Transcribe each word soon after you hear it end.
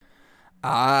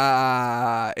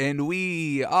And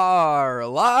we are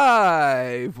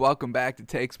live. Welcome back to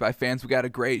Takes by Fans. We got a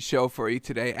great show for you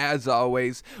today. As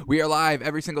always, we are live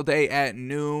every single day at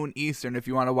noon Eastern. If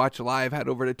you want to watch live, head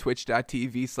over to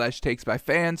twitch.tv/Takes by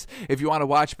Fans. If you want to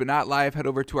watch but not live, head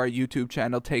over to our YouTube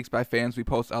channel, Takes by Fans. We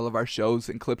post all of our shows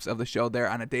and clips of the show there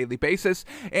on a daily basis.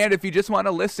 And if you just want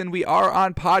to listen, we are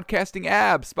on podcasting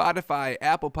apps, Spotify,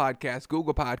 Apple Podcasts,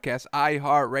 Google Podcasts,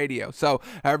 iHeartRadio. So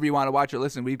however you want to watch or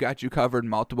listen, we've got you covered in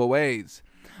multiple ways.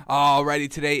 Alrighty,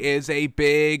 today is a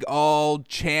big old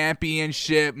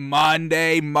championship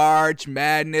Monday. March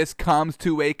Madness comes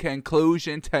to a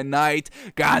conclusion tonight.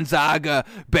 Gonzaga,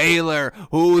 Baylor,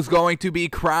 who's going to be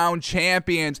crowned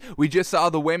champions? We just saw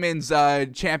the women's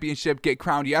championship get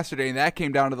crowned yesterday, and that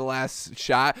came down to the last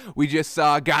shot. We just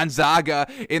saw Gonzaga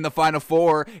in the Final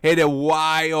Four hit a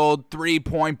wild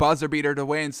three-point buzzer beater to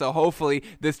win. So hopefully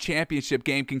this championship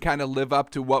game can kind of live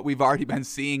up to what we've already been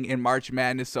seeing in March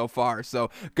Madness so far. So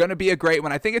gonna be a great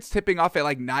one. I think it's tipping off at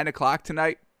like 9 o'clock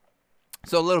tonight.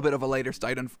 So a little bit of a later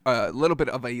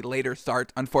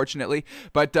start, unfortunately.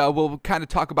 But we'll kind of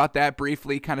talk about that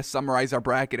briefly, kind of summarize our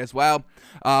bracket as well.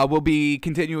 We'll be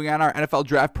continuing on our NFL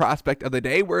draft prospect of the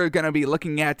day. We're going to be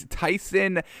looking at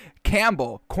Tyson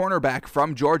Campbell, cornerback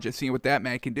from Georgia, seeing what that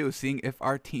man can do, seeing if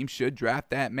our team should draft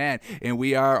that man. And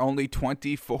we are only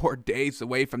 24 days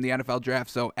away from the NFL draft,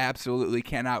 so absolutely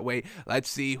cannot wait. Let's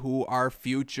see who our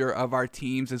future of our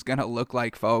teams is going to look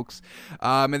like, folks.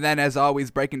 And then, as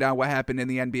always, breaking down what happened in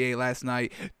the NBA last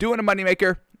night, doing a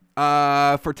moneymaker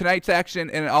for tonight's action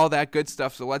and all that good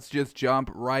stuff. So let's just jump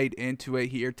right into it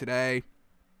here today.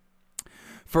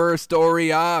 First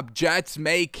story up, Jets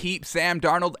may keep Sam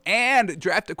Darnold and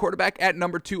draft a quarterback at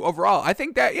number 2 overall. I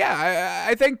think that,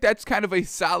 I think that's kind of a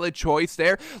solid choice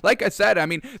there. Like I said, I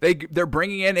mean, they're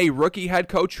bringing in a rookie head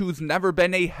coach who's never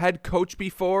been a head coach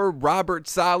before, Robert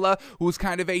Saleh, who's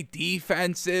kind of a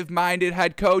defensive-minded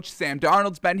head coach. Sam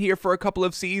Darnold's been here for a couple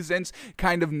of seasons,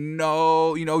 kind of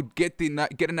get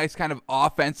a nice kind of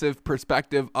offensive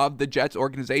perspective of the Jets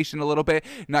organization a little bit.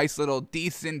 Nice little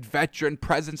decent veteran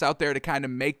presence out there to kind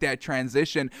of make that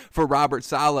transition for Robert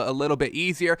Saleh a little bit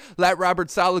easier. Let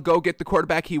Robert Saleh go get the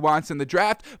quarterback he wants in the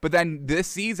draft, but then this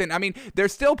season, I mean,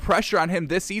 there's still pressure on him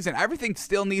this season. Everything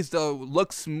still needs to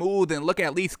look smooth and look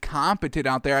at least competent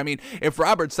out there. I mean, if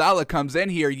Robert Saleh comes in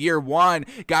here year one,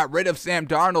 got rid of Sam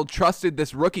Darnold, trusted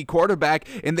this rookie quarterback,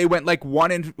 and they went like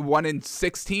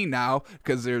 1-16 now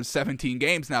because there's 17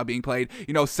 games now being played.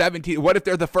 17. What if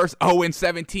they're the first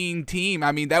 0-17 team?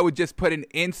 I mean, that would just put an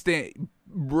instant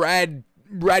red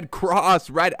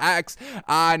X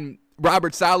on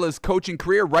Robert Saleh's coaching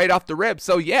career right off the rip.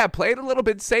 So yeah, play it a little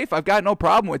bit safe. I've got no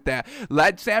problem with that.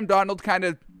 Let Sam Darnold kind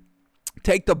of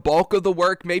take the bulk of the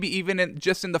work, maybe even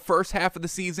just in the first half of the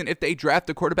season if they draft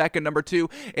the quarterback at number 2,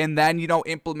 and then,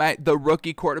 implement the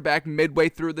rookie quarterback midway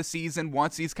through the season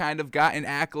once he's kind of gotten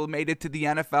acclimated to the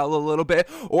NFL a little bit,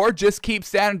 or just keep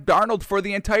Sam Darnold for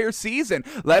the entire season.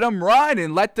 Let him run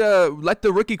and let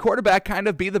the rookie quarterback kind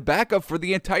of be the backup for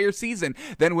the entire season.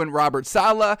 Then when Robert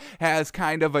Saleh has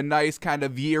kind of a nice kind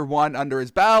of year one under his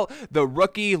belt, the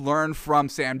rookie learned from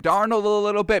Sam Darnold a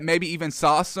little bit, maybe even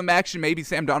saw some action. Maybe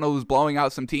Sam Darnold was blowing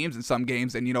out some teams in some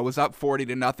games and was up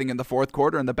 40-0 in the fourth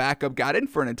quarter and the backup got in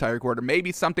for an entire quarter,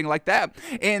 maybe something like that.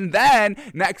 And then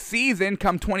next season,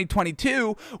 come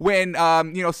 2022, when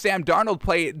Sam Darnold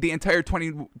played the entire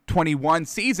 2021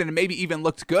 season and maybe even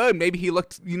looked good, maybe he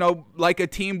looked like a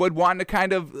team would want to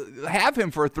kind of have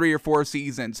him for 3 or 4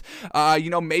 seasons.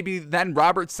 Maybe then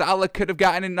Robert Saleh could have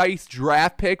gotten a nice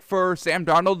draft pick for Sam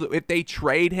Darnold if they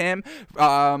trade him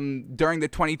during the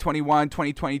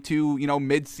 2021-2022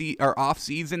 mid-season or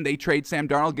off-season. They trade Sam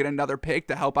Darnold, get another pick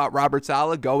to help out Robert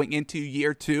Saleh going into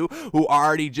year 2, who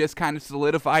already just kind of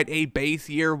solidified a base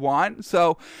year 1.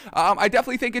 So I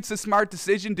definitely think it's a smart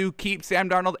decision to keep Sam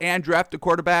Darnold and draft a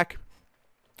quarterback.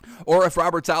 Or if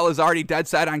Robert Saleh is already dead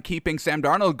set on keeping Sam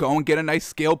Darnold, go and get a nice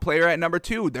skill player at number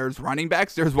 2. There's running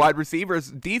backs, there's wide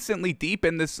receivers decently deep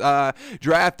in this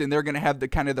draft, and they're going to have the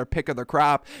kind of their pick of the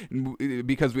crop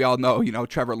because we all know,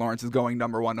 Trevor Lawrence is going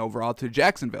number 1 overall to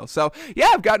Jacksonville. So yeah,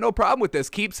 I've got no problem with this.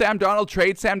 Keep Sam Darnold,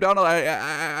 trade Sam Darnold.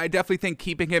 I definitely think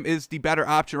keeping him is the better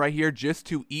option right here, just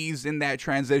to ease in that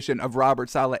transition of Robert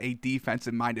Saleh, a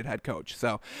defensive-minded head coach.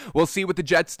 So we'll see what the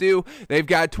Jets do. They've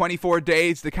got 24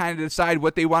 days to kind of decide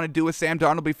what they want to do with Sam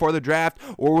Darnold before the draft,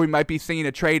 or we might be seeing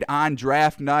a trade on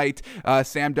draft night,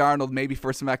 Sam Darnold maybe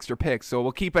for some extra picks. So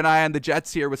we'll keep an eye on the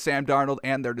Jets here with Sam Darnold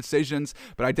and their decisions,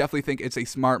 but I definitely think it's a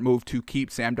smart move to keep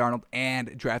Sam Darnold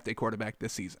and draft a quarterback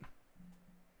this season.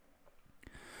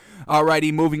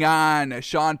 Alrighty, moving on.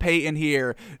 Sean Payton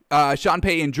here. Sean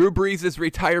Payton, Drew Brees'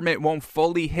 retirement won't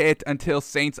fully hit until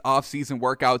Saints offseason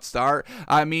workouts start.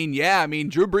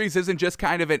 Drew Brees isn't just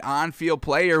kind of an on-field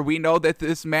player. We know that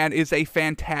this man is a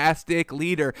fantastic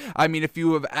leader. If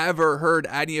you have ever heard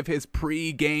any of his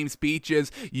pre-game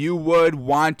speeches, you would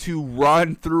want to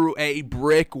run through a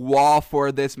brick wall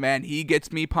for this man. He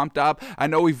gets me pumped up. I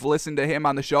know we've listened to him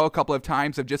on the show a couple of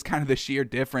times of just kind of the sheer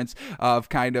difference of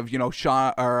kind of, Drew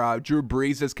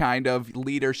Brees' kind of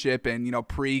leadership and,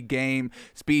 pre-game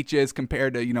speeches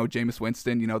compared to, Jameis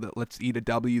Winston, the "let's eat a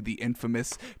W," the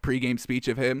infamous pre-game speech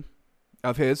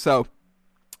of his. So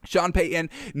Sean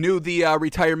Payton knew the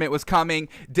retirement was coming,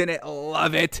 didn't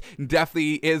love it,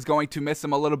 definitely is going to miss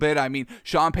him a little bit.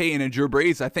 Sean Payton and Drew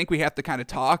Brees, I think we have to kind of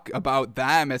talk about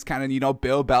them as kind of,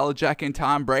 Bill Belichick and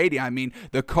Tom Brady.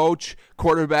 The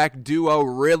coach-quarterback duo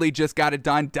really just got it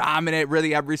done, dominant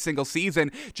really every single season.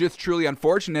 Just truly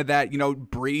unfortunate that,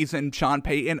 Brees and Sean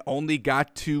Payton only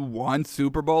got to one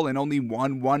Super Bowl and only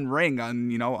won one ring,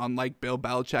 unlike Bill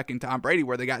Belichick and Tom Brady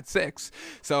where they got 6.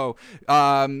 So,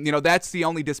 that's the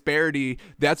only disparity.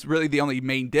 That's really the only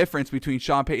main difference between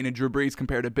Sean Payton and Drew Brees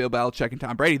compared to Bill Belichick and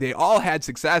Tom Brady. They all had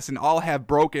success and all have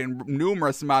broken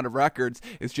numerous amount of records.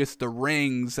 It's just the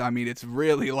rings. It's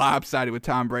really lopsided with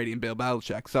Tom Brady and Bill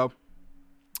Belichick. So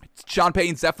Sean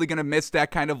Payton's definitely going to miss that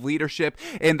kind of leadership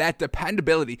and that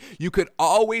dependability. You could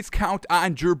always count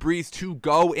on Drew Brees to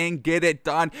go and get it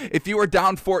done. If you were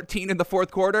down 14 in the fourth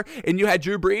quarter and you had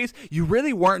Drew Brees, you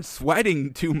really weren't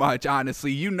sweating too much,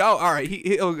 honestly. All right,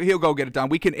 he'll go get it done.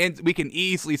 We can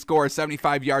easily score a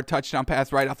 75-yard touchdown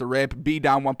pass right off the rip, be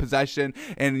down one possession,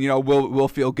 and we'll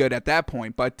feel good at that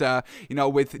point. But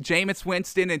with Jameis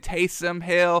Winston and Taysom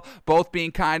Hill both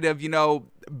being kind of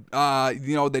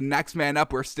the next man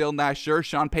up, we're still not sure.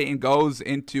 Sean Payton goes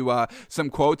into some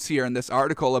quotes here in this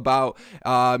article about,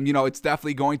 it's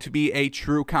definitely going to be a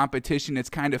true competition. It's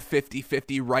kind of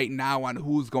 50-50 right now on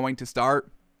who's going to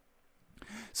start.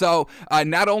 So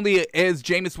not only is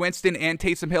Jameis Winston and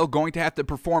Taysom Hill going to have to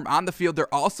perform on the field,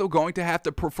 they're also going to have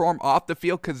to perform off the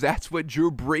field because that's what Drew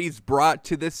Brees brought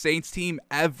to the Saints team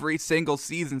every single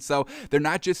season. So they're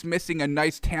not just missing a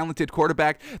nice, talented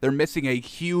quarterback. They're missing a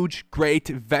huge, great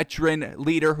veteran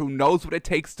leader who knows what it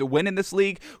takes to win in this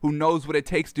league, who knows what it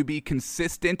takes to be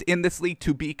consistent in this league,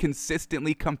 to be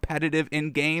consistently competitive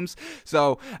in games.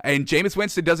 So, and Jameis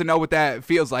Winston doesn't know what that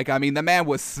feels like. The man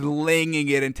was slinging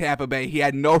it in Tampa Bay. He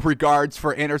had no regards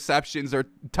for interceptions or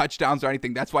touchdowns or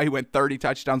anything. That's why he went 30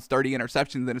 touchdowns, 30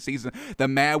 interceptions in a season. The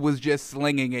man was just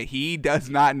slinging it. He does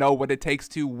not know what it takes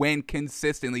to win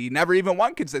consistently. He never even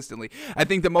won consistently. I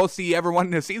think the most he ever won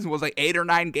in a season was like 8 or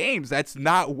 9 games. That's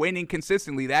not winning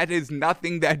consistently. That is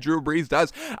nothing that Drew Brees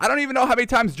does. I don't even know how many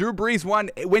times Drew Brees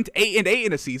went 8-8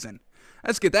 in a season.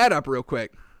 Let's get that up real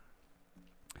quick.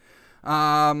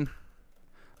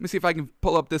 Let me see if I can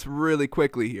pull up this really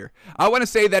quickly here. I want to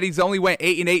say that he's only went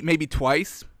 8-8 maybe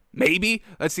twice. Maybe.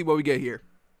 Let's see what we get here.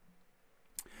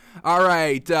 All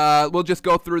right, we'll just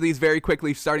go through these very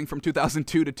quickly, starting from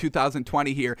 2002 to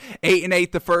 2020 here.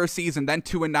 8-8 the first season, then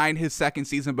 2-9 his second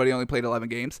season, but he only played 11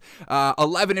 games. 11-4,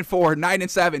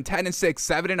 9-7, 10-6,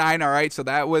 7-9. All right, so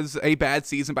that was a bad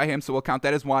season by him, so we'll count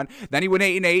that as one. Then he went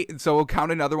 8-8, so we'll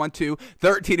count another one too.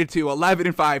 13-2,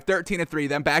 11-5, 13-3,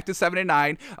 then back to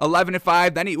 7-9,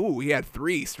 11-5. Then he had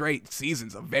 3 straight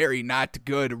seasons of very not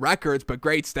good records, but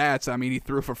great stats. He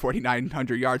threw for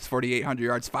 4,900 yards, 4,800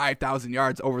 yards, 5,000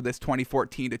 yards over this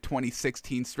 2014 to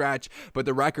 2016 stretch, but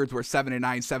the records were 7-9,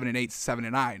 7-8,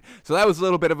 7-9. So that was a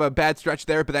little bit of a bad stretch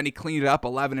there, but then he cleaned it up,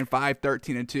 11-5,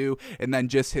 13-2, and then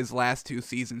just his last 2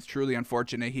 seasons, truly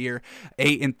unfortunate here,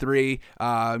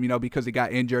 8-3, because he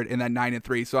got injured, and then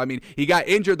 9-3. So he got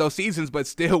injured those seasons, but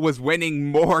still was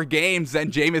winning more games than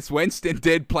Jameis Winston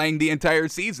did playing the entire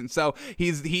season. So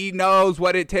he knows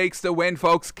what it takes to win,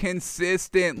 folks,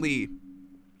 consistently.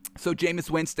 So Jameis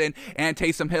Winston and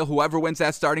Taysom Hill, whoever wins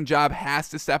that starting job, has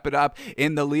to step it up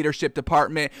in the leadership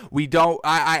department. We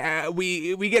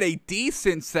get a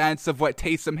decent sense of what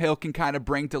Taysom Hill can kind of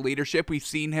bring to leadership. We've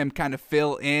seen him kind of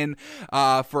fill in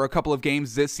for a couple of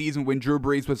games this season when Drew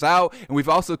Brees was out, and we've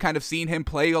also kind of seen him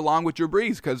play along with Drew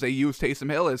Brees because they use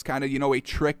Taysom Hill as kind of a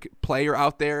trick player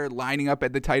out there, lining up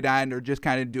at the tight end or just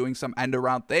kind of doing some end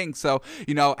around things. So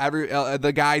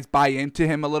the guys buy into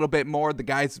him a little bit more. The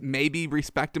guys maybe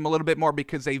respect him a little bit more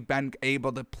because they've been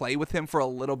able to play with him for a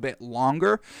little bit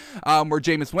longer. Where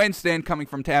Jameis Winston, coming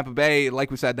from Tampa Bay,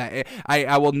 like we said, that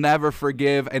I will never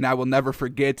forgive and I will never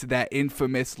forget that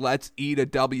infamous "let's eat a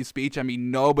W" speech.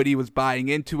 Nobody was buying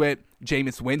into it.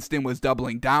 Jameis Winston was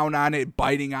doubling down on it,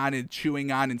 biting on it,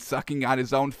 chewing on and sucking on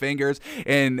his own fingers,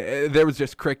 and there was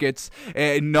just crickets.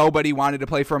 And nobody wanted to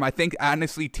play for him. I think,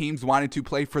 honestly, teams wanted to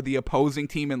play for the opposing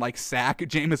team and, like, sack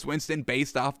Jameis Winston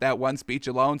based off that one speech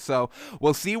alone. So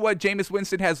we'll see what Jameis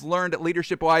Winston has learned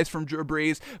leadership-wise from Drew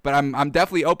Brees, but I'm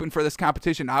definitely open for this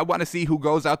competition. I want to see who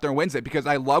goes out there and wins it, because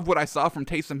I love what I saw from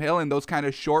Taysom Hill in those kind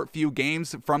of short few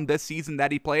games from this season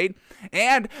that he played.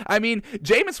 And, I mean,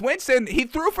 Jameis Winston, he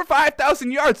threw for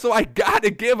 5,000 yards, so I got to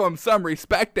give him some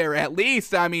respect there at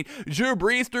least. I mean, Drew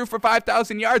Brees threw for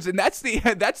 5,000 yards, and that's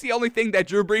the only thing that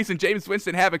Drew Brees and Jameis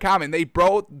Winston have in common. They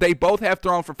both have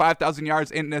thrown for 5,000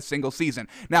 yards in a single season.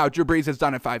 Now, Drew Brees has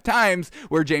done it 5 times,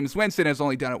 where Jameis Winston has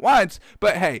only done it once,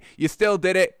 but hey, you still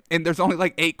did it, and there's only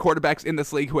like 8 quarterbacks in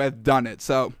this league who have done it.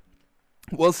 So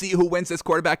we'll see who wins this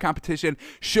quarterback competition.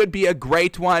 Should be a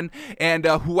great one. And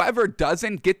whoever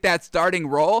doesn't get that starting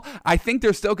role, I think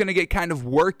they're still going to get kind of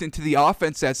worked into the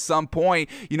offense at some point.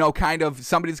 You know, kind of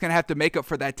somebody's going to have to make up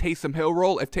for that Taysom Hill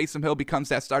role if Taysom Hill becomes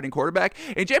that starting quarterback.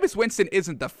 And Jameis Winston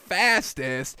isn't the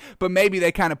fastest, but maybe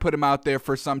they kind of put him out there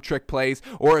for some trick plays.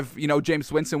 Or if, you know,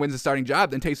 Jameis Winston wins the starting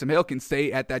job, then Taysom Hill can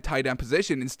stay at that tight end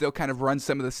position and still kind of run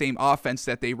some of the same offense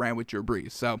that they ran with Drew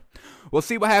Brees. So we'll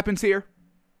see what happens here.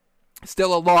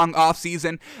 Still a long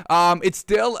offseason. It's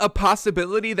still a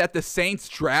possibility that the Saints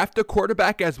draft a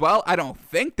quarterback as well. I don't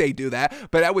think they do that,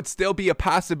 but that would still be a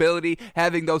possibility,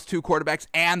 having those 2 quarterbacks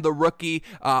and the rookie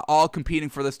all competing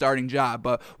for the starting job.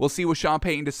 But we'll see what Sean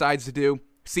Payton decides to do.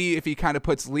 See if he kind of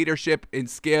puts leadership and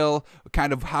skill,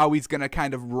 kind of how he's going to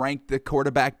kind of rank the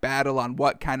quarterback battle on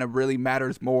what kind of really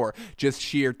matters more, just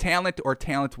sheer talent or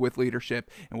talent with leadership.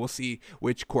 And we'll see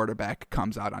which quarterback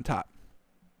comes out on top.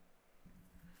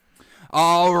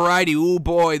 Alrighty, oh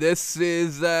boy, this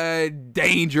is a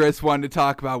dangerous one to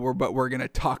talk about, but we're going to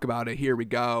talk about it. Here we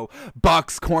go.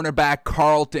 Bucs cornerback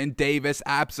Carlton Davis,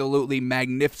 absolutely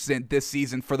magnificent this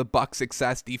season for the Bucs'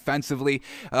 success defensively.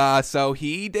 So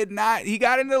he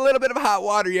got into a little bit of hot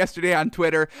water yesterday on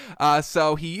Twitter.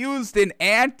 So he used an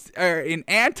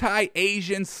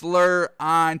anti-Asian slur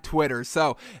on Twitter.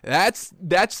 So that's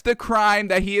the crime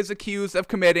that he is accused of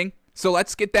committing. So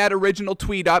let's get that original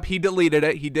tweet up. He deleted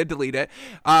it. He did delete it.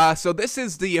 So this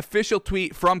is the official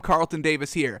tweet from Carlton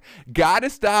Davis here. Gotta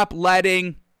stop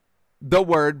letting the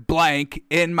word blank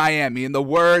in Miami. And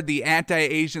the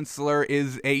anti-Asian slur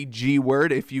is a G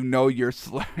word. If you know your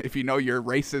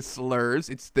racist slurs,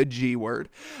 it's the G word.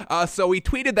 So he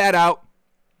tweeted that out,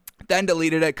 then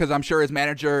deleted it, because I'm sure his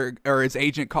manager or his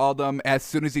agent called him as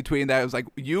soon as he tweeted that. It was like,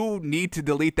 you need to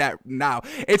delete that now.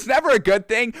 It's never a good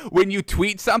thing when you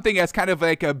tweet something as kind of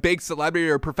like a big celebrity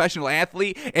or professional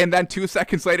athlete, and then 2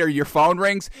 seconds later your phone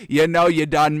rings. You know you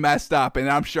done messed up, and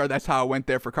I'm sure that's how it went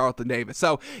there for Carlton Davis.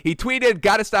 So he tweeted,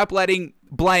 gotta stop letting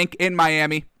blank in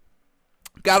Miami.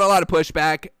 Got a lot of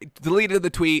pushback, deleted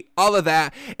the tweet, all of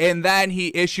that, and then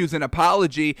he issues an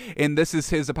apology, and this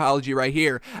is his apology right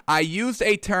here. I used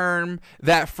a term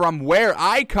that from where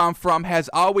I come from has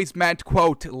always meant,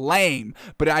 quote, lame,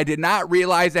 but I did not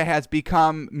realize it has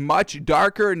become much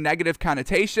darker negative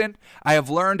connotation. I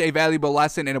have learned a valuable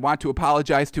lesson, and I want to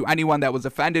apologize to anyone that was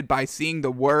offended by seeing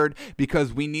the word,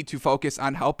 because we need to focus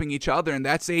on helping each other, and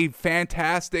that's a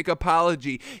fantastic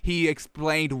apology. He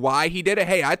explained why he did it.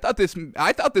 Hey, I thought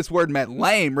this word meant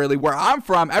lame, really. Where I'm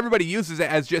from, everybody uses it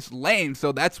as just lame,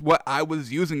 so that's what I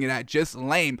was using it at, just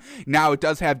lame. Now, it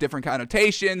does have different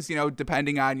connotations, you know,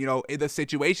 depending on, you know, the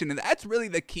situation, and that's really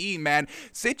the key, man.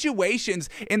 Situations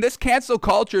in this cancel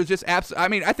culture is just absolutely, I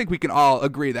mean, I think we can all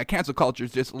agree that cancel culture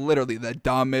is just literally the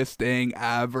dumbest thing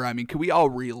ever. I mean, can we all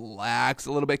relax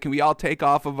a little bit? Can we all take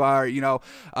off of our,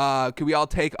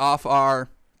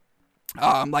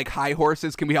 like high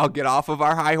horses? Can we all get off of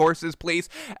our high horses, please?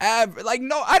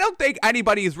 No, I don't think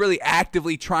anybody is really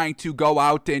actively trying to go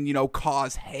out and, you know,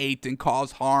 cause hate and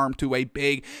cause harm to a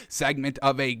big segment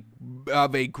of a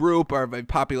group or of a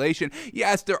population.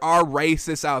 Yes, there are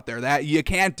racists out there that you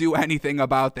can't do anything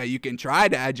about that. You can try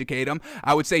to educate them.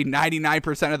 I would say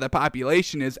 99% of the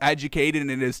population is educated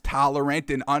and is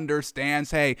tolerant and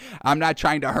understands, hey, I'm not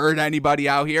trying to hurt anybody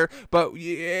out here, but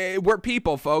we're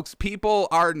people, folks. People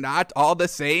are not all the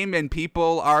same, and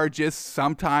people are just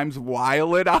sometimes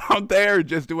wild out there,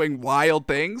 just doing wild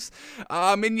things.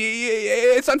 And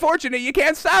it's unfortunate. You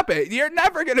can't stop it. You're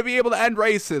never going to be able to end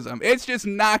racism. It's just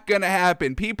not going to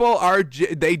happen. People are,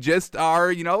 they just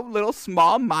are, you know, little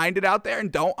small-minded out there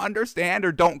and don't understand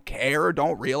or don't care or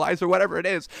don't realize or whatever it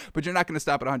is, but you're not going to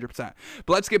stop at 100%.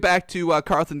 But let's get back to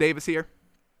Carlton Davis here.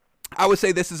 I would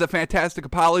say this is a fantastic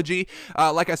apology.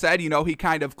 Like I said, he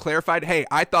kind of clarified, hey,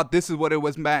 I thought this is what it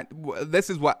was meant. This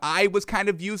is what I was kind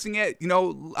of using it.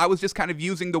 I was just kind of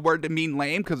using the word to mean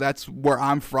lame because that's where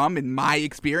I'm from in my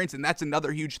experience. And that's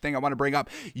another huge thing I want to bring up.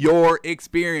 Your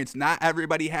experience. Not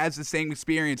everybody has the same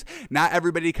experience. Not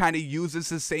everybody kind of uses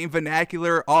the same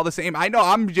vernacular, all the same. I know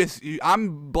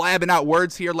I'm blabbing out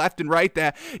words here left and right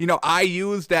that, I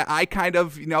use that I kind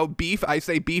of, beef. I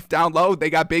say beef down low. They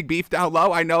got big beef down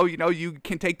low. I know, you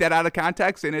can take that out of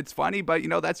context and it's funny, but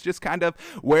that's just kind of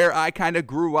where I kind of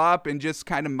grew up and just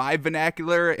kind of my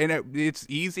vernacular, and it's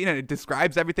easy and it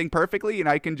describes everything perfectly and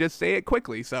I can just say it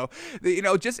quickly. So,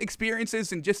 just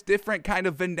experiences and just different kind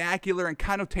of vernacular and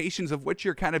connotations of what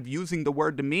you're kind of using the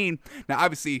word to mean. Now,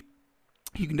 obviously,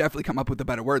 you can definitely come up with a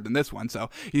better word than this one, so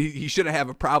you shouldn't have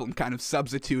a problem kind of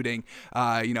substituting,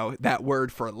 that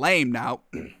word for lame now.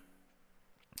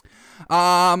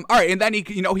 All right, and then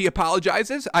he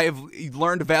apologizes. I have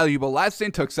learned a valuable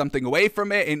lesson, took something away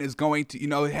from it, and is going to,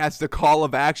 has the call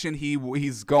of action.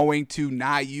 He's going to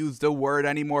not use the word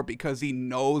anymore because he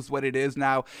knows what it is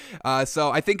now. So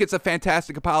I think it's a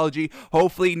fantastic apology.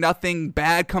 Hopefully nothing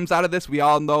bad comes out of this. We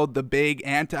all know the big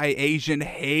anti-Asian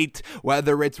hate,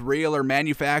 whether it's real or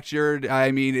manufactured.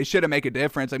 I mean, it shouldn't make a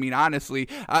difference. I mean, honestly,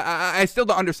 I still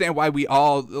don't understand why we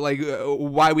all,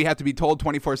 why we have to be told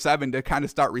 24/7 to kind of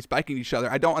start respecting each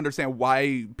other. I don't understand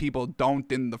why people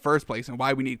don't in the first place and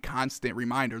why we need constant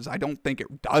reminders. I don't think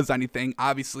it does anything.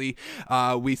 Obviously,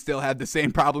 we still have the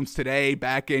same problems today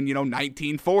back in,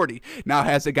 1940. Now,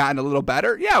 has it gotten a little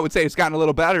better? Yeah, I would say it's gotten a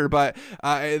little better, but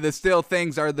the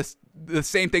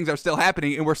same things are still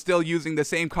happening, and we're still using the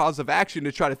same cause of action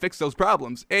to try to fix those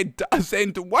problems. It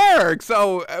doesn't work.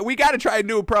 So we got to try a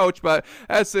new approach, but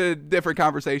that's a different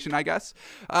conversation, I guess.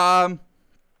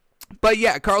 But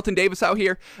yeah, Carlton Davis out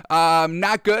here,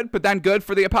 not good, but then good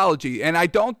for the apology. And I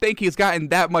don't think he's gotten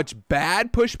that much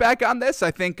bad pushback on this.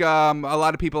 I think a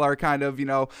lot of people are kind of,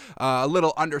 a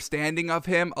little understanding of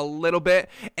him a little bit.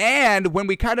 And when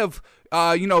we kind of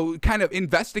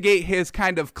investigate his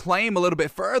kind of claim a little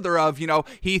bit further of,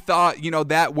 he thought,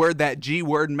 that G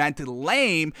word meant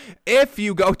lame. If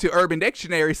you go to Urban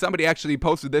Dictionary, somebody actually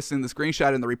posted this in the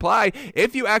screenshot in the reply.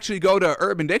 If you actually go to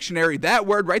Urban Dictionary, that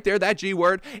word right there, that G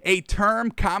word, a term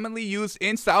commonly used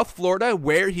in South Florida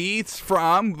where he's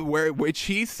from, which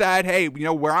he said, hey,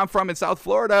 where I'm from in South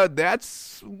Florida,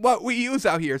 that's what we use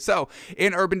out here. So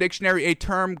in Urban Dictionary, a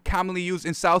term commonly used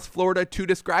in South Florida to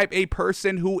describe a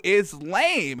person who is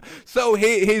lame. So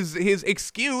his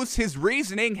excuse, his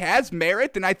reasoning has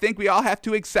merit, and I think we all have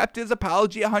to accept his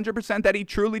apology 100% that he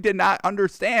truly did not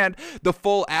understand the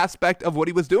full aspect of what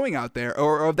he was doing out there,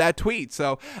 or of that tweet.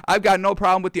 So I've got no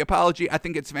problem with the apology. I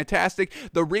think it's fantastic.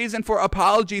 The reason for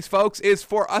apologies, folks, is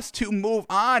for us to move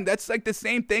on. That's like the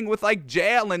same thing with like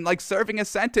jail and like serving a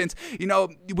sentence.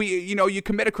 You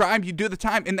commit a crime, you do the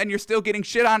time, and then you're still getting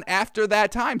shit on after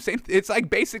that time. It's like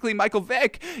basically Michael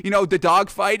Vick, the dog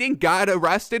fighting, got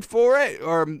arrested for it,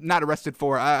 or not arrested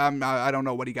for. I don't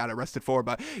know what he got arrested for,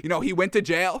 but he went to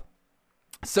jail,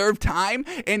 served time,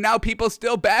 and now people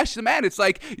still bash the man. It's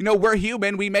like, we're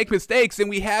human, we make mistakes, and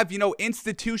we have,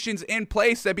 institutions in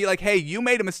place that be like, hey, you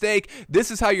made a mistake,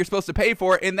 this is how you're supposed to pay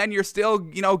for it, and then you're still,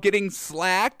 getting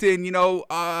slacked and,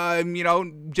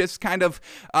 just kind of,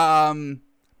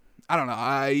 I don't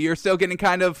know, you're still getting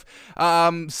kind of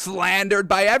slandered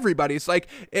by everybody. It's like,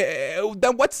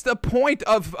 then what's the point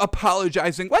of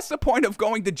apologizing? What's the point of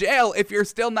going to jail if you're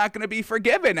still not going to be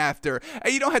forgiven after?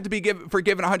 You don't have to be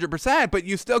forgiven 100%, but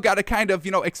you still got to kind of,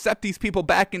 accept these people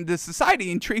back into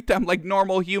society and treat them like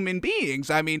normal human beings.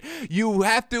 I mean, you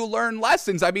have to learn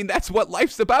lessons. I mean, that's what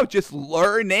life's about, just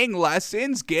learning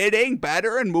lessons, getting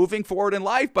better, and moving forward in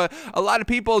life. But a lot of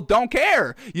people don't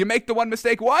care. You make the one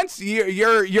mistake once,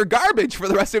 you're garbage for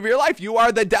the rest of your life. You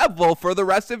are the devil for the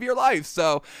rest of your life.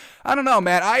 So I don't know,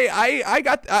 man.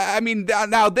 I mean,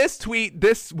 now this tweet,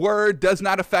 this word does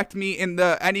not affect me in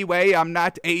any way. I'm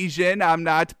not Asian. I'm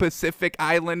not Pacific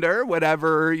Islander,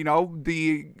 whatever,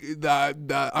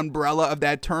 the umbrella of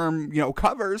that term,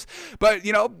 covers. But,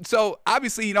 so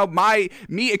obviously,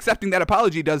 me accepting that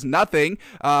apology does nothing.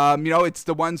 It's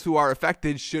the ones who are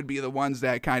affected should be the ones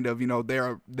that kind of,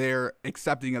 their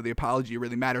accepting of the apology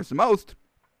really matters the most.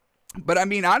 But I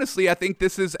mean, honestly, I think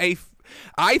this is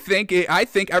I think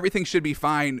everything should be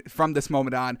fine from this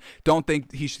moment on. Don't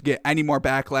think he should get any more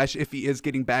backlash if he is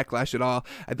getting backlash at all.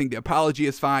 I think the apology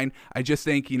is fine. I just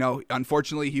think,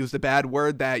 unfortunately, he used a bad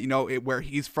word that, where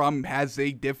he's from has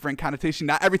a different connotation.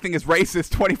 Not everything is racist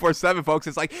 24/7, folks.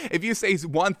 It's like if you say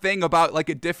one thing about like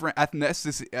a different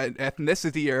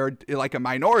ethnicity or like a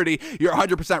minority, you're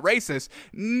 100% racist.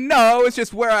 No, it's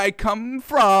just where I come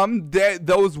from.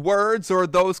 Those words or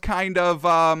those kind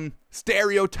of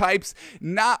stereotypes,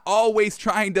 not always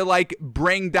trying to like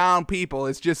bring down people.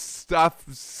 It's just stuff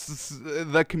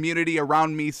the community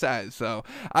around me says. So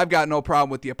I've got no problem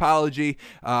with the apology.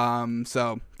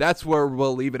 So that's where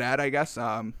we'll leave it at, I guess.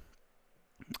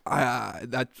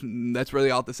 That's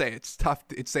really all to say. It's tough.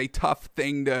 It's a tough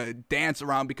thing to dance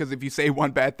around, because if you say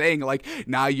one bad thing, like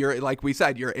now you're, like we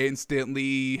said, you're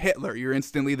instantly Hitler. You're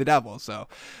instantly the devil. So,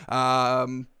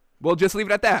 we'll just leave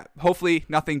it at that. Hopefully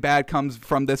nothing bad comes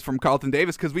from this from Carlton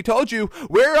Davis, because we told you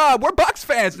we're Bucs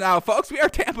fans now, folks. We are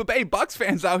Tampa Bay Bucs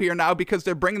fans out here now, because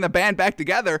they're bringing the band back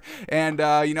together, and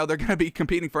they're going to be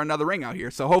competing for another ring out here.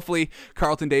 So hopefully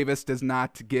Carlton Davis does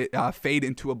not get fade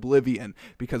into oblivion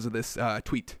because of this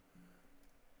tweet.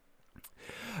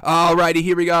 Alrighty,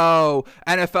 here we go.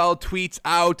 NFL tweets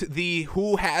out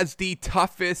who has the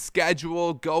toughest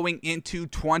schedule going into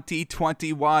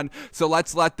 2021. So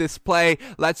let's let this play.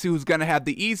 Let's see who's going to have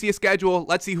the easiest schedule.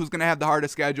 Let's see who's going to have the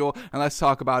hardest schedule, and let's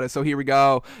talk about it. So here we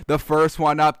go. The first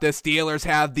one up, the Steelers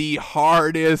have the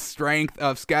hardest strength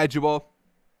of schedule.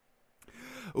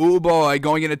 Oh boy,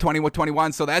 going into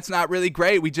 2021. So that's not really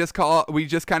great. We just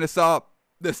kind of saw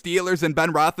the Steelers and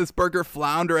Ben Roethlisberger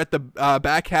flounder at the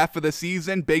back half of the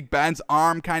season. Big Ben's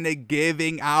arm kind of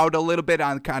giving out a little bit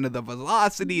on kind of the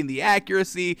velocity and the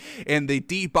accuracy and the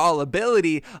deep ball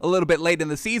ability a little bit late in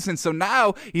the season. So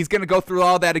now he's going to go through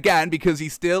all that again, because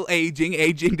he's still aging.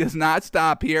 Aging does not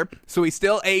stop here. So he's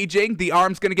still aging. The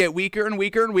arm's going to get weaker and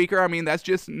weaker and weaker. I mean, that's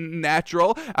just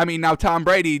natural. I mean, now Tom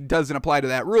Brady doesn't apply to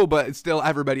that rule, but still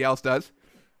everybody else does.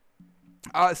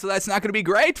 So that's not going to be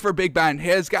great for Big Ben.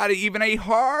 He's got even a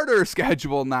harder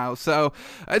schedule now. So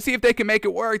let's see if they can make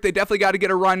it work. They definitely got to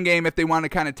get a run game if they want to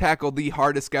kind of tackle the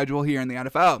hardest schedule here in the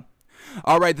NFL.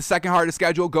 All right, the second hardest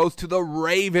schedule goes to the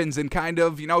Ravens, and kind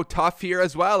of, tough here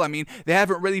as well. I mean, they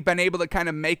haven't really been able to kind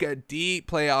of make a deep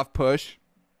playoff push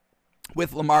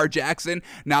with Lamar Jackson.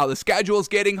 Now the schedule's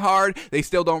getting hard. They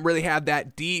still don't really have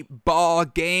that deep ball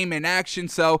game in action.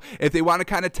 So if they want to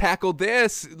kind of tackle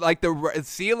this, like the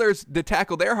Steelers to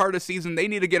tackle their hardest season, they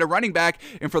need to get a running back.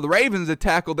 And for the Ravens to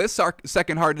tackle this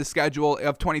second hardest schedule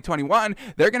of 2021,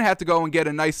 they're going to have to go and get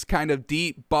a nice kind of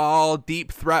deep ball,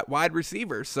 deep threat wide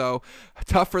receiver. So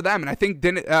tough for them. And I think,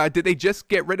 did they just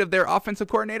get rid of their offensive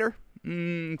coordinator?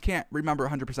 Can't remember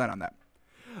 100% on that.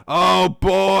 Oh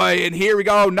boy, and here we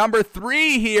go. Number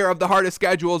 3 here of the hardest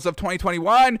schedules of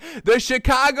 2021, the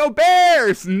Chicago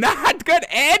Bears. Not good.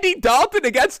 Andy Dalton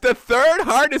against the third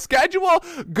hardest schedule.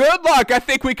 Good luck. I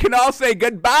think we can all say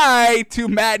goodbye to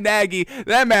Matt Nagy.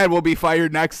 That man will be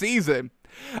fired next season.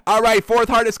 All right, fourth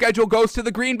hardest schedule goes to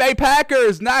the Green Bay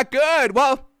Packers. Not good.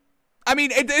 Well, I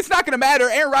mean, it's not going to matter.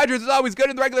 Aaron Rodgers is always good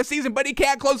in the regular season, but he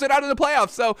can't close it out in the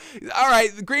playoffs. So, all right,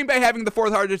 Green Bay having the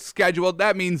fourth hardest schedule,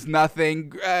 that means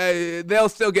nothing. They'll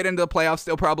still get into the playoffs.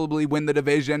 They'll probably win the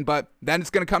division, but then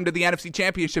it's going to come to the NFC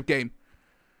Championship game.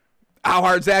 How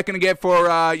hard is that going to get for,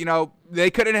 they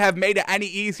couldn't have made it any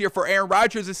easier for Aaron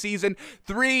Rodgers this season.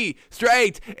 3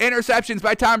 straight interceptions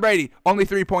by Tom Brady. Only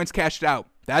 3 points cashed out.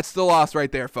 That's the loss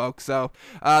right there, folks. So,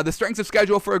 the strength of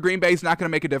schedule for Green Bay is not going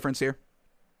to make a difference here.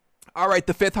 All right,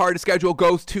 the fifth hardest schedule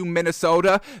goes to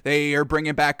Minnesota. They are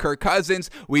bringing back Kirk Cousins.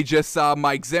 We just saw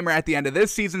Mike Zimmer at the end of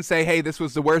this season say, hey, this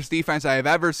was the worst defense I have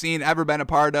ever seen, ever been a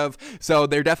part of. So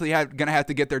they're definitely going to have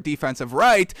to get their defensive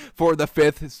right for the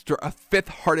fifth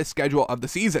hardest schedule of the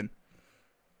season.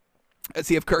 Let's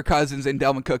see if Kirk Cousins and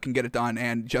Dalvin Cook can get it done,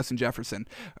 and Justin Jefferson.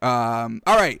 All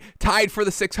right, tied for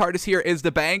the 6th hardest here is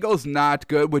the Bengals. Not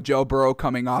good with Joe Burrow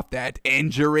coming off that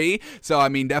injury. So, I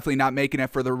mean, definitely not making it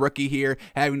for the rookie here,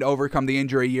 having to overcome the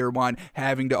injury year 1,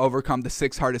 having to overcome the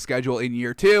 6th hardest schedule in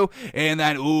year 2. And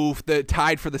then, the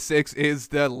tied for the 6th is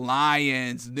the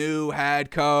Lions. New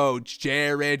head coach,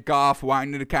 Jared Goff,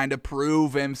 wanting to kind of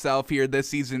prove himself here this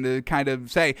season to kind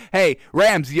of say, hey,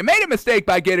 Rams, you made a mistake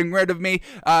by getting rid of me.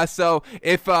 So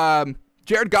if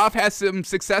Jared Goff has some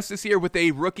success this year with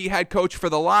a rookie head coach for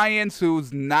the Lions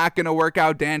who's not going to work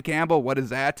out, Dan Campbell, what is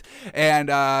that? And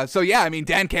so, yeah, I mean,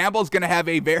 Dan Campbell's going to have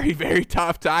a very, very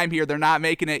tough time here. They're not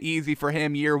making it easy for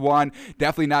him year 1.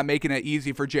 Definitely not making it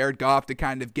easy for Jared Goff to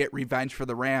kind of get revenge for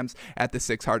the Rams at the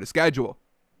 6th hardest schedule.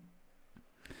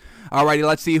 All righty,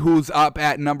 let's see who's up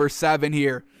at number 7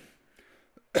 here.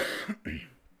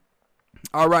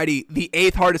 Alrighty, the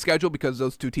 8th hardest schedule, because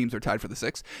those two teams are tied for the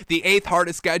 6th. The 8th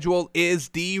hardest schedule is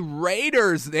the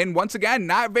Raiders. And once again,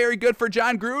 not very good for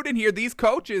John Gruden here. These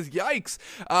coaches, yikes.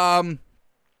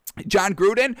 John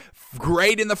Gruden,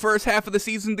 great in the first half of the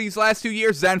season these last 2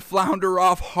 years, then flounder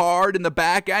off hard in the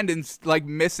back end and like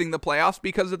missing the playoffs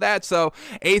because of that. So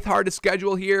 8th hardest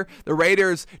schedule here. The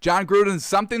Raiders, John Gruden,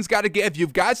 something's got to give.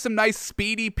 You've got some nice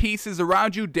speedy pieces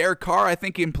around you. Derek Carr, I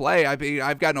think, can play.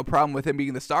 I've got no problem with him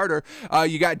being the starter.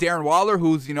 You got Darren Waller,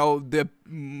 who's,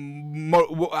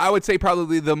 I would say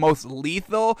probably the most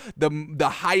lethal, the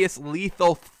highest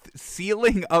lethal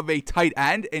ceiling of a tight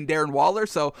end in Darren Waller.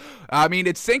 So, I mean,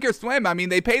 it's sink or swim. I mean,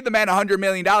 they paid the man $100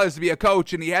 million to be a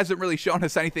coach, and he hasn't really shown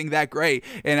us anything that great.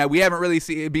 And we haven't really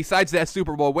seen, besides that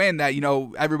Super Bowl win that,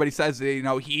 everybody says,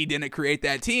 he didn't create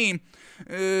that team.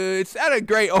 It's not a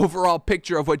great overall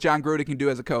picture of what John Gruden can do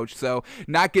as a coach. So,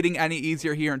 not getting any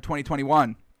easier here in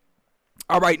 2021.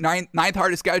 All right, ninth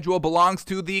hardest schedule belongs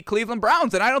to the Cleveland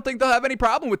Browns, and I don't think they'll have any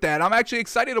problem with that. I'm actually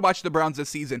excited to watch the Browns this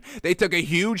season. They took a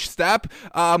huge step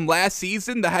last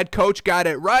season. The head coach got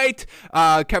it right.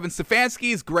 Kevin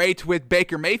Stefanski is great with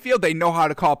Baker Mayfield. They know how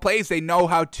to call plays. They know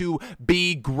how to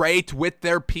be great with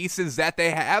their pieces that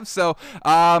they have. So,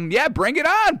 bring it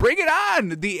on. Bring it on.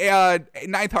 The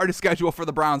ninth hardest schedule for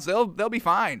the Browns. They'll be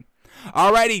fine.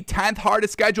 Alrighty, 10th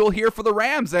hardest schedule here for the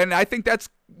Rams, and I think that's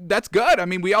good. I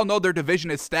mean, we all know their division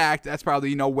is stacked. That's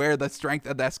probably, where the strength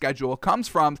of that schedule comes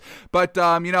from. But,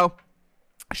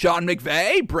 Sean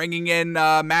McVay bringing in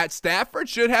Matt Stafford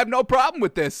should have no problem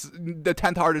with this, the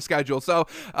 10th hardest schedule. So,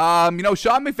 Sean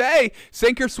McVay,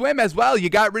 sink or swim as well. You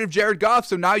got rid of Jared Goff,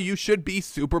 so now you should be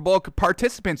Super Bowl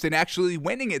participants in actually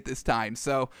winning it this time.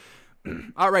 So,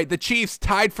 all right, the Chiefs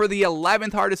tied for the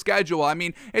 11th hardest schedule. I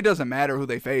mean, it doesn't matter who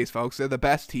they face, folks. They're the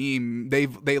best team. They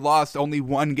lost only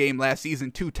one game last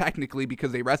season, 2 technically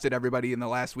because they rested everybody in the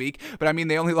last week. But I mean,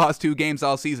 they only lost 2 games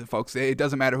all season, folks. It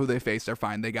doesn't matter who they face. They're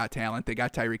fine. They got talent. They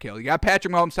got Tyreek Hill. You got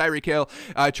Patrick Mahomes, Tyreek Hill,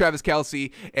 Travis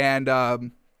Kelce, and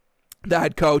the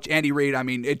head coach Andy Reid. I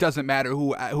mean, it doesn't matter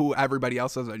who everybody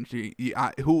else is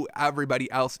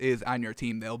on your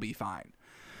team. They'll be fine.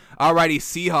 Alrighty,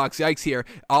 Seahawks, yikes here.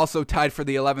 Also tied for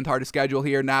the 11th hardest schedule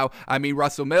here now. I mean,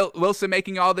 Russell Wilson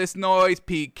making all this noise.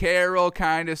 Pete Carroll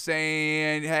kind of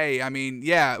saying, hey, I mean,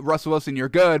 yeah, Russell Wilson, you're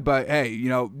good, but hey,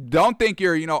 don't think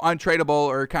you're, untradeable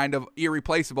or kind of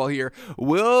irreplaceable here.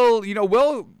 We'll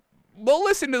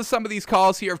listen to some of these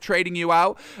calls here of trading you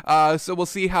out. So we'll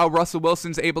see how Russell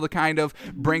Wilson's able to kind of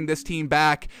bring this team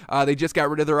back. They just got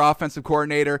rid of their offensive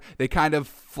coordinator. They kind of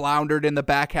floundered in the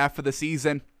back half of the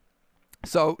season.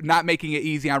 So not making it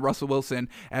easy on Russell Wilson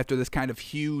after this kind of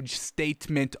huge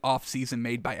statement offseason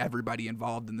made by everybody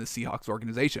involved in the Seahawks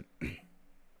organization.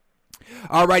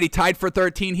 Alrighty, tied for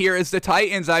 13 here is the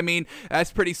Titans. I mean,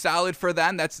 that's pretty solid for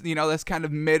them. That's that's kind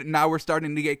of mid. Now we're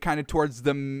starting to get kind of towards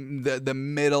the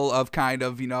middle of kind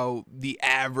of the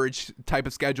average type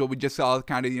of schedule. We just saw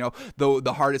kind of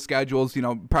the hardest schedules.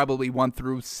 Probably 1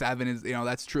 through 7 is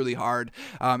that's truly hard.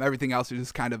 Everything else is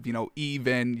just kind of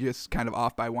even, just kind of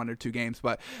off by 1 or 2 games.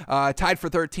 But tied for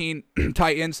 13,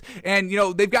 Titans, and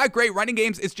they've got great running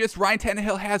games. It's just Ryan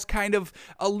Tannehill has kind of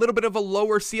a little bit of a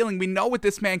lower ceiling. We know what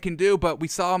this man can do. But we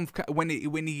saw him when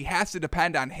he has to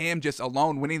depend on him just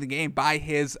alone winning the game by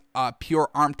his pure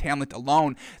arm talent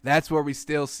alone. That's where we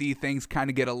still see things kind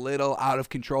of get a little out of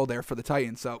control there for the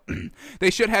Titans. So they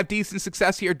should have decent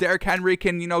success here. Derrick Henry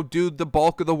can do the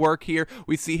bulk of the work here.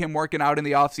 We see him working out in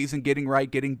the offseason, getting right,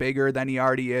 getting bigger than he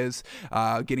already is,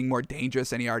 getting more dangerous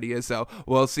than he already is. So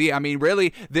we'll see. I mean,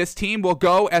 really, this team will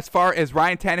go as far as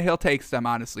Ryan Tannehill takes them.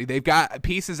 Honestly, they've got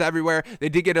pieces everywhere. They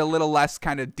did get a little less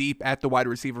kind of deep at the wide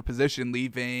receiver position,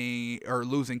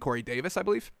 losing Corey Davis, I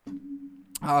believe.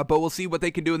 But we'll see what they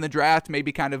can do in the draft.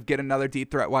 Maybe kind of get another deep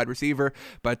threat wide receiver.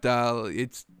 But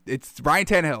it's Ryan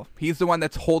Tannehill. He's the one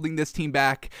that's holding this team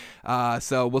back.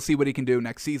 So we'll see what he can do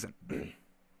next season.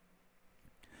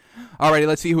 Alrighty,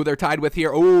 let's see who they're tied with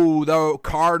here. Oh, the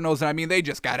Cardinals. I mean, they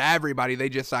just got everybody. They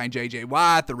just signed J.J.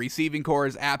 Watt. The receiving core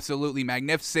is absolutely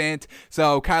magnificent.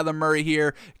 So Kyler Murray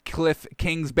here, Cliff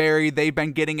Kingsbury, they've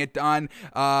been getting it done.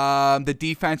 The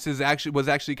defense was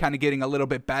actually kind of getting a little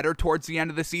bit better towards the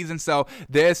end of the season. So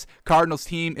this Cardinals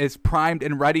team is primed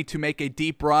and ready to make a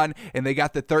deep run, and they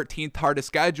got the 13th hardest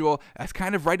schedule. That's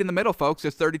kind of right in the middle, folks.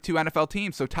 There's 32 NFL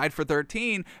teams, so tied for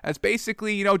 13. That's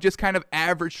basically, just kind of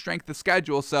average strength of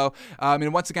schedule. So,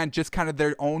 and once again, just kind of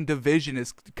their own division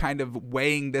is kind of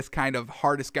weighing this kind of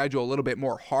hardest schedule a little bit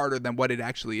more harder than what it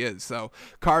actually is. So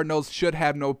Cardinals should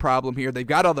have no problem here. They've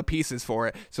got all the pieces for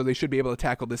it, so they should be able to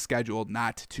tackle this schedule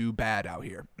not too bad out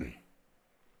here.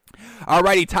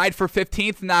 Alrighty, tied for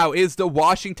 15th now is the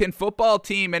Washington football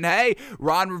team. And hey,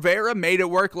 Ron Rivera made it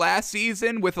work last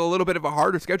season with a little bit of a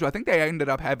harder schedule. I think they ended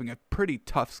up having a pretty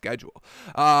tough schedule.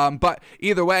 But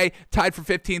either way, tied for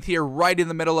 15th here, right in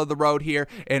the middle of the road here.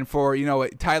 And for,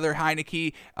 Tyler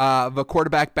Heineke, the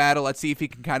quarterback battle, let's see if he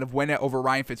can kind of win it over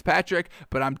Ryan Fitzpatrick.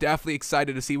 But I'm definitely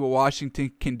excited to see what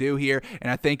Washington can do here.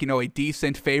 And I think, a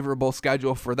decent, favorable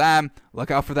schedule for them. Look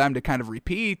out for them to kind of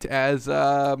repeat as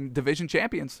division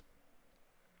champions.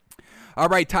 All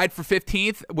right, tied for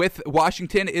 15th with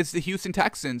Washington is the Houston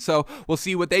Texans. So we'll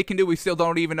see what they can do. We still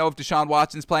don't even know if Deshaun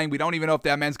Watson's playing. We don't even know if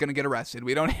that man's going to get arrested.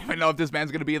 We don't even know if this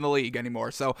man's going to be in the league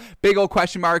anymore. So big old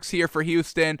question marks here for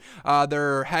Houston.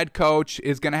 Their head coach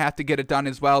is going to have to get it done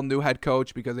as well. New head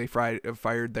coach, because they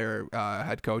fired their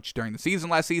head coach during the season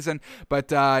last season. But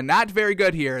not very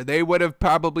good here. They would have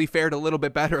probably fared a little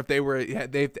bit better if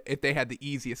they had the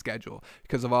easiest schedule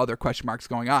because of all their question marks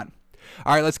going on.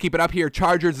 All right, let's keep it up here.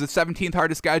 Chargers, the 17th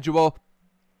hardest schedule.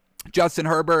 Justin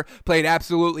Herbert played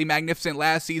absolutely magnificent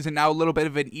last season. Now a little bit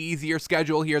of an easier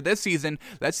schedule here this season.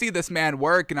 Let's see this man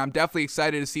work, and I'm definitely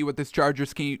excited to see what this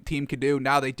Chargers team can do.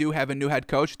 Now they do have a new head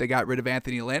coach. They got rid of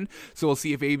Anthony Lynn, so we'll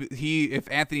see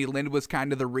if Anthony Lynn was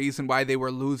kind of the reason why they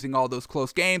were losing all those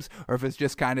close games, or if it's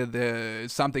just kind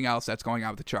of something else that's going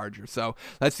on with the Chargers. So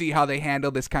let's see how they handle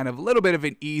this kind of little bit of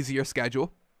an easier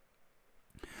schedule.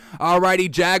 Alrighty,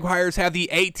 Jaguars have the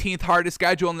 18th hardest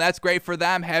schedule, and that's great for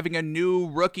them, having a new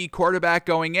rookie quarterback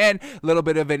going in. A little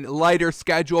bit of a lighter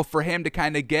schedule for him to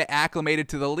kind of get acclimated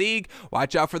to the league.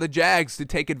 Watch out for the Jags to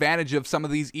take advantage of some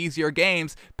of these easier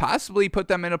games, possibly put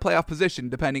them in a playoff position,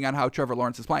 depending on how Trevor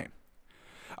Lawrence is playing.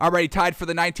 Already tied for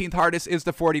the 19th hardest is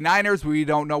the 49ers. We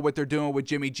don't know what they're doing with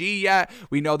Jimmy G yet.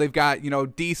 We know they've got,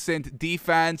 decent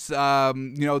defense.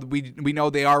 We know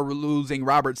they are losing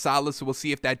Robert Saleh, so we'll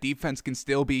see if that defense can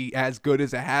still be as good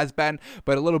as it has been.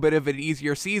 But a little bit of an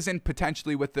easier season,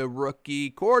 potentially with the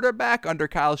rookie quarterback under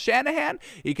Kyle Shanahan.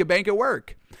 He could make it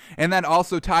work. And then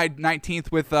also tied 19th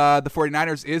with the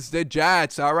 49ers is the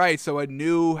Jets. All right, so a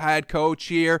new head coach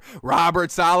here,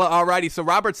 Robert Saleh. All righty, so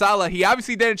Robert Saleh, he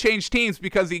obviously didn't change teams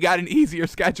because he got an easier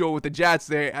schedule with the Jets.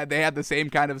 They had the same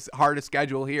kind of hardest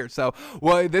schedule here. So,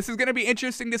 well, this is going to be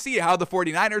interesting to see how the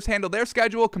 49ers handle their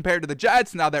schedule compared to the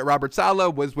Jets now that Robert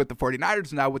Saleh was with the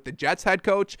 49ers, now with the Jets head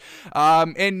coach.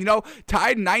 Tied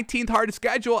 19th hardest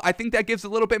schedule, I think that gives a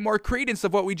little bit more credence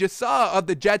of what we just saw of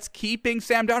the Jets keeping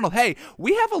Sam Darnold. Hey,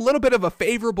 we have a little bit of a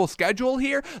favorable schedule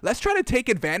here. Let's try to take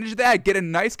advantage of that, get a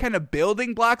nice kind of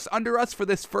building blocks under us for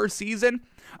this first season.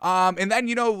 And then,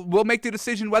 we'll make the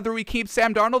decision whether we keep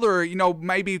Sam Darnold or,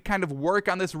 maybe kind of work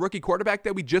on this rookie quarterback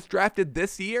that we just drafted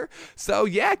this year. So,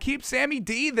 yeah, keep Sammy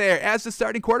D there as the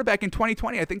starting quarterback in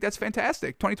 2020. I think that's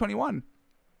fantastic. 2021.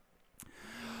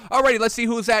 Alrighty, let's see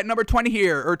who's at number 20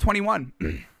 here, or 21.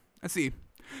 Let's see.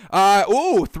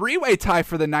 Three-way tie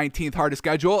for the 19th hardest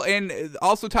schedule, and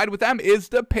also tied with them is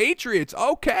the Patriots.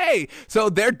 Okay, so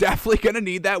they're definitely going to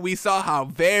need that. We saw how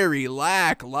very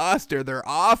lackluster their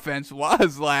offense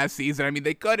was last season. I mean,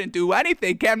 they couldn't do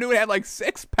anything. Cam Newton had like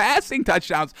 6 passing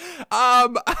touchdowns.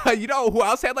 Who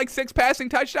else had like 6 passing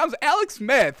touchdowns? Alex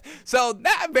Smith. So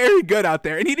not very good out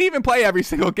there, and he didn't even play every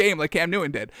single game like Cam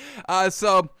Newton did.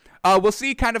 We'll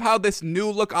see kind of how this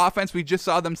new look offense, we just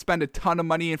saw them spend a ton of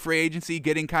money in free agency,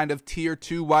 getting kind of tier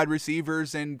 2 wide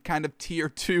receivers and kind of tier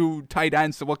 2 tight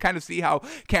ends. So we'll kind of see how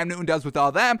Cam Newton does with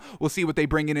all them. We'll see what they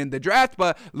bring in the draft,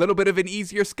 but a little bit of an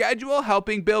easier schedule,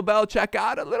 helping Bill Belichick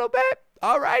out a little bit.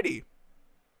 Alrighty,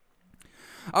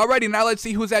 now let's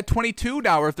see who's at 22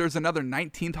 now, or if there's another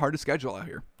 19th hardest schedule out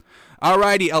here.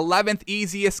 Alrighty, 11th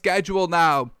easiest schedule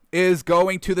now is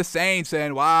going to the Saints,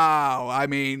 and wow, I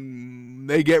mean,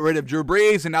 they get rid of Drew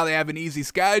Brees, and now they have an easy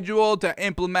schedule to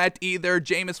implement either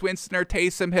Jameis Winston or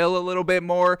Taysom Hill a little bit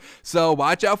more. So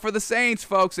watch out for the Saints,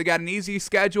 folks. They got an easy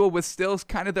schedule with still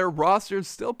kind of their roster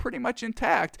still pretty much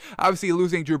intact. Obviously,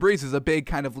 losing Drew Brees is a big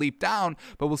kind of leap down,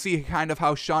 but we'll see kind of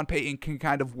how Sean Payton can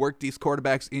kind of work these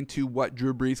quarterbacks into what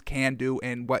Drew Brees can do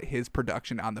and what his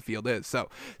production on the field is. So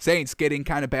Saints getting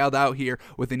kind of bailed out here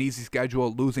with an easy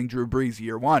schedule, losing Drew Brees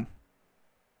year 1.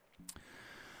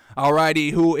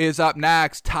 Alrighty, who is up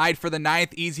next? Tied for the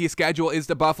 9th easiest schedule is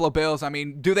the Buffalo Bills. I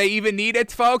mean, do they even need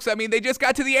it, folks? I mean, they just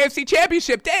got to the AFC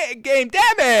Championship game.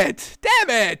 Damn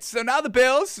it. So now the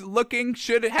Bills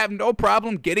should have no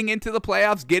problem getting into the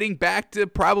playoffs, getting back to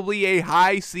probably a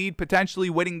high seed, potentially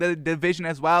winning the division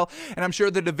as well. And I'm sure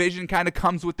the division kind of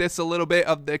comes with this a little bit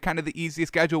of the kind of the easy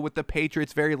schedule with the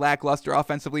Patriots, very lackluster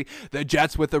offensively, the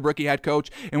Jets with the rookie head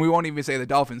coach, and we won't even say the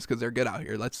Dolphins because they're good out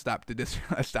here. Let's stop the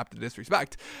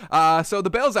disrespect. So the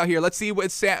Bills out here, let's see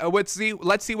what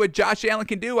Josh Allen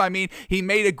can do. I mean, he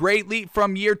made a great leap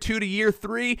from year 2 to year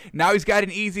 3. Now he's got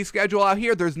an easy schedule out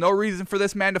here. There's no reason for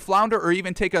this man to flounder or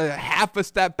even take a half a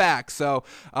step back. So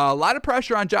a lot of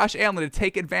pressure on Josh Allen to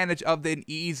take advantage of the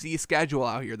easy schedule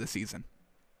out here this season.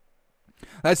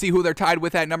 Let's see who they're tied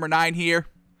with at number 9 here.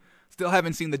 Still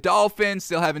haven't seen the Dolphins,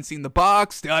 still haven't seen the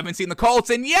Bucs, still haven't seen the Colts,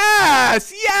 and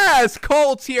yes,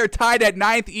 Colts here tied at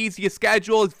 9th, easiest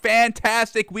schedule.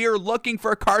 Fantastic. We are looking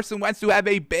for Carson Wentz to have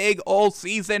a big old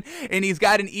season, and he's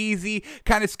got an easy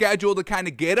kind of schedule to kind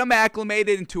of get him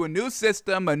acclimated into a new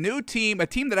system, a new team, a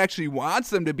team that actually wants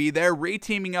them to be there,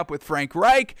 re-teaming up with Frank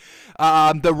Reich.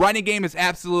 The running game is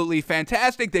absolutely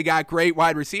fantastic. They got great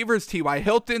wide receivers. T.Y.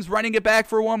 Hilton's running it back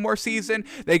for one more season.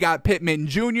 They got Pittman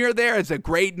Jr. there as a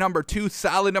great number 2,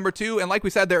 solid number 2, and like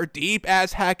we said, they're deep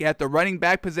as heck at the running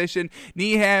back position.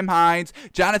 Nyheim Hines,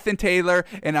 Jonathan Taylor,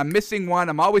 and I'm missing one.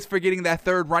 I'm always forgetting that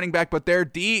third running back, but they're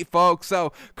deep, folks.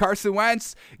 So Carson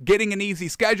Wentz getting an easy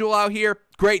schedule out here.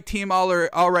 Great team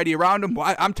already around him.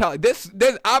 I'm telling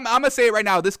you, I'm gonna say it right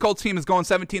now. This Colts team is going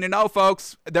 17-0,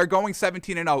 folks. They're going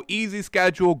 17-0. Easy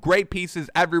schedule, great pieces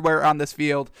everywhere on this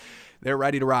field. They're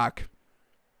ready to rock.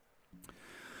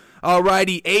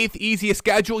 Alrighty, 8th easiest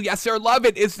schedule. Yes, sir, love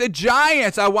it. It's the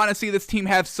Giants. I want to see this team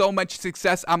have so much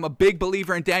success. I'm a big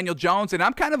believer in Daniel Jones, and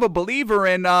I'm kind of a believer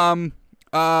in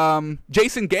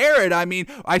Jason Garrett. I mean,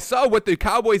 I saw what the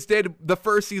Cowboys did the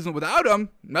first season without him.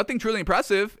 Nothing truly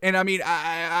impressive. And I mean,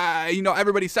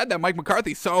 everybody said that Mike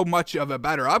McCarthy's so much of a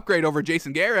better upgrade over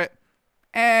Jason Garrett.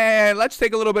 And let's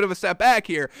take a little bit of a step back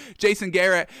here. Jason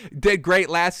Garrett did great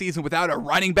last season without a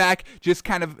running back, just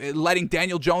kind of letting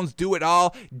Daniel Jones do it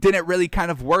all. Didn't really kind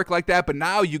of work like that, but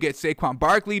now you get Saquon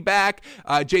Barkley back.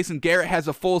 Jason Garrett has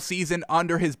a full season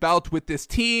under his belt with this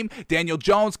team. Daniel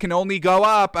Jones can only go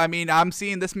up. I mean, I'm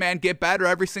seeing this man get better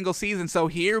every single season, so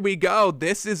here we go.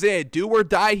 This is it. Do or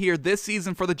die here this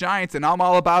season for the Giants, and I'm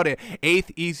all about it.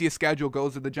 8th easiest schedule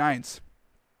goes to the Giants.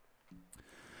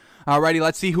 Alrighty,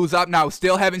 let's see who's up now.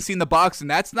 Still haven't seen the Bucs, and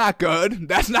that's not good.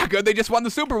 That's not good. They just won the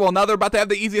Super Bowl. Now they're about to have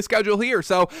the easiest schedule here.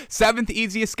 So 7th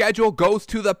easiest schedule goes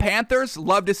to the Panthers.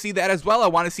 Love to see that as well. I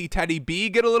want to see Teddy B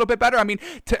get a little bit better. I mean,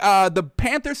 the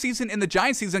Panthers season and the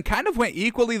Giants season kind of went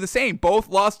equally the same. Both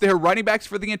lost their running backs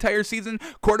for the entire season.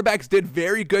 Quarterbacks did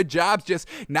very good jobs. Just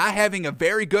not having a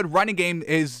very good running game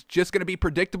is just going to be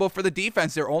predictable for the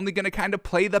defense. They're only going to kind of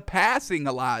play the passing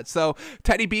a lot. So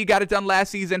Teddy B got it done last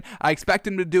season. I expect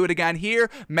him to do it again here.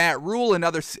 Matt Rule,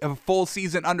 another full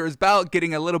season under his belt,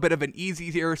 getting a little bit of an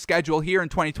easier schedule here in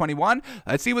 2021.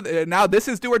 Let's see what now this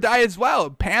is do or die as well.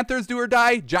 Panthers do or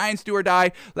die, Giants do or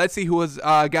die. Let's see who has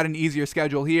got an easier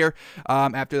schedule here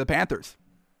after the Panthers.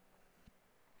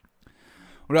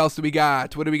 What else do we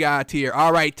got? What do we got here?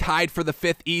 All right, tied for the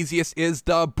 5th easiest is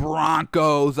the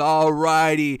Broncos. All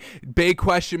righty. Big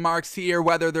question marks here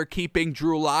whether they're keeping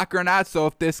Drew Lock or not. So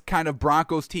if this kind of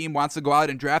Broncos team wants to go out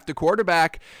and draft a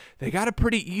quarterback, they got a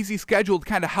pretty easy schedule to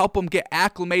kind of help them get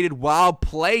acclimated while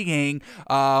playing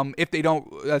if they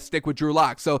don't stick with Drew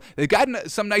Lock. So they've got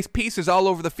some nice pieces all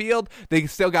over the field. They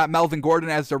still got Melvin Gordon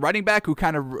as their running back, who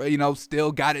kind of,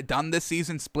 still got it done this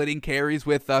season, splitting carries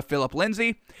with Phillip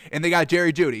Lindsay. And they got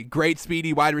Jerry Jeudy, great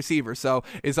speedy wide receiver. So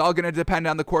it's all going to depend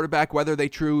on the quarterback whether they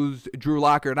choose Drew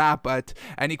Lock or not. But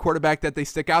any quarterback that they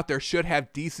stick out there should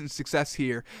have decent success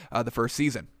here the first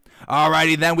season.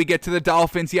 Alrighty, then we get to the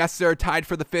Dolphins. Yes, sir, tied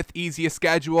for the 5th easiest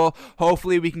schedule.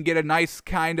 Hopefully we can get a nice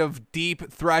kind of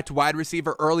deep threat wide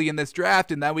receiver early in this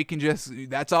draft, and then we can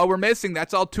that's all we're missing.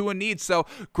 That's all Tua needs. So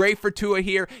great for Tua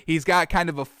here. He's got kind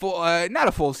of a full, not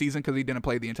a full season because he didn't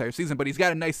play the entire season, but he's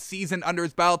got a nice season under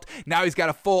his belt. Now he's got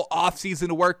a full off season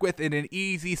to work with and an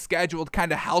easy schedule to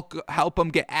kind of help him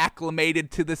get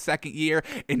acclimated to the second year.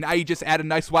 And now you just add a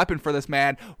nice weapon for this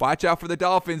man. Watch out for the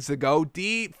Dolphins to go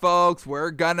deep, folks.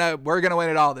 We're gonna win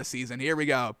it all this season. Here we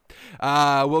go.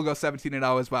 We'll go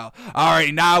 17-0 as well. All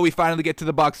right, now we finally get to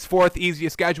the Bucs. 4th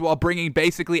easiest schedule, bringing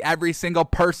basically every single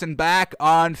person back.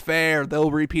 Unfair. They'll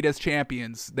repeat as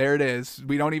champions. There it is.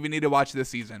 We don't even need to watch this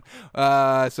season.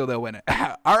 So they'll win it.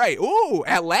 All right. Ooh,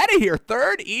 Atlanta here.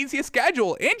 3rd easiest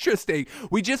schedule. Interesting.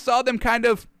 We just saw them kind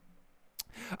of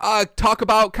talk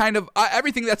about kind of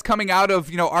everything that's coming out of,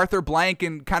 Arthur Blank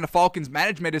and kind of Falcons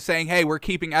management is saying, hey, we're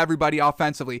keeping everybody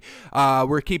offensively.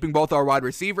 We're keeping both our wide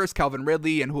receivers, Calvin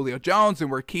Ridley and Julio Jones, and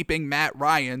we're keeping Matt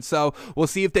Ryan. So we'll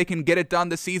see if they can get it done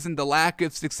this season. The lack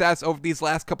of success over these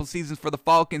last couple seasons for the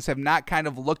Falcons have not kind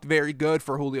of looked very good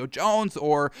for Julio Jones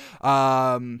or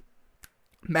Matt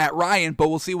Ryan, but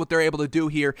we'll see what they're able to do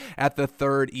here at the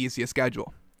 3rd easiest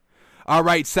schedule. All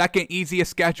right, second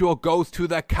easiest schedule goes to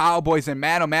the Cowboys, and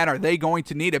man, oh man, are they going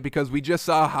to need it, because we just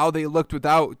saw how they looked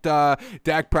without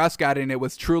Dak Prescott, and it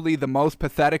was truly the most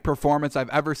pathetic performance I've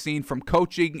ever seen from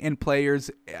coaching and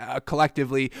players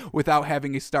collectively without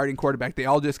having a starting quarterback. They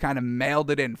all just kind of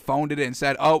mailed it in, phoned it in, and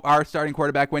said, oh, our starting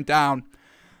quarterback went down.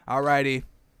 All righty.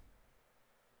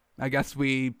 I guess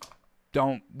we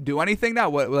don't do anything now.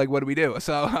 What do we do?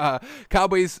 So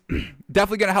Cowboys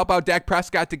definitely going to help out Dak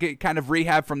Prescott to get kind of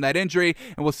rehab from that injury,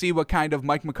 and we'll see what kind of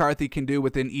Mike McCarthy can do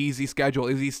with an easy schedule.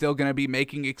 Is he still going to be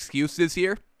making excuses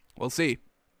here? We'll see.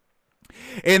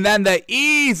 And then the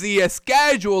easiest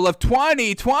schedule of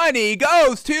 2020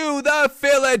 goes to the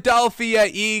Philadelphia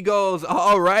Eagles.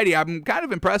 Alrighty, I'm kind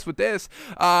of impressed with this.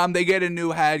 They get a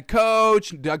new head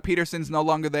coach. Doug Peterson's no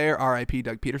longer there. R.I.P.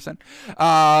 Doug Peterson.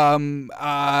 Jalen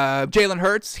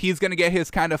Hurts, he's going to get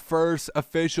his kind of first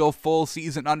official full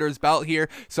season under his belt here.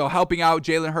 So helping out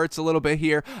Jalen Hurts a little bit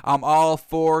here. I'm all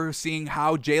for seeing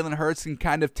how Jalen Hurts can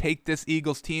kind of take this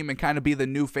Eagles team and kind of be the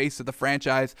new face of the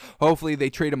franchise. Hopefully they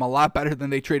treat him a lot better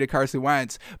than they traded Carson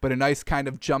Wentz, but a nice kind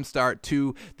of jump start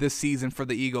to this season for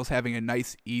the Eagles, having a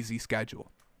nice, easy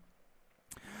schedule.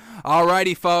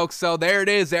 Alrighty, folks, so there it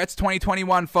is. That's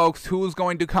 2021, folks. Who's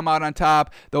going to come out on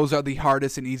top? Those are the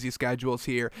hardest and easy schedules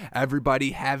here.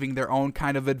 Everybody having their own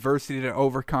kind of adversity to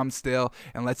overcome still,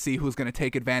 and let's see who's going to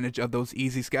take advantage of those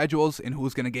easy schedules and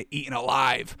who's going to get eaten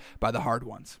alive by the hard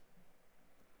ones.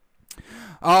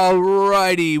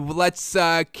 Alrighty, let's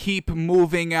keep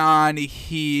moving on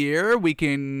here. We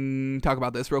can talk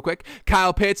about this real quick.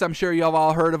 Kyle Pitts, I'm sure y'all have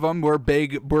all heard of him. We're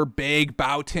big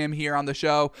about him here on the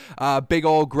show. Big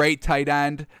old great tight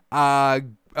end.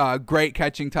 Great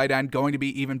catching tight end, going to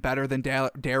be even better than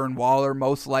Darren Waller,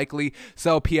 most likely.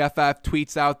 So PFF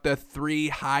tweets out the 3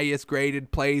 highest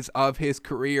graded plays of his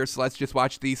career. So let's just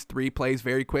watch these 3 plays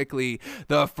very quickly.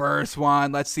 The first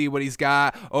one, let's see what he's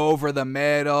got over the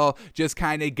middle, just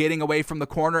kind of getting away from the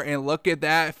corner, and look at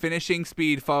that finishing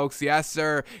speed, folks. Yes,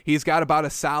 sir. He's got about a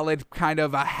solid kind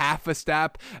of a half a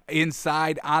step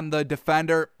inside on the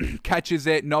defender, catches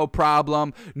it, no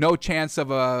problem. No chance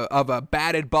of a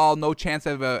batted ball, no chance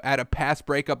of at a pass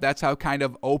breakup. That's how kind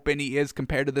of open he is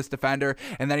compared to this defender.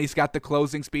 And then he's got the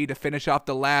closing speed to finish off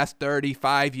the last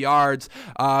 35 yards.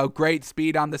 Great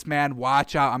speed on this man.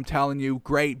 Watch out. I'm telling you,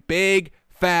 great, big,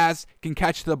 fast, can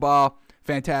catch the ball.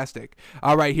 Fantastic.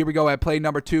 All right, here we go at play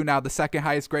number 2 now. The second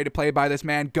highest graded play by this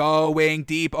man, going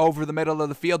deep over the middle of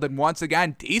the field. And once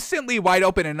again, decently wide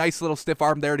open, and nice little stiff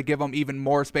arm there to give him even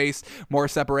more space, more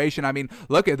separation. I mean,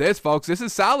 look at this, folks. This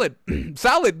is solid.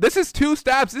 Solid. This is 2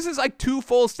 steps. This is like 2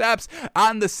 full steps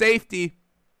on the safety.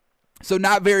 So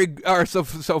not very, or so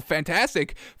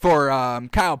fantastic for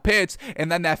Kyle Pitts.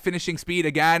 And then that finishing speed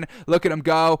again. Look at him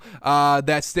go.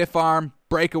 That stiff arm,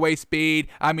 breakaway speed.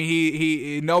 I mean,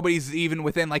 he nobody's even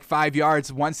within like 5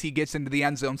 yards once he gets into the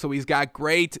end zone. So he's got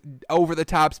great over the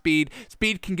top speed.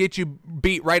 Speed can get you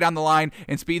beat right on the line,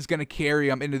 and speed's going to carry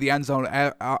him into the end zone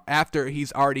after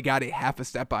he's already got a half a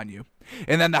step on you.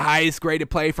 And then the highest graded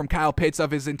play from Kyle Pitts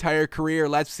of his entire career.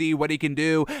 Let's see what he can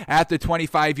do at the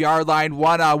 25-yard line.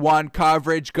 One-on-one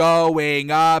coverage,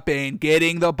 going up and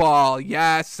getting the ball.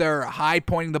 Yes, sir. High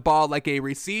pointing the ball like a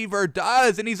receiver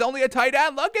does. And he's only a tight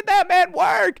end. Look at that man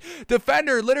work.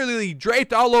 Defender literally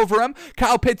draped all over him.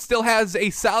 Kyle Pitts still has a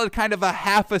solid kind of a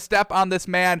half a step on this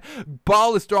man.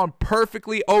 Ball is thrown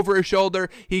perfectly over his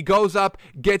shoulder. He goes up,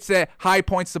 gets it, high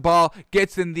points the ball,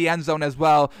 gets in the end zone as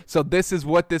well. So this is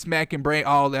what this man can bring.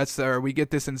 Oh, that's we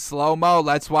get this in slow-mo.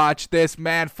 Let's watch this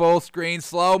man full screen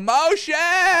slow motion. Look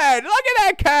at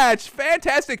that catch.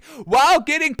 Fantastic. While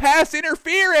getting pass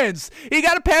interference. He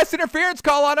got a pass interference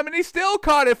call on him, and he still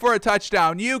caught it for a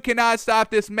touchdown. You cannot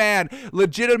stop this man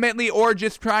legitimately or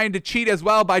just trying to cheat as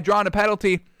well by drawing a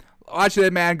penalty. Watch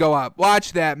that man go up.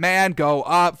 Watch that man go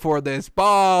up for this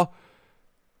ball.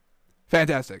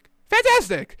 Fantastic.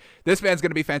 Fantastic. This man's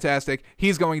going to be fantastic.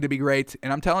 He's going to be great.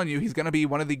 And I'm telling you, he's going to be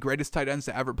one of the greatest tight ends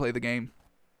to ever play the game.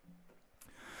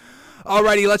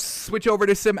 Alrighty, let's switch over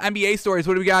to some NBA stories.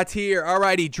 What do we got here?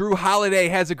 Alrighty, Drew Holiday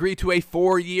has agreed to a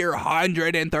 4-year,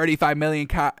 $135 million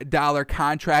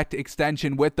contract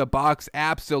extension with the Bucks.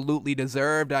 Absolutely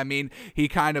deserved. I mean, he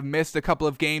kind of missed a couple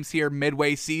of games here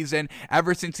midway season.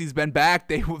 Ever since he's been back,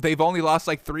 they've only lost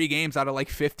like 3 games out of like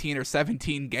 15 or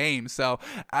 17 games. So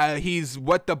he's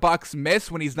what the Bucks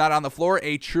miss when he's not on the floor,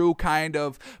 a true kind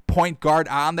of point guard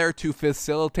on there to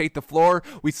facilitate the floor.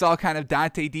 We saw kind of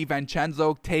Dante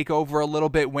DiVincenzo take over for a little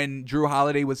bit when Jrue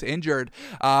Holiday was injured.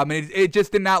 And it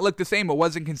just did not look the same. It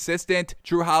wasn't consistent.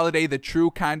 Jrue Holiday, the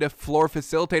true kind of floor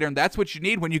facilitator, and that's what you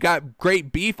need when you got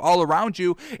great beef all around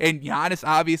you. And Giannis,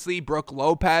 obviously, Brook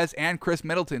Lopez, and Chris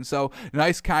Middleton. So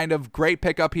nice kind of great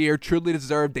pickup here. Truly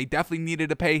deserved. They definitely needed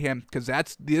to pay him because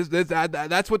that's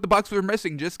what the Bucks were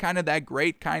missing. Just kind of that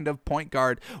great kind of point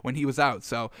guard when he was out.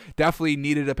 So definitely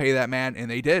needed to pay that man, and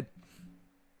they did.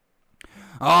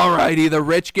 Alrighty, the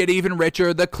rich get even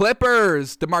richer. The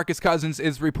Clippers. DeMarcus Cousins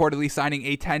is reportedly signing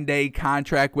a 10-day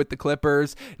contract with the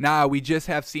Clippers. Now, we just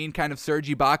have seen kind of Serge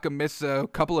Ibaka miss a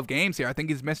couple of games here. I think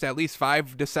he's missed at least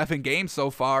 5 to 7 games so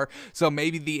far. So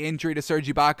maybe the injury to Serge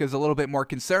Ibaka is a little bit more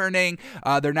concerning.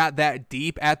 They're not that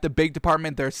deep at the big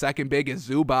department. Their second big is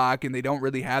Zubac, and they don't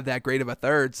really have that great of a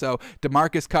third. So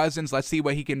DeMarcus Cousins, let's see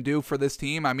what he can do for this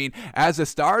team. I mean, as a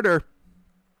starter,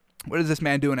 what is this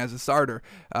man doing as a starter?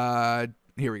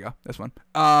 Here we go. This one.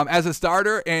 As a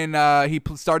starter, and he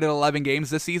started 11 games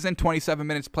this season, 27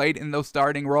 minutes played in those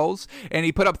starting roles, and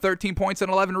he put up 13 points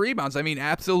and 11 rebounds. I mean,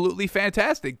 absolutely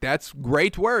fantastic. That's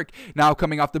great work. Now,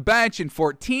 coming off the bench in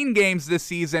 14 games this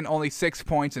season, only 6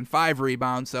 points and 5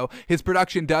 rebounds. So his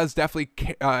production does definitely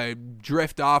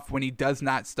drift off when he does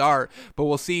not start. But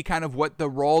we'll see kind of what the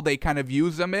role they kind of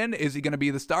use him in. Is he going to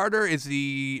be the starter? Are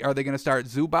they going to start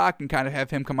Zubac and kind of have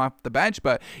him come off the bench?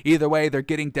 But either way, they're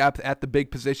getting depth at the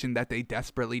big position that they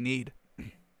desperately need.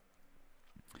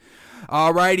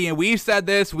 Alrighty, and we've said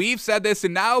this,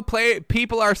 and now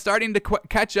people are starting to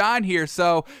catch on here.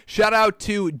 So shout out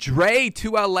to Dre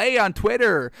to LA on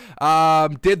Twitter.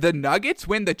 Did the Nuggets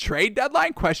win the trade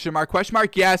deadline? Question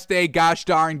mark. Yes, they gosh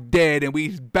darn did, and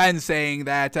we've been saying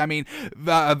that. I mean,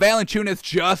 Valanciunas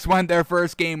just won their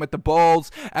first game with the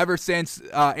Bulls. Ever since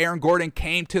Aaron Gordon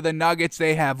came to the Nuggets,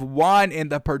 they have won,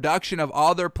 and the production of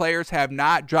all their players have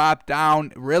not dropped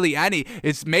down really any.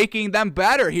 It's making them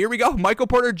better. Here we go. Michael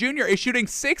Porter Jr. is shooting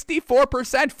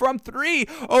 64% from 3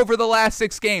 over the last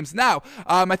 6 games. Now,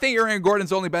 I think Aaron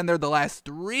Gordon's only been there the last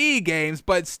 3 games,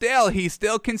 but still, he's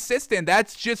still consistent.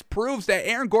 That just proves that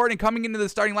Aaron Gordon coming into the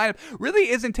starting lineup really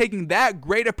isn't taking that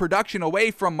great a production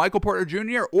away from Michael Porter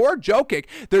Jr. or Jokic.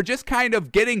 They're just kind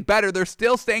of getting better. They're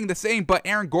still staying the same, but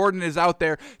Aaron Gordon is out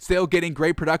there still getting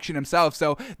great production himself.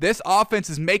 So this offense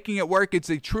is making it work.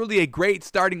 It's truly a great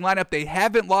starting lineup. They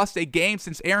haven't lost a game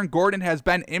since Aaron Gordon has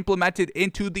been implemented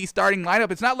into the starting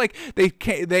lineup. It's not like they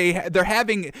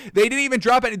didn't even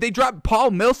drop it. They dropped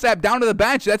Paul Millsap down to the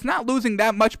bench. That's not losing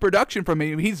that much production from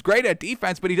him. He's great at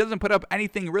defense, but he doesn't put up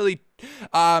anything really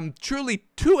truly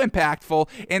too impactful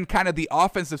in kind of the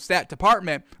offensive stat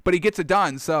department, but he gets it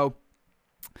done. So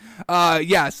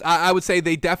yes, I would say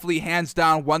they definitely hands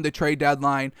down won the trade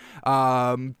deadline.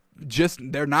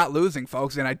 They're not losing,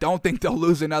 folks, and I don't think they'll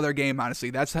lose another game,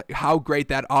 honestly. That's how great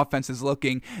that offense is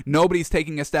looking. Nobody's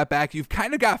taking a step back. You've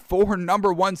kind of got 4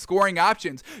 number 1 scoring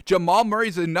options. Jamal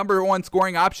Murray's a number 1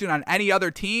 scoring option on any other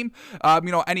team,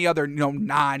 any other,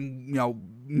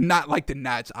 not like the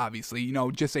Nets, obviously,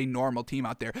 just a normal team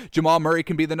out there. Jamal Murray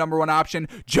can be the number 1 option.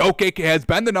 Jokic has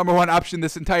been the number 1 option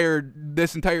this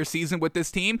entire season with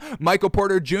this team. Michael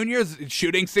Porter Jr. is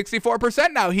shooting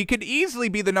 64% now. He could easily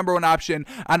be the number 1 option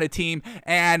on a team.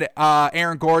 And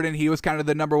Aaron Gordon, he was kind of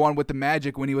the number 1 with the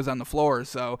Magic when he was on the floor.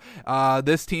 So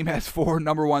this team has 4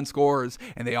 number 1 scorers,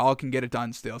 and they all can get it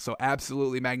done still. So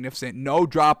absolutely magnificent. No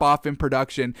drop off in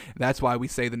production. That's why we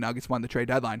say the Nuggets won the trade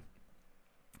deadline.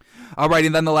 All right,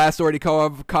 and then the last story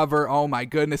to cover, oh my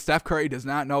goodness, Steph Curry does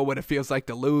not know what it feels like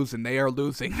to lose, and they are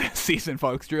losing this season,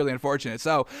 folks. Truly unfortunate.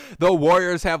 So the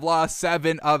Warriors have lost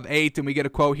 7 of 8, and we get a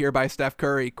quote here by Steph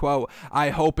Curry, quote, "I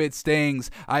hope it stings.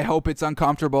 I hope it's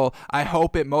uncomfortable. I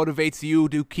hope it motivates you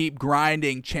to keep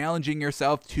grinding, challenging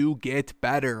yourself to get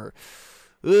better."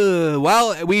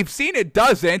 Well, we've seen it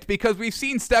doesn't, because we've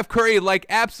seen Steph Curry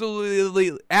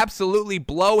absolutely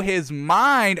blow his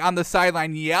mind on the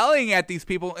sideline yelling at these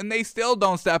people, and they still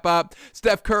don't step up.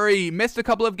 Steph Curry missed a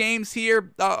couple of games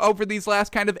here over these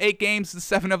last kind of 8 games,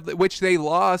 7 of which they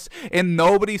lost, and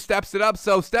nobody steps it up.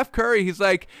 So Steph Curry, he's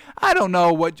like, I don't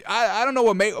know what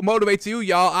motivates you,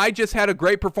 y'all. I just had a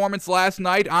great performance last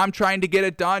night. I'm trying to get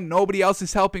it done. Nobody else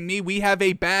is helping me. We have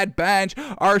a bad bench.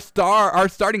 Our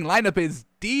starting lineup is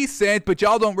decent, but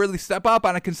y'all don't really step up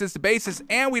on a consistent basis,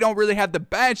 and we don't really have the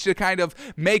bench to kind of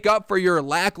make up for your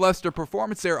lackluster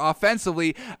performance there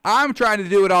offensively. I'm trying to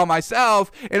do it all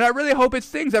myself, and I really hope it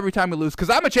stings every time we lose,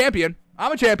 because I'm a champion.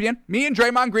 Me and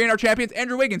Draymond Green are champions.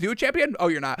 Andrew Wiggins, you a champion? Oh,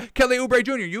 you're not. Kelly Oubre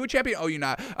Jr., you a champion? Oh, you're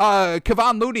not.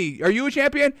 Kevon Looney, are you a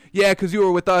champion? Yeah, because you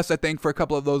were with us, I think, for a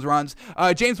couple of those runs.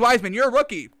 James Wiseman, you're a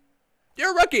rookie.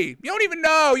 You're a rookie. You don't even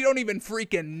know. You don't even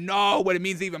freaking know what it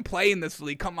means to even play in this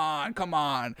league. Come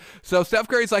on. So Steph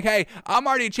Curry's like, hey, I'm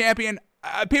already a champion.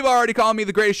 People are already calling me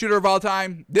the greatest shooter of all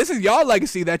time. This is y'all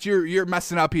legacy that you're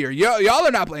messing up here. Y'all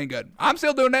are not playing good. I'm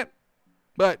still doing it,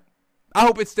 but I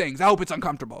hope it stings. I hope it's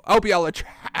uncomfortable. I hope y'all are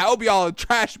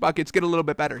trash buckets get a little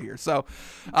bit better here. So,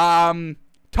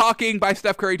 talking by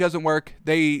Steph Curry doesn't work.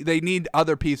 They need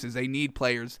other pieces. They need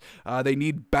players. They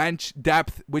need bench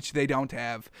depth, which they don't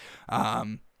have.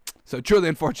 So truly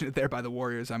unfortunate there by the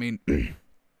Warriors. I mean,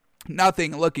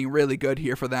 nothing looking really good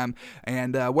here for them.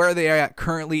 And where are they at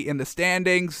currently in the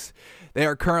standings? They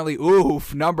are currently,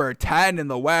 number 10 in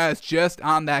the West, just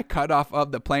on that cutoff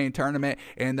of the play-in tournament.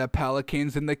 And the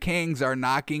Pelicans and the Kings are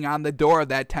knocking on the door of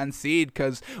that 10th seed,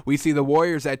 because we see the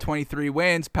Warriors at 23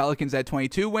 wins, Pelicans at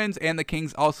 22 wins, and the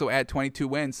Kings also at 22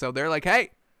 wins. So they're like, hey,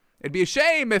 it'd be a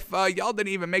shame if y'all didn't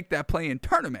even make that play-in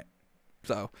tournament.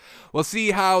 So we'll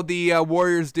see how the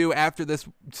Warriors do after this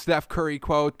Steph Curry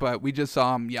quote, but we just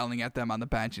saw him yelling at them on the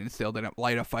bench and it still didn't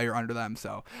light a fire under them.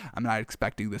 So I'm not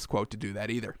expecting this quote to do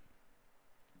that either.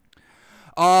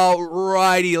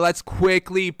 Alrighty, let's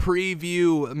quickly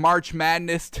preview March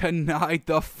Madness tonight.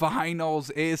 The finals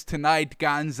is tonight,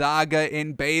 Gonzaga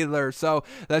and Baylor. So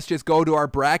let's just go to our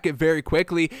bracket very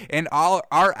quickly. And our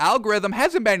algorithm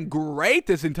hasn't been great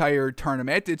this entire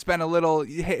tournament. It's been a little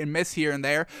hit and miss here and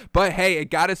there. But hey, it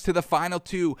got us to the final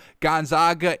two,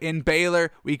 Gonzaga and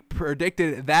Baylor. We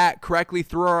predicted that correctly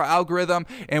through our algorithm,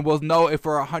 and we'll know if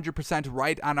we're 100%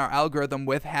 right on our algorithm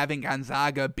with having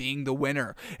Gonzaga being the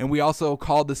winner. And we also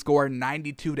called the score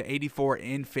 92-84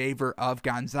 in favor of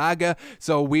Gonzaga.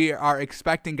 So we are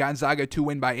expecting Gonzaga to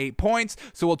win by 8 points.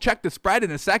 So we'll check the spread in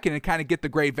a second and kind of get the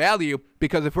great value,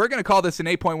 because if we're going to call this an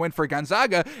 8-point win for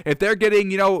Gonzaga, if they're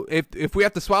getting, if we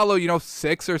have to swallow,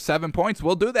 6 or 7 points,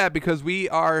 we'll do that, because we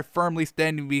are firmly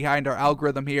standing behind our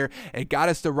algorithm here. It got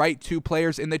us the right two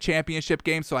players in the championship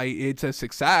game. So it's a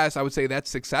success. I would say that's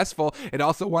successful. It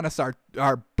also won us our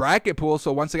bracket pool.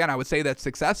 So once again, I would say that's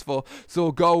successful. So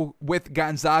we'll go with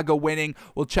Gonzaga winning.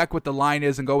 We'll check what the line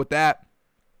is and go with that.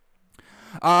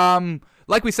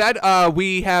 Like we said,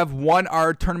 we have won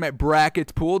our tournament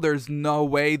bracket pool. There's no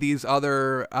way these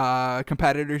other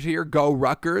competitors here, Go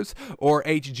Rutgers or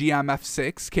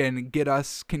HGMF6,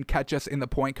 can catch us in the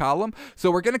point column.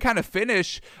 So we're going to kind of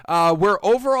finish where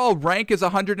overall rank is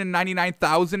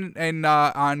 199,000 and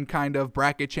on kind of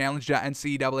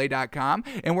bracketchallenge.ncaa.com,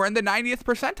 and we're in the 90th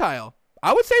percentile.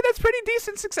 I would say that's pretty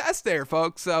decent success there,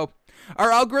 folks. So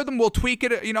our algorithm will tweak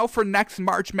it, for next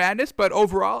March Madness, but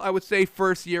overall, I would say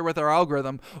first year with our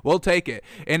algorithm, we'll take it.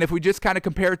 And if we just kind of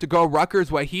compare it to Go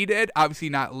Rutgers, what he did, obviously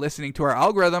not listening to our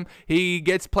algorithm, he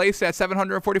gets placed at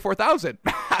 744,000.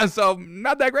 So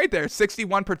not that great there,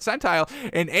 61 percentile.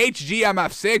 And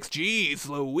HGMF6, geez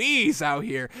Louise out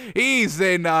here, he's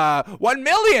in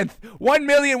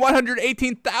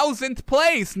 1,118,000th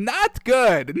place. Not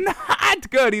good.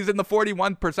 He's in the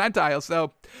 41 percentile.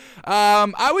 So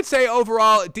I would say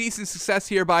overall decent success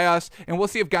here by us, and we'll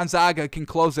see if Gonzaga can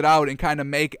close it out and kind of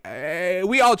make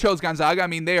we all chose Gonzaga. I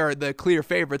mean, they are the clear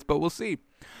favorites, but we'll see.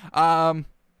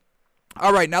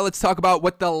 All right, now let's talk about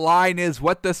what the line is,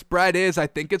 what the spread is. I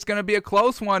think it's going to be a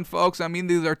close one, folks. I mean,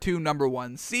 these are two number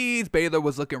 1 seeds. Baylor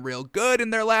was looking real good in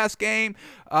their last game.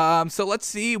 So let's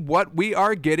see what we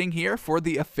are getting here for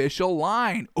the official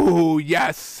line. Oh,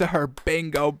 yes, sir.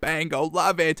 Bingo, bango.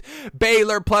 Love it.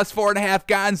 Baylor plus 4.5.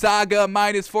 Gonzaga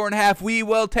minus 4.5. We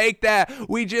will take that.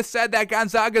 We just said that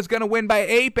Gonzaga is going to win by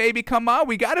 8, baby. Come on.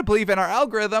 We got to believe in our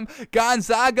algorithm.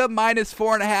 Gonzaga minus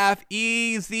 4.5.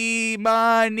 Easy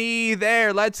money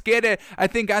there. Let's get it. I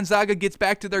think Gonzaga gets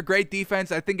back to their great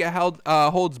defense. I think it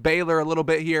holds Baylor a little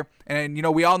bit here. And,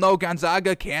 we all know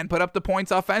Gonzaga can put up the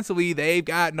points offensively. They've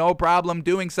got no problem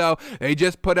doing so. They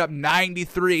just put up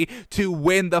 93 to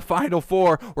win the Final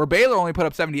Four, where Baylor only put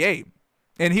up 78.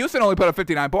 And Houston only put up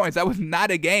 59 points. That was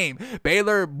not a game.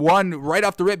 Baylor won right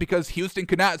off the rip because Houston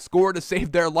could not score to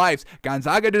save their lives.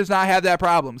 Gonzaga does not have that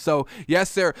problem. So, yes,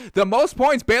 sir. The most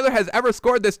points Baylor has ever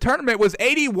scored this tournament was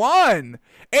 81.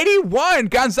 81.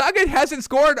 Gonzaga hasn't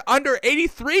scored under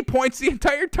 83 points the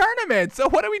entire tournament. So,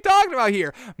 what are we talking about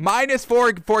here? Minus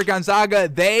 4 for Gonzaga.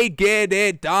 They get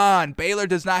it done. Baylor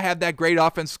does not have that great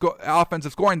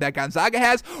offensive scoring that Gonzaga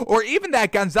has, or even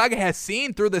that Gonzaga has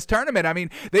seen through this tournament. I mean,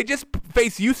 they just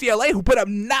faced UCLA, who put up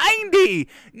 90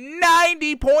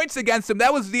 points against them.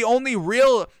 That was the only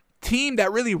real team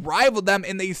that really rivaled them,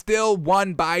 and they still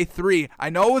won by 3. I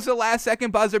know it was a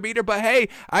last-second buzzer beater, but hey,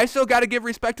 I still got to give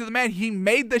respect to the man. He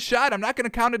made the shot. I'm not going to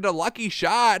count it a lucky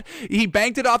shot. He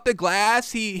banked it off the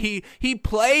glass. He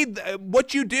played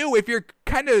what you do if you're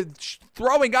kind of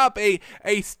throwing up a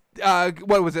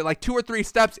what was it, like 2 or 3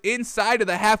 steps inside of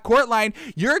the half court line,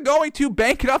 you're going to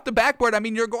bank it off the backboard. I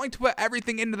mean, you're going to put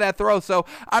everything into that throw. So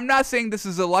I'm not saying this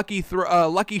is a lucky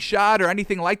shot or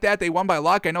anything like that. They won by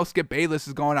luck. I know Skip Bayless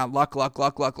is going on luck.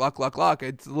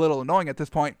 It's a little annoying at this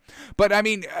point. But I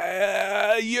mean,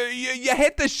 you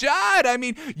hit the shot. I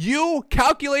mean, you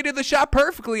calculated the shot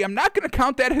perfectly. I'm not going to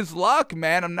count that as luck,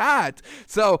 man. I'm not.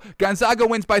 So Gonzaga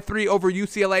wins by 3 over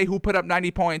UCLA, who put up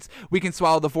 90 points. We can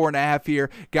swallow the 4.5 here.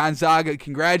 Gonzaga,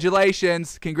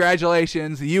 congratulations.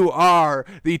 You are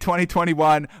the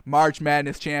 2021 March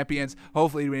Madness champions.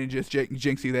 Hopefully we didn't just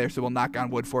jinx you there, so we'll knock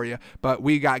on wood for you. But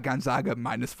we got Gonzaga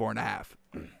minus 4.5.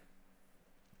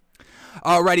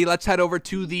 Alrighty, let's head over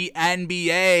to the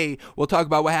NBA. We'll talk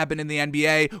about what happened in the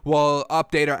NBA. We'll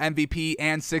update our MVP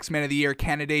and 6th Man of the Year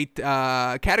candidate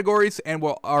categories and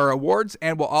our awards,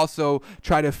 and we'll also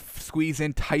try to squeeze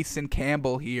in Tyson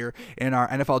Campbell here in our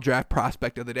NFL Draft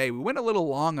Prospect of the Day. We went a little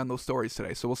long on those stories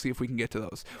today, so we'll see if we can get to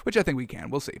those, which I think we can.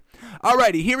 We'll see.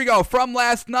 Alrighty, here we go. From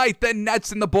last night, the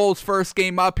Nets and the Bulls first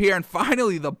game up here, and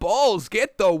finally the Bulls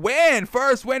get the win.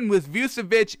 First win with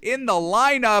Vucevic in the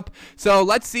lineup. So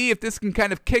let's see if this can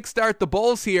kind of kickstart the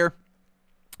Bulls here.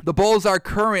 The Bulls are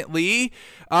currently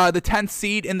the 10th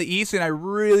seed in the East, and I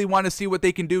really want to see what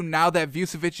they can do now that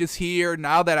Vucevic is here,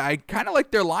 now that I kind of like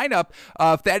their lineup.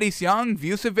 Thaddeus Young,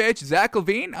 Vucevic, Zach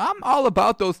LaVine, I'm all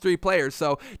about those 3 players,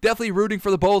 so definitely rooting for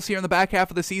the Bulls here in the back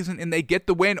half of the season, and they get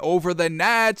the win over the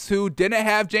Nets, who didn't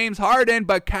have James Harden,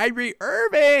 but Kyrie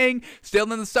Irving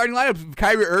still in the starting lineup.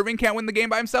 Kyrie Irving can't win the game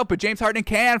by himself, but James Harden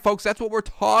can, folks. That's what we're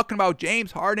talking about.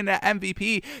 James Harden at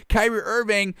MVP. Kyrie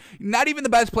Irving, not even the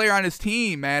best player on his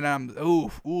team, man.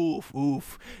 Oof.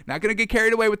 Not going to get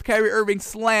carried away with Kyrie Irving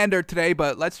slander today,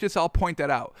 but let's just all point that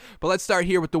out. But let's start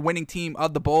here with the winning team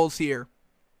of the Bulls here.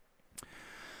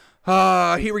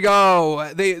 Here we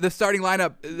go. The starting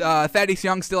lineup, Thaddeus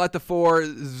Young still at the 4,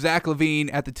 Zach LaVine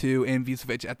at the 2, and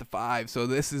Vucevic at the 5. So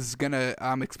this is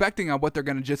I'm expecting on what they're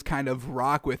going to just kind of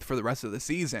rock with for the rest of the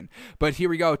season. But here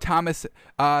we go. Thomas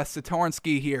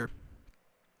Satoransky here.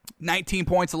 19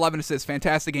 points, 11 assists.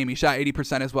 Fantastic game. He shot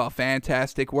 80% as well.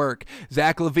 Fantastic work.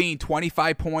 Zach LaVine,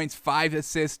 25 points, 5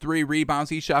 assists, 3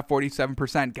 rebounds. He shot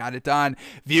 47%. Got it done.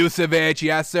 Vucevic,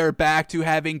 yes, sir. Back to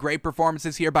having great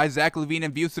performances here by Zach LaVine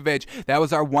and Vucevic. That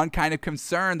was our one kind of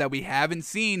concern that we haven't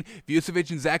seen.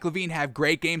 Vucevic and Zach LaVine have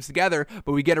great games together,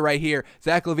 but we get it right here.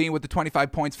 Zach LaVine with the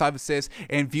 25 points, 5 assists,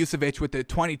 and Vucevic with the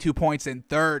 22 points and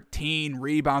 13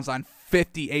 rebounds on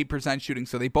 58% shooting,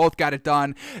 so they both got it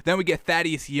done. Then we get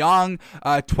Thaddeus Young,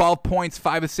 12 points,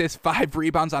 5 assists, 5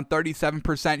 rebounds on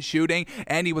 37% shooting,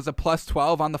 and he was a plus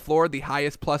 12 on the floor, the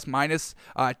highest plus minus,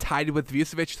 tied with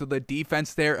Vucevic. So the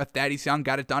defense there of Thaddeus Young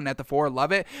got it done at the 4.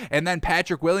 Love it. And then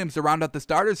Patrick Williams to round out the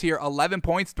starters here, 11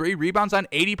 points, 3 rebounds on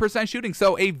 80% shooting.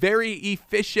 So a very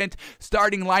efficient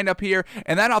starting lineup here.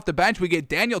 And then off the bench, we get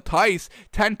Daniel Theis,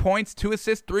 10 points, 2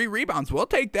 assists, 3 rebounds. We'll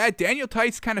take that. Daniel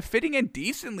Theis kind of fitting in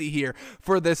decently here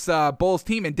for this Bulls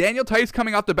team. And Daniel Theis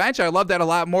coming off the bench, I love that a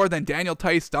lot more than Daniel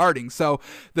Theis starting. So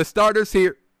the starters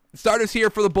here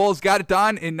for the Bulls got it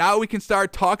done, and now we can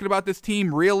start talking about this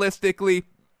team realistically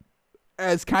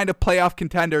as kind of playoff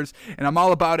contenders, and I'm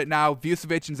all about it now.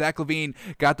 Vucevic and Zach LaVine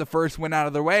got the first win out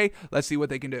of their way. Let's see what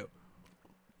they can do.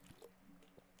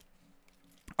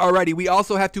 Alrighty, we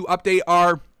also have to update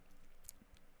our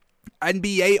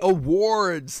NBA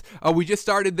awards. We just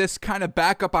started this kind of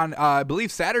backup on, I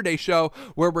believe, Saturday show,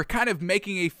 where we're kind of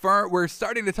making we're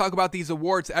starting to talk about these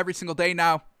awards every single day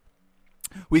now.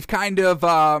 We've kind of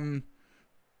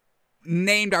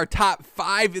named our top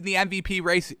 5 in the MVP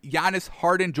race: Giannis,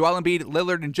 Harden, Joel Embiid,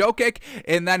 Lillard, and Jokic.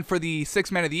 And then for the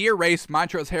 6th Man of the Year race,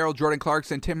 Montrezl Harrell, Jordan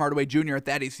Clarkson, Tim Hardaway Jr.,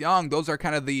 Thaddeus Young. Those are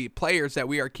kind of the players that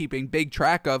we are keeping big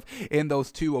track of in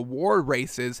those 2 award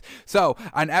races. So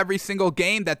on every single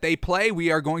game that they play, we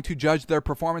are going to judge their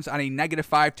performance on a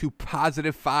 -5 to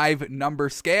 +5 number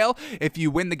scale. If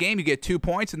you win the game, you get 2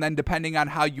 points, and then depending on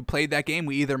how you played that game,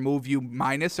 we either move you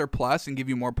minus or plus and give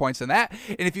you more points than that.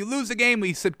 And if you lose the game,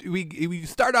 we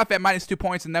start off at -2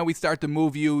 points, and then we start to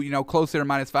move you, closer to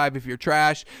 -5 if you're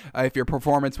trash, if your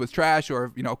performance was trash,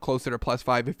 or, closer to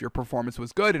 +5 if your performance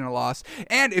was good in a loss.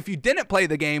 And if you didn't play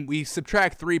the game, we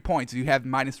subtract 3 points. You have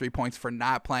 -3 points for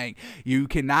not playing. You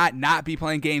cannot not be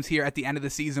playing games here at the end of the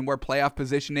season where playoff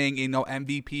positioning,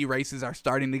 MVP races are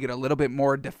starting to get a little bit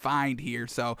more defined here.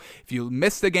 So if you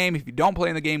miss the game, if you don't play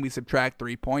in the game, we subtract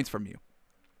 3 points from you.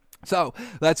 So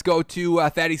let's go to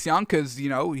Thaddeus Young because,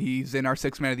 he's in our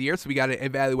 6th man of the year, so we got to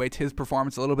evaluate his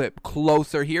performance a little bit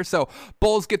closer here. So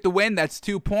Bulls get the win. That's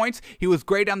 2 points. He was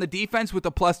great on the defense with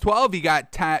a plus 12. He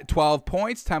got 12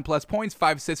 points, 10 plus points,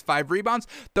 5 assists, 5 rebounds.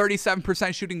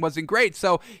 37% shooting wasn't great,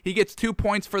 so he gets 2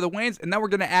 points for the wins, and then we're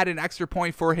going to add an extra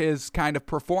point for his kind of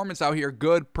performance out here.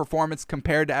 Good performance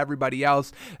compared to everybody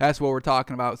else. That's what we're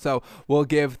talking about. So we'll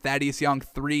give Thaddeus Young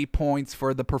 3 points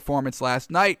for the performance last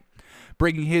night,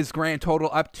 bringing his grand total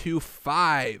up to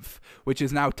 5, which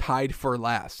is now tied for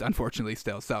last, unfortunately,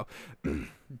 still. So,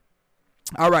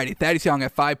 alrighty, Thaddeus Young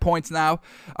at 5 points now.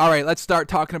 All right, let's start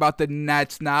talking about the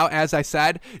Nets now. As I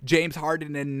said, James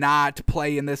Harden did not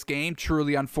play in this game.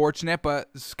 Truly unfortunate, but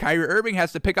Kyrie Irving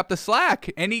has to pick up the slack,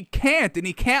 and he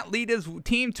can't lead his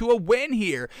team to a win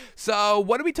here. So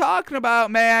what are we talking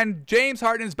about, man? James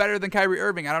Harden is better than Kyrie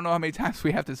Irving. I don't know how many times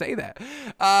we have to say that.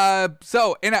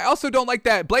 And I also don't like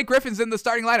that Blake Griffin's in the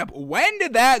starting lineup. When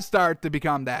did that start to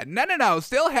become that? No.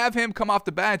 Still have him come off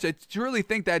the bench. I truly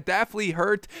think that definitely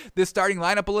hurt this starting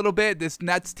lineup a little bit, this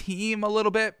Nets team a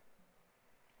little bit.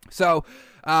 So,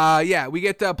 we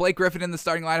get Blake Griffin in the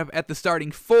starting lineup at the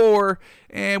starting 4,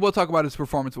 and we'll talk about his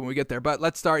performance when we get there. But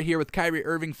let's start here with Kyrie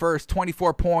Irving first.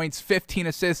 24 points, 15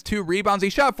 assists, 2 rebounds. He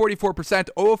shot 44%,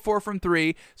 0 of 4 from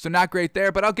 3, so not great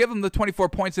there. But I'll give him the 24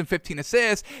 points and 15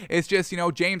 assists. It's just,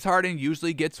 James Harden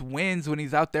usually gets wins when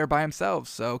he's out there by himself.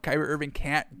 So Kyrie Irving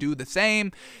can't do the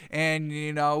same. And,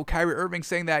 Kyrie Irving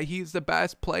saying that he's the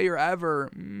best player ever,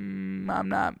 I'm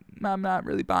not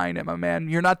really buying it, my man.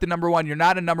 You're not the number one. You're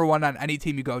not a number one on any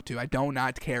team you go to. I do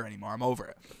not care anymore. I'm over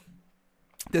it.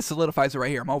 This solidifies it right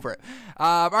here. I'm over it.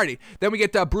 Alrighty. Then we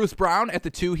get Bruce Brown at the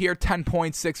 2 here.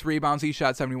 10.6 rebounds. He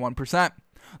shot 71%.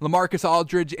 LaMarcus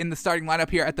Aldridge in the starting lineup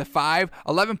here at the 5.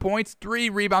 11 points, 3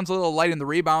 rebounds, a little light in the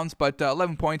rebounds, but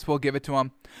 11 points, we'll give it to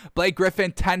him. Blake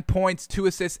Griffin, 10 points, 2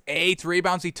 assists, 8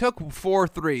 rebounds. He took 4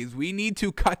 threes. We need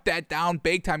to cut that down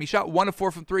big time. He shot 1 of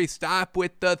 4 from 3. Stop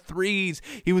with the threes.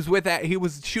 He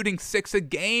was shooting 6 a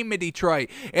game in Detroit.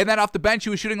 And then off the bench, he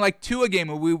was shooting like 2 a game.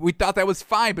 We thought that was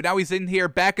fine, but now he's in here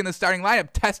back in the starting lineup,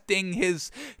 testing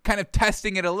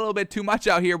it a little bit too much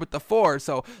out here with the 4.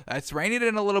 So that's reining it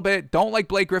in a little bit. Don't like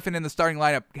Blake Griffin in the starting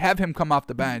lineup. Have him come off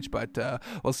the bench, but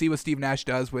we'll see what Steve Nash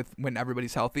does when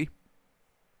everybody's healthy.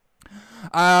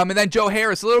 And then Joe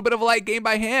Harris, a little bit of a light game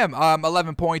by him.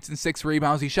 11 points and 6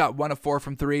 rebounds. He shot 1 of 4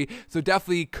 from 3. So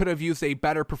definitely could have used a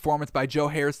better performance by Joe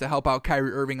Harris to help out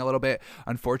Kyrie Irving a little bit.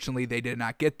 Unfortunately, they did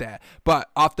not get that. But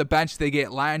off the bench, they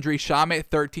get Landry Shamet,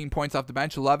 13 points off the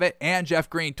bench. Love it. And Jeff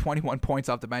Green, 21 points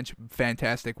off the bench.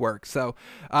 Fantastic work. So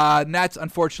Nets,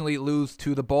 unfortunately, lose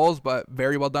to the Bulls, but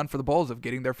very well done for the Bulls of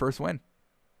getting their first win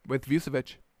with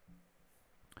Vucevic.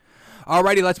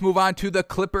 Alrighty, let's move on to the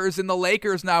Clippers and the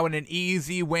Lakers now in an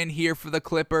easy win here for the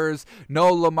Clippers.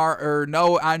 No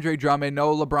Andre Drummond,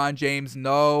 no LeBron James,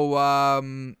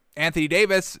 no Anthony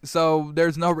Davis, so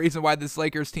there's no reason why this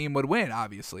Lakers team would win,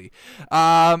 obviously.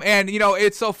 And,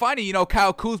 it's so funny,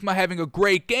 Kyle Kuzma having a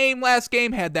great game last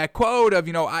game, had that quote of,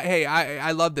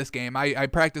 I love this game. I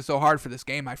practiced so hard for this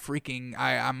game.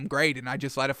 I'm great, and I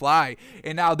just let it fly.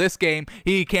 And now this game,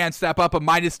 he can't step up a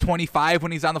minus 25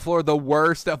 when he's on the floor, the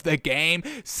worst of the game.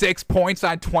 6 points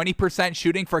on 20%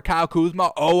 shooting for Kyle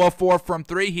Kuzma, 0 of 4 from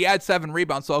 3. He had 7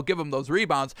 rebounds, so I'll give him those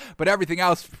rebounds, but everything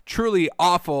else truly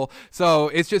awful. So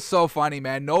it's just so funny,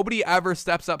 man. Nobody ever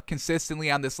steps up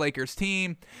consistently on this Lakers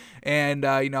team, and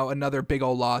another big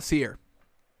old loss here.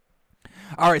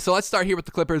 All right, so let's start here with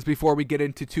the Clippers before we get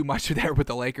into too much there with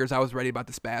the Lakers. I was ready about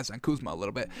to spaz on Kuzma a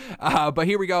little bit. But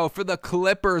here we go. For the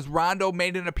Clippers, Rondo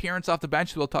made an appearance off the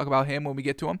bench. We'll talk about him when we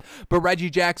get to him. But Reggie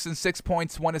Jackson, 6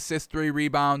 points, 1 assist, 3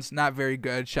 rebounds. Not very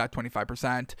good. Shot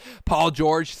 25%. Paul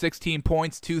George, 16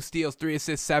 points, 2 steals, 3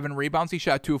 assists, 7 rebounds. He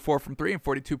shot 2 of 4 from 3 and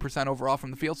 42% overall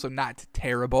from the field, so not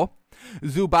terrible.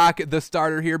 Zubac, the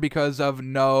starter here because of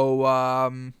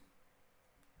no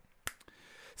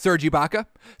Serge Ibaka.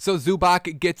 So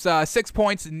Zubac gets 6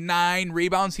 points, 9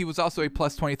 rebounds. He was also a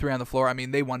plus 23 on the floor. I mean,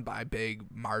 they won by a big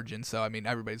margin, so I mean,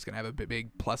 everybody's going to have a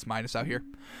big plus minus out here.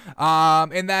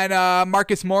 And then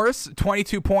Marcus Morris,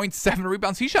 22 points, 7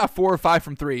 rebounds. He shot 4 or 5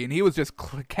 from 3, and he was just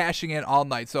cashing in all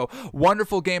night. So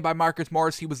wonderful game by Marcus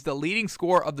Morris. He was the leading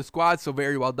scorer of the squad, so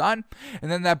very well done. And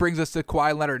then that brings us to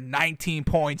Kawhi Leonard, 19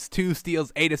 points, 2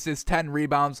 steals, 8 assists, 10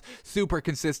 rebounds. Super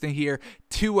consistent here.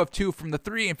 2 of 2 from the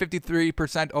 3 and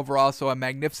 53% overall, so a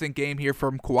magnificent game here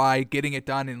from Kawhi, getting it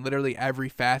done in literally every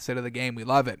facet of the game. We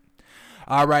love it.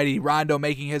 Alrighty, Rondo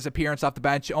making his appearance off the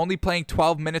bench, only playing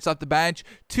 12 minutes off the bench,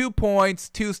 2 points,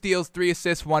 2 steals, 3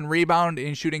 assists, 1 rebound,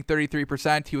 and shooting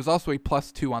 33%. He was also a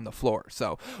 +2 on the floor.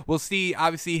 So we'll see,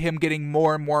 obviously, him getting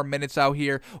more and more minutes out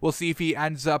here. We'll see if he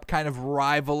ends up kind of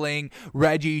rivaling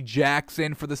Reggie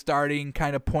Jackson for the starting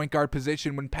kind of point guard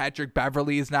position when Patrick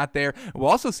Beverley is not there. We'll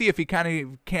also see if he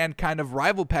can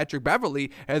rival Patrick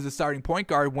Beverley as a starting point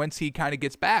guard once he kind of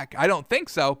gets back. I don't think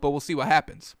so, but we'll see what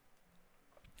happens.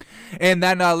 And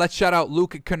then let's shout out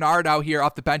Luke Kennard out here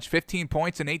off the bench, 15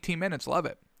 points in 18 minutes. Love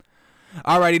it.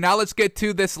 Alrighty, now let's get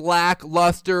to this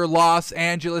lackluster Los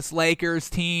Angeles Lakers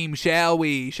team, shall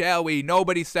we?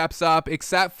 Nobody steps up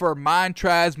except for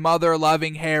Montrezl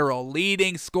mother-loving Harrell,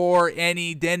 leading scorer, and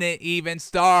he didn't even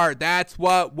start. That's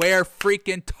what we're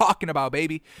freaking talking about,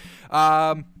 baby.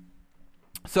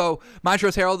 So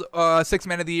Montrezl Harrell, Sixth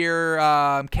Man of the Year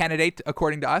candidate,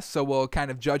 according to us. So we'll kind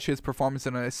of judge his performance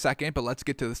in a second, but let's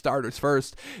get to the starters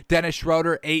first. Dennis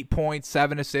Schroeder, 8 points,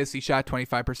 7 assists. He shot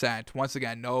 25%. Once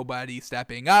again, nobody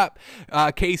stepping up.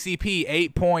 KCP,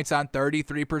 8 points on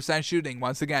 33% shooting.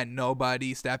 Once again,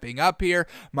 nobody stepping up here.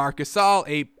 Marc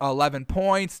Gasol, 11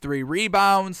 points, 3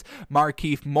 rebounds.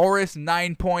 Markieff Morris,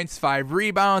 9 points, 5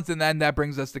 rebounds. And then that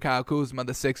brings us to Kyle Kuzma,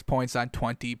 the 6 points on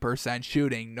 20%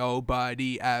 shooting.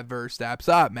 Nobody ever steps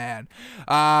up, man.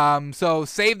 So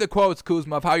save the quotes,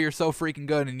 Kuzma, of how you're so freaking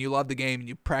good and you love the game and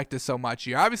you practice so much.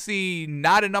 You're obviously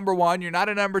not a number 1, you're not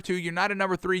a number 2, you're not a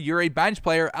number 3, you're a bench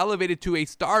player elevated to a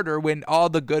starter when all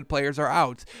the good players are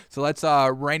out. So let's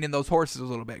rein in those horses a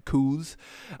little bit, Kuz.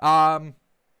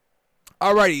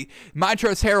 Alrighty,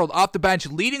 Montrezl Harrell off the bench,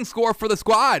 leading scorer for the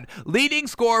squad.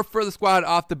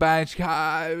 Off the bench.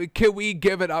 Can we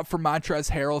give it up for Montrezl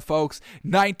Harrell, folks?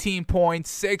 19 points,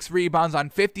 6 rebounds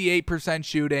on 58%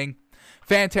 shooting.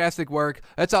 Fantastic work.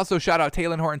 Let's also shout out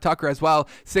Talen Horton-Tucker as well.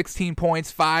 16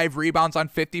 points, 5 rebounds on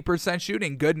 50%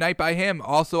 shooting. Good night by him.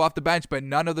 Also off the bench, but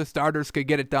none of the starters could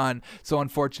get it done. So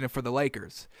unfortunate for the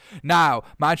Lakers. Now,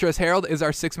 Montrezl Harrell is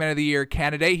our Sixth Man of the Year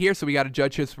candidate here, so we got to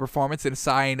judge his performance and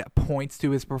assign points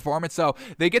to his performance. So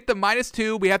they get the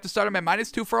 -2. We have to start him at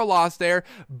 -2 for a loss there,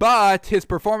 but his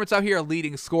performance out here, a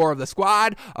leading scorer of the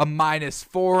squad, a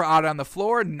 -4 out on the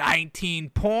floor,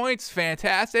 19 points.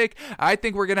 Fantastic. I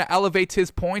think we're going to elevate his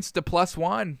points to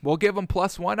 +1. We'll give him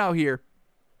 +1 out here.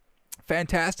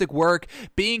 Fantastic work,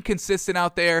 being consistent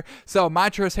out there. So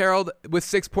Montrezl Harrell with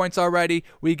 6 points already.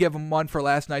 We give him 1 for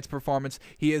last night's performance.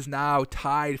 He is now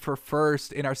tied for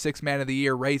first in our Sixth Man of the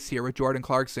Year race here with Jordan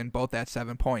Clarkson, both at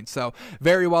 7 points. So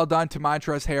very well done to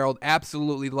Montrezl Harrell.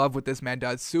 Absolutely love what this man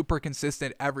does. Super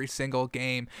consistent every single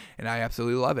game, and I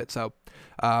absolutely love it. So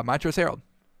Montrezl Harrell,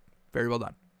 very well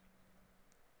done.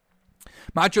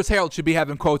 Montrezl Harrell should be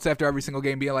having quotes after every single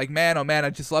game being like, man, oh man,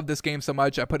 I just love this game so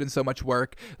much. I put in so much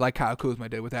work, like Kyle Kuzma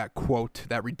did with that quote,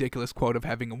 that ridiculous quote of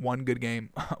having 1 good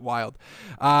game. Wild.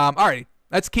 All right.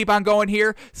 Let's keep on going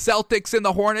here. Celtics and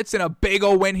the Hornets, and a big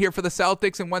old win here for the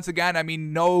Celtics. And once again, I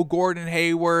mean, no Gordon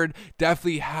Hayward,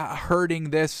 definitely hurting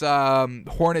this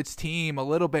Hornets team a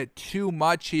little bit too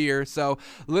much here. So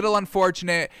a little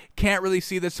unfortunate. Can't really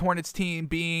see this Hornets team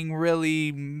being really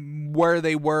where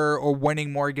they were or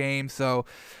winning more games. So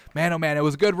man, oh man, it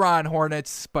was a good run,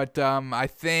 Hornets, but I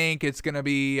think it's going to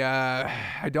be,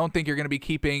 I don't think you're going to be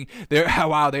keeping,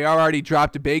 wow, they already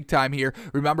dropped a big time here.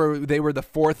 Remember, they were the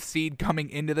 4th seed coming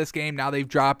into this game. Now they've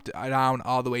dropped down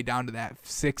all the way down to that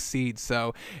 6th seed,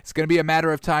 so it's going to be a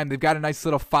matter of time. They've got a nice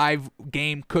little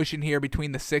 5-game cushion here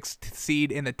between the 6th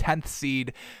seed and the 10th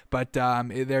seed, but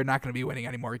they're not going to be winning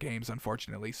any more games,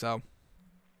 unfortunately, so.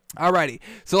 Alrighty,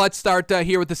 so let's start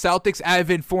here with the Celtics.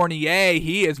 Evan Fournier,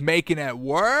 he is making it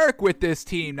work with this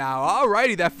team now.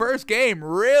 Alrighty, that first game,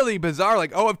 really bizarre,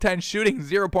 like 0 of 10 shooting,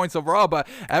 0 points overall, but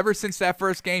ever since that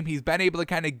first game, he's been able to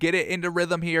kind of get it into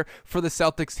rhythm here for the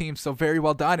Celtics team, so very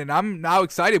well done, and I'm now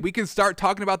excited. We can start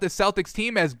talking about this Celtics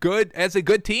team as a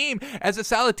good team, as a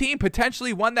solid team,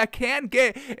 potentially one that can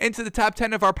get into the top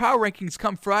 10 of our power rankings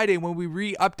come Friday when we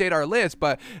re-update our list,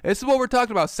 but this is what we're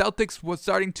talking about. Celtics was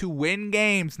starting to win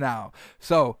games now.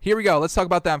 So here we go. Let's talk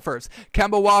about them first.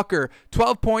 Kemba Walker,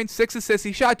 12 points, 6 assists.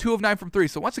 He shot 2 of 9 from 3.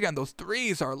 So once again, those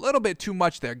threes are a little bit too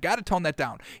much there. Got to tone that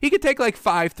down. He could take like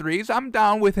 5 threes. I'm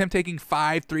down with him taking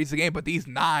 5 threes a game, but these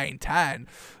 9, 10,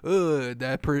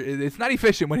 it's not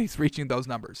efficient when he's reaching those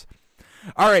numbers.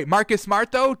 All right, Marcus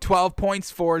Smart, though, 12 points,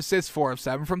 4 assists, 4 of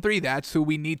 7 from 3. That's who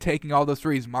we need taking all those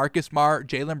threes. Marcus Smart,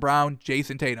 Jaylen Brown,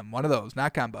 Jason Tatum. One of those,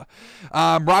 not Kemba.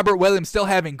 Robert Williams still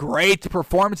having great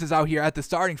performances out here at the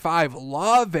starting 5.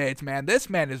 Love it, man. This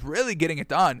man is really getting it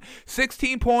done.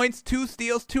 16 points, 2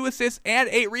 steals, 2 assists, and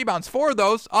 8 rebounds. 4 of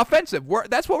those offensive.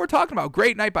 That's what we're talking about.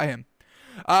 Great night by him.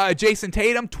 Jason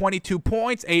Tatum, 22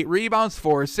 points, 8 rebounds,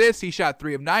 4 assists. He shot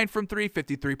 3 of 9 from 3,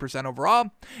 53%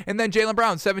 overall. And then Jaylen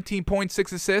Brown, 17 points,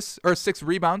 6 assists, or 6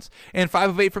 rebounds, and 5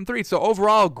 of 8 from 3. So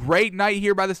overall, great night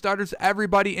here by the starters.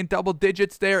 Everybody in double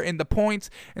digits there in the points,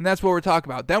 and that's what we're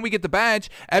talking about. Then we get the bench.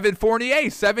 Evan Fournier,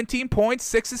 17 points,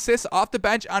 6 assists off the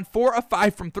bench on 4 of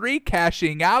 5 from 3,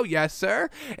 cashing out, yes sir,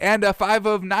 and 5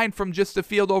 of 9 from just the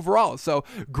field overall. So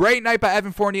great night by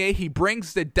Evan Fournier. He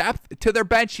brings the depth to their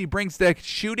bench. He brings the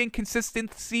shooting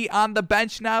consistency on the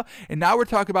bench now, and now we're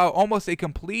talking about almost a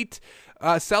complete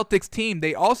Celtics team.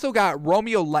 They also got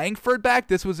Romeo Langford back.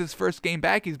 This was his first game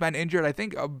back. He's been injured, I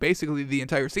think, basically the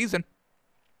entire season.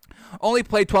 Only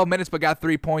played 12 minutes, but got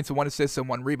 3 points and 1 assist and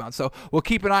 1 rebound. So we'll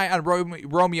keep an eye on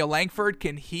Romeo Langford.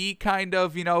 Can he kind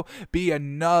of, be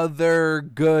another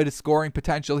good scoring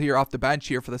potential here off the bench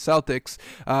here for the Celtics?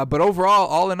 But overall,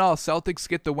 all in all, Celtics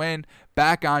get the win.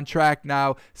 Back on track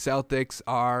now. Celtics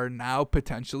are now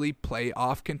potentially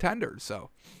playoff contenders. So.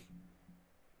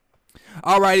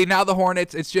 Alrighty, now the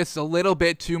Hornets, it's just a little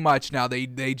bit too much now. They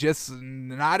just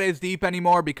not as deep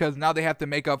anymore because now they have to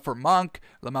make up for Monk,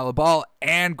 LaMelo Ball,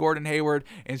 and Gordon Hayward.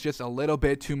 It's just a little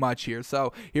bit too much here.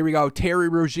 So here we go. Terry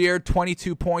Rozier,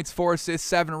 22 points, 4 assists,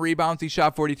 7 rebounds. He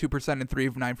shot 42% and 3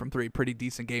 of 9 from 3. Pretty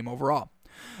decent game overall.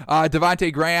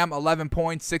 Devontae Graham, 11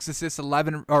 points, 6 assists,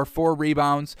 4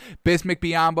 rebounds. Bismack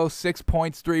Biyombo, 6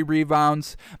 points, 3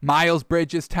 rebounds. Miles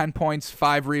Bridges, 10 points,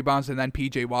 5 rebounds. And then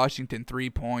PJ Washington, 3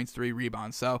 points, 3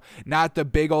 rebounds. So not the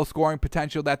big old scoring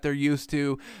potential that they're used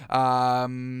to.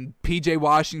 PJ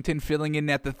Washington filling in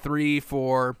at the 3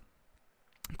 for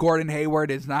Gordon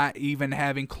Hayward is not even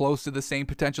having close to the same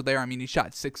potential there. I mean, he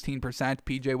shot 16%,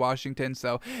 PJ Washington.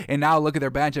 So, and now look at their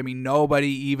bench. I mean, nobody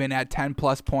even at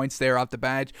 10-plus points there off the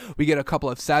bench. We get a couple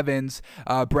of 7s.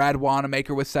 Brad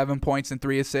Wanamaker with 7 points and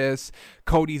 3 assists.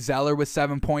 Cody Zeller with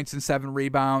 7 points and 7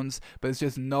 rebounds. But it's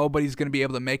just nobody's going to be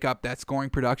able to make up that scoring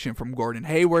production from Gordon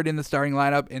Hayward in the starting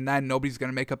lineup. And then nobody's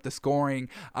going to make up the scoring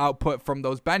output from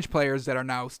those bench players that are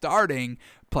now starting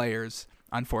players.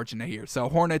 Unfortunate here. So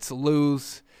Hornets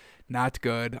lose. Not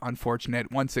good.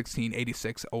 Unfortunate.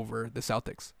 116-86 over the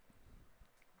Celtics.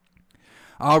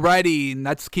 Alrighty,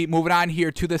 let's keep moving on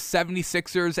here to the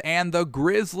 76ers and the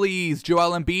Grizzlies.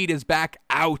 Joel Embiid is back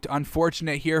out.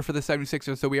 Unfortunate here for the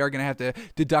 76ers, so we are going to have to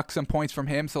deduct some points from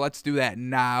him. So let's do that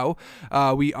now.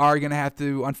 We are going to have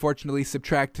to, unfortunately,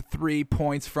 subtract 3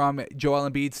 points from Joel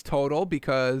Embiid's total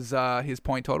because his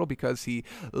point total because he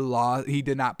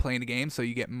did not play in the game. So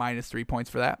you get minus 3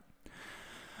 points for that.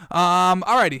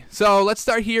 Alrighty, so let's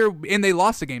start here, and they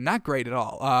lost the game, not great at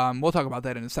all. We'll talk about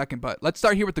that in a second, but let's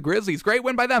start here with the Grizzlies. Great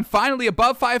win by them, finally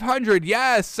above 500,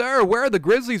 yes sir. Where are the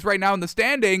Grizzlies right now in the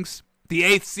standings? The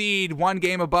 8th seed, 1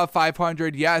 game above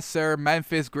 500, yes sir.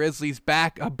 Memphis Grizzlies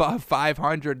back above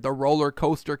 500. The roller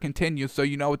coaster continues, so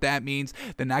you know what that means.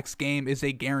 The next game is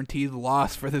a guaranteed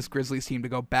loss for this Grizzlies team to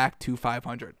go back to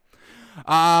 500.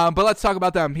 But let's talk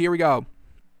about them, here we go.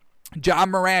 Ja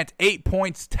Morant, 8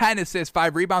 points, 10 assists,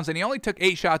 5 rebounds, and he only took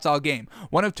 8 shots all game.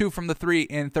 1 of 2 from the 3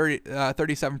 and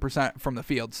 37% from the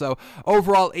field. So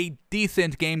overall, a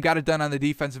decent game. Got it done on the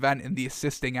defensive end and the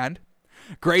assisting end.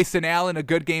 Grayson Allen, a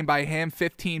good game by him.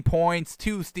 15 points,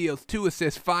 2 steals, 2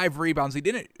 assists, 5 rebounds.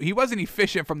 He wasn't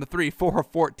efficient from the 3. 4 of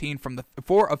 13 from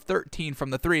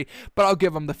the 3, but I'll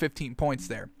give him the 15 points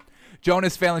there.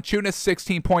 Jonas Valanciunas,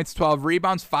 16 points, 12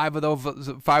 rebounds, 5 of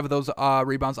those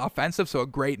rebounds offensive, so a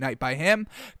great night by him.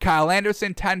 Kyle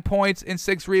Anderson, 10 points and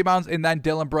 6 rebounds, and then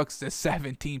Dylan Brooks to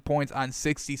 17 points on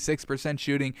 66%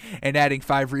 shooting and adding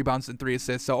 5 rebounds and 3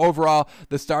 assists. So overall,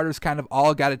 the starters kind of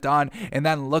all got it done. And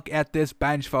then look at this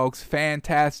bench, folks.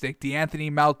 Fantastic.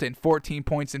 DeAnthony Melton, 14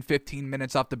 points and 15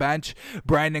 minutes off the bench.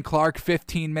 Brandon Clark,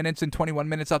 15 minutes and 21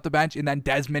 minutes off the bench. And then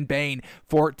Desmond Bane,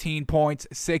 14 points,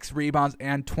 6 rebounds,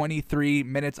 and 23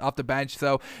 minutes off the bench.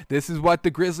 So this is what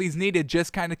the Grizzlies needed,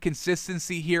 just kind of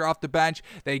consistency here off the bench.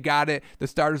 They got it. The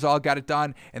starters all got it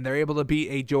done, and they're able to beat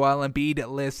a Joel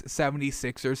Embiid-less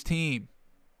 76ers team.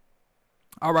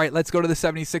 All right, let's go to the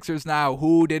 76ers now.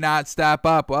 Who did not step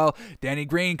up? Well, Danny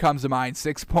Green comes to mind.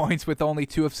 6 points with only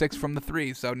 2 of 6 from the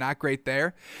 3, so not great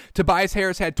there. Tobias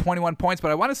Harris had 21 points,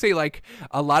 but I want to say like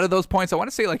a lot of those points, I want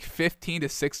to say like 15 to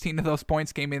 16 of those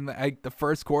points came in like the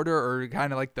first quarter, or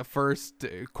kind of like the first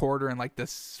quarter and like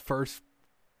this first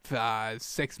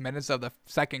 6 minutes of the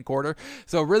second quarter.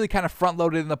 So really kind of front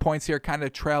loaded in the points here, kind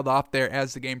of trailed off there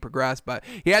as the game progressed, but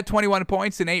he had 21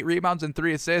 points and 8 rebounds and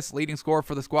 3 assists, leading scorer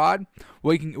for the squad.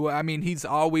 He's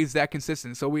always that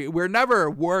consistent, so we're never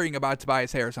worrying about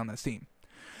Tobias Harris on this team.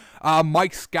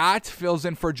 Mike Scott fills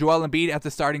in for Joel Embiid at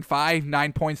the starting 5,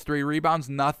 9 points, 3 rebounds,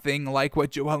 nothing like what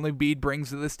Joel Embiid brings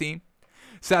to this team.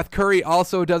 Seth Curry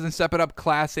also doesn't step it up.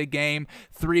 Classic game.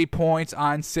 3 points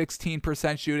on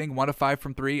 16% shooting. 1 of 5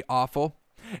 from 3. Awful.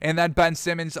 And then Ben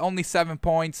Simmons, only 7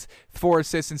 points, 4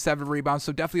 assists, and 7 rebounds.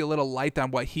 So definitely a little light on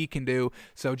what he can do.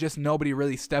 So just nobody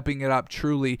really stepping it up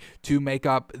truly to make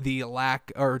up the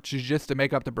lack, or just to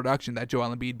make up the production that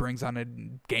Joel Embiid brings on a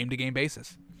game-to-game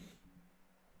basis.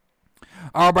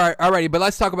 Alrighty, but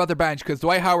let's talk about their bench, because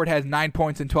Dwight Howard has 9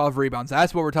 points and 12 rebounds.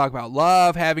 That's what we're talking about.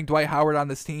 Love having Dwight Howard on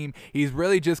this team. He's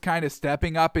really just kind of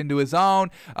stepping up into his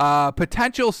own.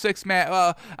 Potential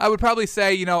 6-man. I would probably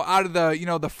say, out of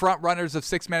the, the front runners of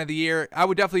 6-man of the year, I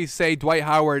would definitely say Dwight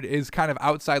Howard is kind of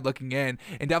outside looking in,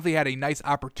 and definitely had a nice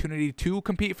opportunity to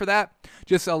compete for that.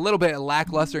 Just a little bit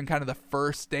lackluster in kind of the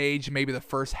first stage, maybe the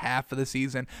first half of the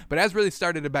season, but has really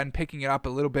started to been picking it up a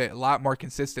lot more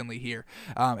consistently here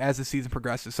as the season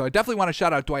progresses. So I definitely want to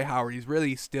shout out Dwight Howard. He's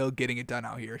really still getting it done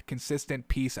out here. Consistent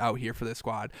piece out here for the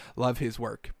squad. Love his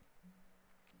work.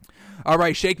 All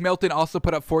right, Shake Milton also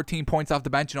put up 14 points off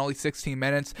the bench in only 16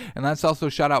 minutes. And let's also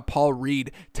shout out Paul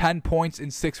Reed, 10 points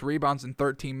and 6 rebounds in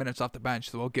 13 minutes off the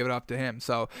bench. So we'll give it up to him.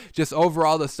 So just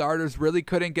overall, the starters really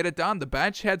couldn't get it done. The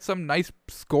bench had some nice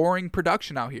scoring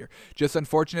production out here. Just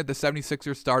unfortunate the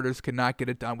 76ers starters could not get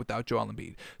it done without Joel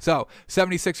Embiid. So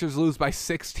 76ers lose by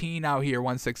 16 out here,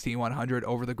 116-100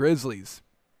 over the Grizzlies.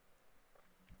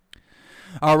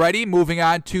 Alrighty, moving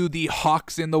on to the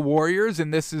Hawks and the Warriors,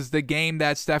 and this is the game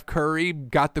that Steph Curry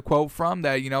got the quote from,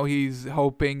 that, he's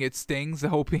hoping it stings,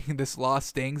 hoping this loss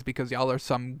stings because y'all are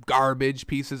some garbage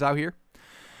pieces out here.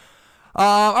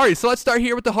 All right, so let's start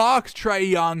here with the Hawks. Trae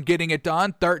Young getting it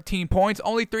done. 13 points,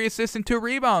 only 3 assists and 2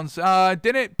 rebounds.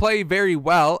 Didn't play very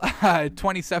well.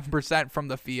 27% from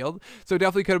the field. So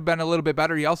definitely could have been a little bit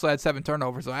better. He also had 7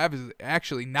 turnovers. So that was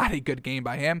actually not a good game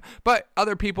by him. But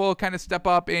other people kind of step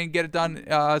up and get it done.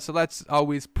 So that's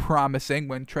always promising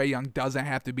when Trae Young doesn't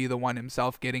have to be the one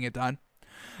himself getting it done.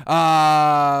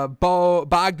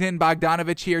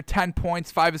 Bogdanovich here, 10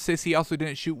 points, 5 assists. He also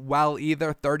didn't shoot well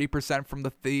either. 30% from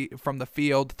the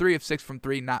field, 3 of 6 from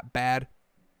 3, not bad.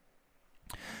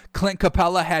 Clint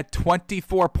Capella had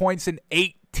 24 points and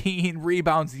 18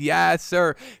 rebounds. Yes,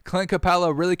 sir. Clint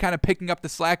Capella really kind of picking up the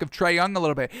slack of Trae Young a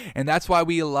little bit. And that's why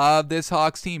we love this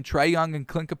Hawks team. Trae Young and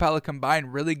Clint Capella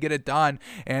combined really get it done.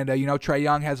 And, Trae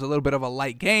Young has a little bit of a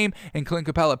light game, and Clint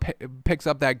Capella picks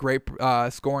up that great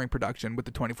scoring production with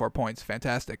the 24 points.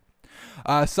 Fantastic.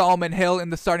 Solomon Hill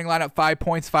in the starting lineup, 5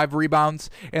 points, 5 rebounds.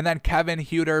 And then Kevin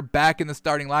Huerter back in the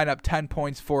starting lineup, 10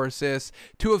 points, 4 assists.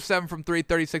 2 of 7 from 3,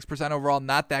 36% overall.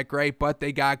 Not that great, but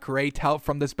they got great help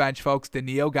from this bench, folks.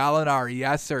 Danilo Gallinari,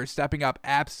 yes, sir, stepping up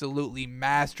absolutely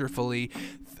masterfully.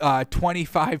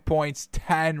 25 points,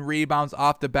 10 rebounds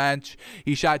off the bench.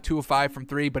 He shot 2 of 5 from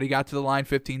 3, but he got to the line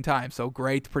 15 times. So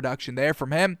great production there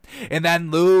from him. And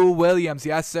then Lou Williams,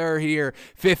 yes, sir, here,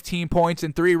 15 points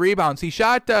and 3 rebounds. He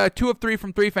shot 2 of 3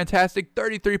 from 3, fantastic.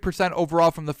 33% overall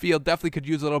from the field. Definitely could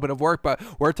use a little bit of work, but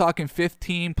we're talking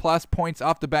 15 plus points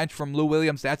off the bench from Lou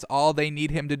Williams. That's all they need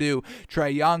him to do.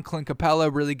 Trae Young, Clint Capella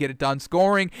really get it done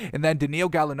scoring, and then Danilo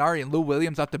Gallinari and Lou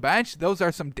Williams off the bench. Those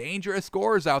are some dangerous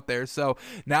scorers out there. So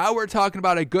now we're talking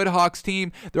about a good Hawks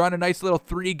team. They're on a nice little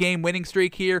 3-game winning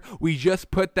streak here. We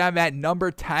just put them at number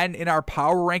 10 in our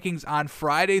power rankings on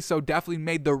Friday, so definitely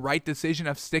made the right decision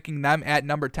of sticking them at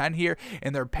number 10 here,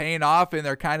 and they're paying off, and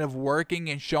they're kind of working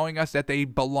and showing us that they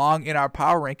belong in our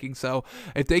power rankings. So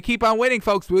if they keep on winning,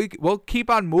 folks, we'll keep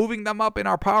on moving them up in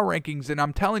our power rankings. And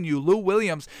I'm telling you, Lou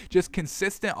Williams, just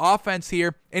consistent offense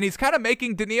here, and he's kind of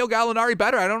making Danilo Gallinari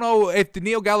better. I don't know if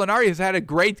Danilo Gallinari has had a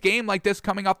great game like this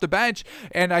coming off the bench,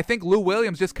 and I think Lou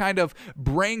Williams just kind of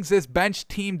brings this bench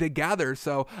team together.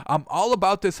 So I'm all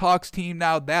about this Hawks team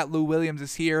now that Lou Williams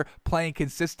is here, playing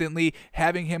consistently,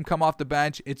 having him come off the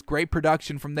bench. It's great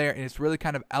production from there, and it's really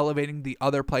kind of elevating the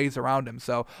other plays around him.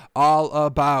 So all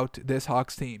about this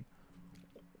Hawks team.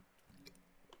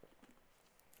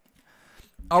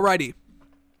 Alrighty.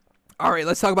 All right,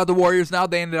 let's talk about the Warriors now.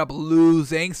 They ended up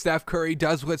losing. Steph Curry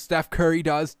does what Steph Curry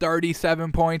does.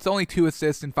 37 points, only 2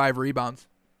 assists and 5 rebounds.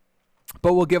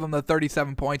 But we'll give him the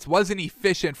 37 points. Wasn't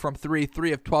efficient from 3,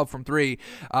 3 of 12 from 3,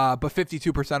 but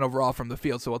 52% overall from the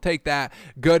field. So we'll take that.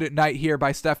 Good night here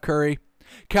by Steph Curry.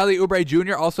 Kelly Oubre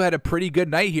Jr. also had a pretty good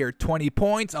night here. 20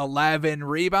 points, 11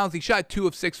 rebounds. He shot 2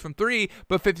 of 6 from 3,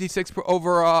 but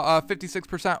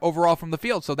 56% overall from the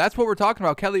field. So that's what we're talking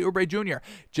about. Kelly Oubre Jr.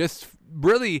 just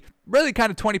really kind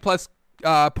of 20-plus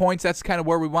points. That's kind of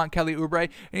where we want Kelly Oubre,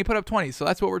 and he put up 20. So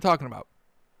that's what we're talking about.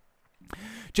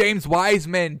 James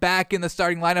Wiseman back in the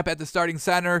starting lineup at the starting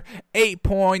center. 8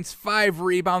 points, 5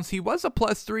 rebounds. He was a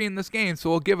 +3 in this game, so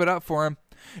we'll give it up for him.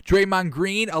 Draymond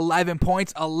Green, 11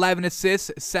 points, 11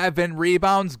 assists, 7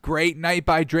 rebounds. Great night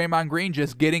by Draymond Green,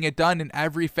 just getting it done in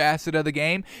every facet of the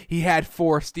game. He had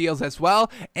 4 steals as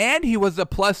well, and he was a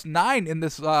 +9 in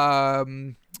this,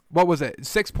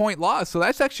 6-point loss. So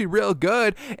that's actually real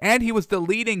good, and he was the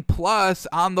leading plus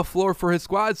on the floor for his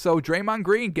squad. So Draymond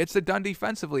Green gets it done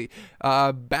defensively,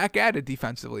 back at it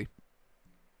defensively.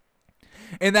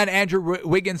 And then Andrew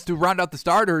Wiggins to round out the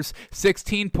starters,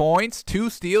 16 points, 2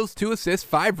 steals, 2 assists,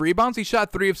 5 rebounds. He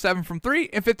shot 3 of 7 from 3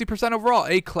 and 50% overall.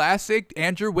 A classic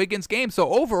Andrew Wiggins game. So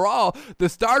overall, the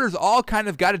starters all kind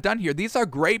of got it done here. These are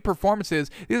great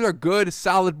performances. These are good,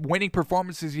 solid winning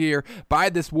performances here by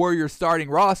this Warriors starting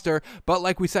roster. But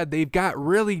like we said, they've got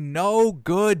really no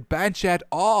good bench at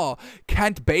all.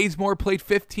 Kent Bazemore played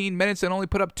 15 minutes and only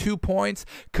put up 2 points.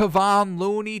 Kevon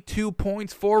Looney, 2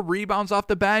 points, 4 rebounds off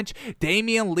the bench.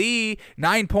 Damian Lee,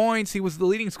 9 points. He was the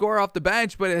leading scorer off the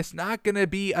bench, but it's not going to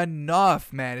be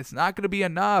enough, man. It's not going to be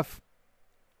enough.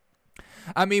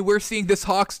 I mean, we're seeing this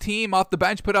Hawks team off the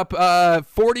bench put up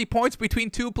 40 points between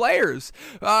 2 players.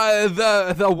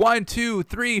 The 1, 2,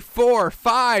 3, 4,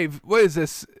 5, what is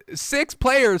this? 6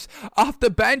 players off the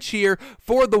bench here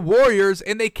for the Warriors,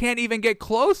 and they can't even get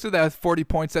close to that 40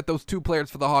 points that those 2 players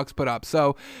for the Hawks put up.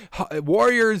 So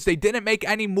Warriors, they didn't make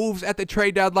any moves at the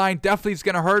trade deadline. Definitely is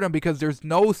going to hurt them because there's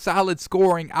no solid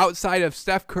scoring outside of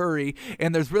Steph Curry,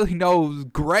 and there's really no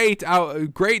great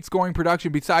scoring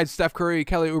production besides Steph Curry,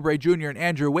 Kelly Oubre Jr., and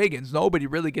Andrew Wiggins. Nobody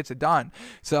really gets it done.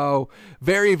 So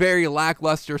very, very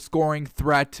lackluster scoring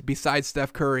threat besides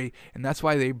Steph Curry, and that's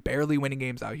why they're barely winning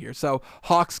games out here. So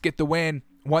Hawks get the win,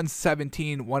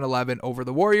 117-111 over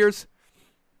the Warriors.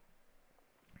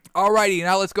 Alrighty,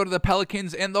 now let's go to the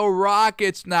Pelicans and the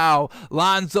Rockets now.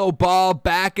 Lonzo Ball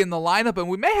back in the lineup, and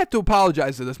we may have to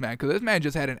apologize to this man because this man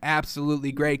just had an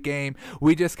absolutely great game.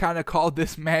 We just kind of called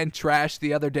this man trash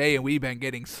the other day, and we've been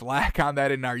getting slack on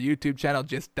that in our YouTube channel,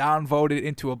 just downvoted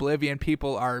into oblivion.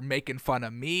 People are making fun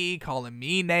of me, calling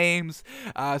me names,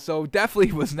 so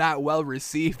definitely was not well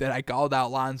received that I called out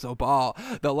Lonzo Ball.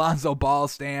 The Lonzo Ball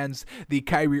stands, the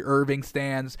Kyrie Irving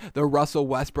stands, the Russell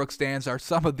Westbrook stands are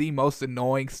some of the most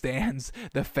annoying stands,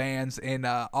 the fans in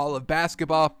all of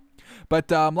basketball. But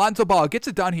Lonzo Ball gets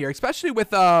it done here, especially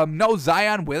with no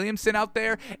Zion Williamson out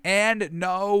there and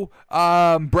no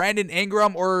Brandon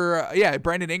Ingram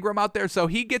Brandon Ingram out there. So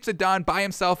he gets it done by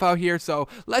himself out here. So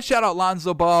let's shout out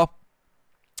Lonzo Ball.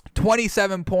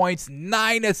 27 points,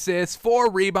 9 assists, 4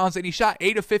 rebounds, and he shot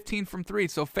 8 of 15 from 3.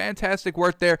 So fantastic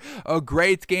work there. A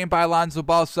great game by Lonzo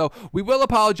Ball. So we will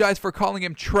apologize for calling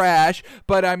him trash,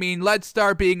 but I mean, let's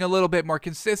start being a little bit more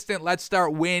consistent. Let's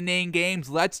start winning games.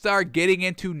 Let's start getting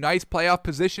into nice playoff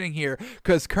positioning here,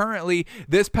 because currently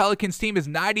this Pelicans team is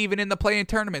not even in the play-in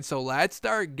tournament. So let's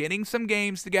start getting some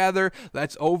games together.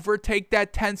 Let's overtake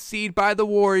that 10th seed by the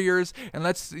Warriors, and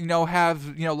let's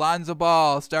have Lonzo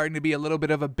Ball starting to be a little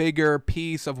bit of a bigger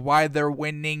piece of why they're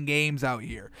winning games out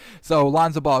here. So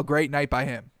Lonzo Ball, great night by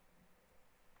him.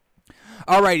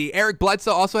 Alrighty, Eric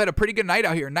Bledsoe also had a pretty good night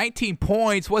out here. 19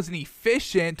 points, wasn't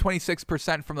efficient,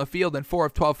 26% from the field and 4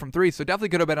 of 12 from 3, so definitely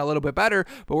could have been a little bit better,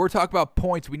 but we're talking about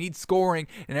points. We need scoring,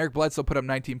 and Eric Bledsoe put up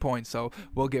 19 points, so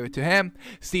we'll give it to him.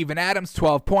 Steven Adams,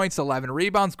 12 points, 11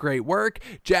 rebounds, great work.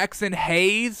 Jackson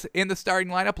Hayes in the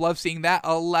starting lineup, love seeing that,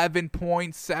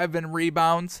 11.7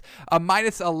 rebounds, a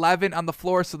 -11 on the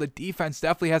floor, so the defense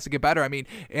definitely has to get better. I mean,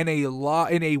 in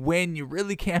a win, you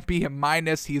really can't be a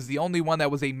minus. He's the only one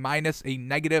that was a minus, a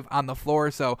negative on the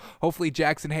floor, so hopefully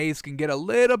Jackson Hayes can get a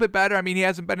little bit better. I mean, he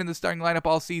hasn't been in the starting lineup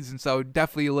all season, so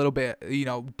definitely a little bit,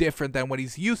 different than what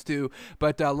he's used to,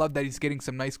 but love that he's getting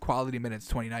some nice quality minutes,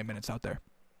 29 minutes out there.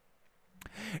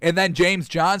 And then James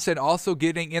Johnson also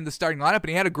getting in the starting lineup, and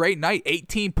he had a great night.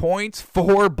 18 points,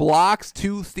 4 blocks,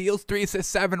 2 steals, 3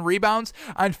 assists, 7 rebounds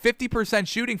on 50%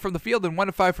 shooting from the field and 1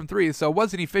 of 5 from 3. So it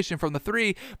wasn't efficient from the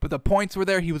 3, but the points were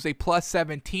there. He was a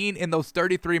 +17 in those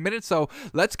 33 minutes. So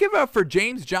let's give it up for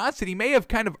James Johnson. He may have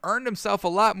kind of earned himself a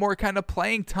lot more kind of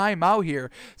playing time out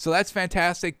here. So that's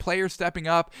fantastic. Players stepping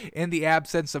up in the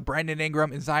absence of Brandon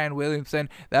Ingram and Zion Williamson.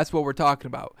 That's what we're talking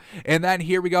about. And then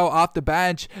here we go off the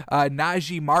bench,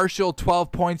 Najee Marshall,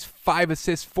 12 points, 5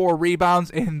 assists, 4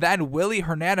 rebounds, and then Willy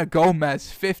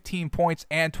Hernangomez, 15 points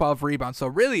and 12 rebounds. So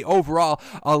really overall,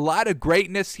 a lot of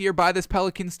greatness here by this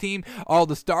Pelicans team. All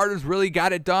the starters really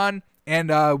got it done.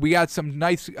 And we got some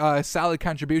nice, solid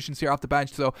contributions here off the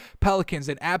bench. So Pelicans,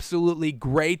 an absolutely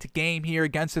great game here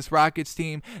against this Rockets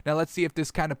team. Now let's see if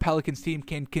this kind of Pelicans team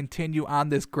can continue on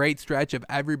this great stretch of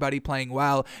everybody playing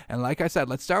well. And like I said,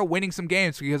 let's start winning some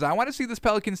games, because I want to see this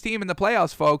Pelicans team in the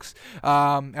playoffs, folks.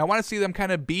 I want to see them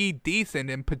kind of be decent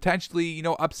and potentially,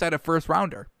 upset a first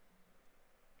rounder.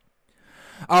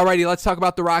 Alrighty, let's talk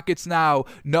about the Rockets now.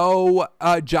 No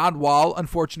John Wall,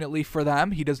 unfortunately for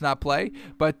them. He does not play,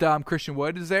 but Christian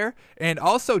Wood is there. And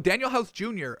also, Daniel House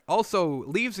Jr. also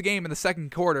leaves the game in the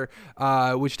second quarter,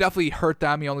 which definitely hurt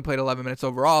them. He only played 11 minutes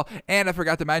overall. And I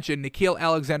forgot to mention, Nickeil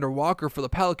Alexander-Walker for the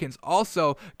Pelicans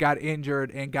also got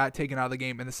injured and got taken out of the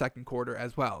game in the second quarter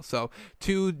as well. So,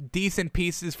 two decent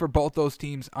pieces for both those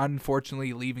teams,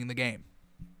 unfortunately, leaving the game.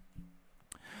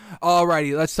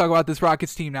 Alrighty, let's talk about this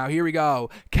Rockets team now. Here we go.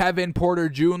 Kevin Porter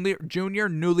Jr.,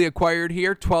 newly acquired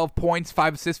here. 12 points,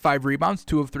 5 assists, 5 rebounds,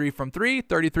 2 of 3 from 3,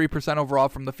 33% overall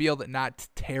from the field. Not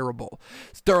terrible.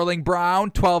 Sterling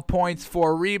Brown, 12 points,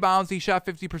 4 rebounds. He shot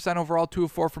 50% overall, 2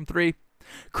 of 4 from 3.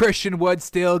 Christian Wood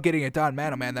still getting it done.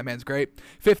 Man, oh man, that man's great.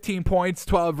 15 points,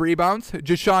 12 rebounds.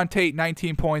 Jae'Sean Tate,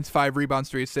 19 points, 5 rebounds,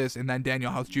 3 assists. And then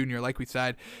Daniel House Jr., like we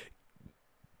said,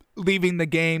 leaving the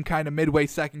game kind of midway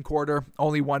second quarter,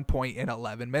 only 1 point in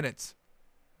 11 minutes.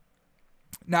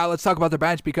 Now let's talk about the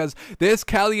bench, because this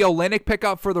Kelly Olynyk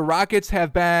pickup for the Rockets has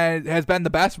been the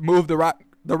best move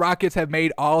the Rockets have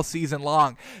made all season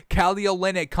long. Kelly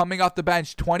Olynyk coming off the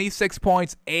bench, 26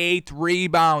 points, 8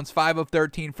 rebounds, 5 of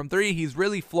 13 from 3. He's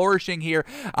really flourishing here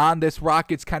on this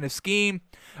Rockets kind of scheme,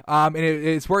 and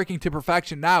it's working to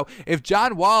perfection. Now, if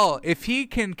John Wall, if he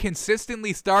can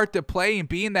consistently start to play and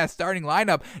be in that starting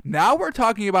lineup, now we're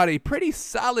talking about a pretty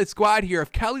solid squad here.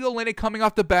 If Kelly Olynyk coming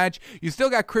off the bench, you still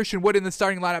got Christian Wood in the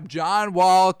starting lineup, John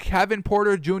Wall, Kevin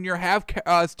Porter Jr., have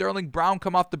Sterling Brown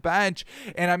come off the bench,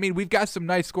 and I mean, we've got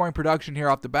some nice scoring production here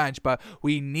off the bench, but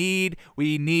we need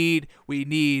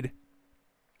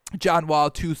John Wall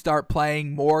to start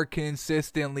playing more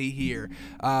consistently here.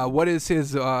 What is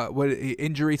his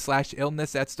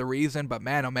injury/illness? That's the reason, but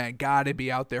man, oh man, gotta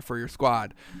be out there for your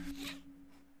squad.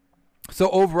 So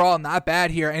overall, not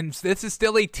bad here, and this is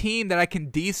still a team that I can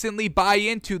decently buy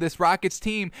into, this Rockets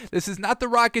team. This is not the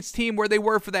Rockets team where they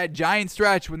were for that giant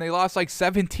stretch when they lost like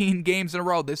 17 games in a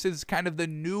row. This is kind of the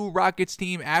new Rockets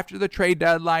team after the trade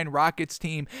deadline Rockets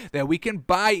team that we can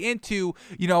buy into,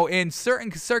 you know, in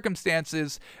certain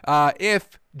circumstances,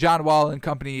 if John Wall and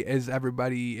company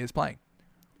everybody is playing.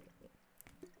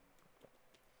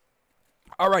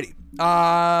 Alrighty,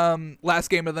 last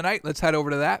game of the night. Let's head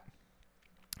over to that.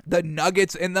 The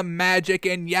Nuggets and the Magic,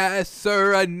 and yes,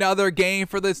 sir, another game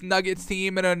for this Nuggets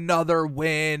team and another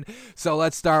win. So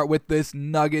let's start with this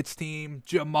Nuggets team.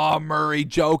 Jamal Murray,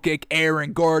 Jokic,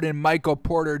 Aaron Gordon, Michael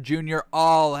Porter Jr.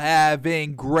 all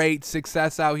having great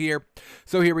success out here.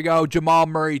 So here we go. Jamal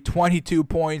Murray, 22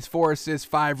 points, 4 assists,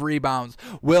 5 rebounds.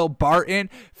 Will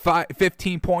Barton,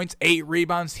 15 points, 8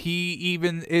 rebounds. He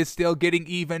even is still getting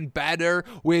even better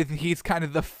he's kind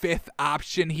of the 5th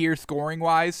option here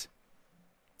scoring-wise.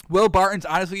 Will Barton's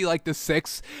honestly like the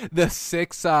sixth best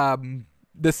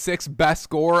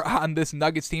scorer on this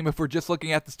Nuggets team if we're just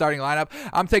looking at the starting lineup.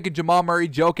 I'm taking Jamal Murray,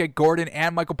 Jokic, Gordon,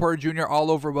 and Michael Porter Jr. all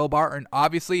over Will Barton,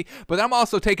 obviously, but I'm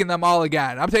also taking them all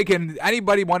again. I'm taking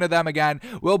anybody one of them again.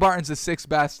 Will Barton's the 6th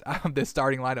best of this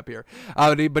starting lineup here,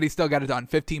 but he still got it done.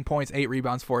 15 points, 8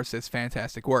 rebounds, 4 assists.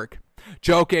 Fantastic work.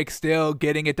 Jokic still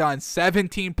getting it done.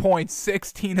 17 points,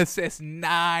 16 assists,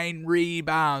 9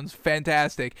 rebounds.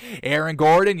 Fantastic. Aaron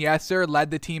Gordon, yes, sir,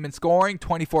 led the team in scoring.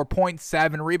 24 points,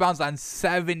 7 rebounds on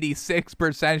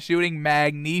 76% shooting.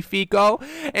 Magnifico.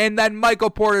 And then Michael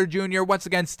Porter Jr., once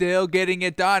again, still getting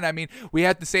it done. I mean, we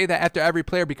have to say that after every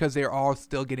player because they're all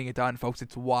still getting it done, folks.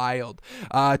 It's wild.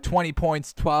 20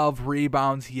 points, 12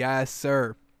 rebounds. Yes,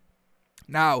 sir.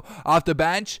 Now, off the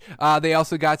bench, they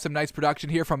also got some nice production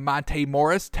here from Monte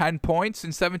Morris, 10 points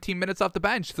in 17 minutes off the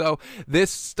bench. So this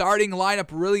starting lineup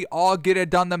really all get it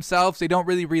done themselves. They don't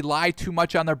really rely too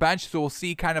much on their bench, so we'll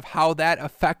see kind of how that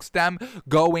affects them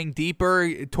going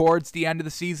deeper towards the end of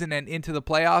the season and into the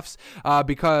playoffs,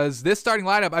 because this starting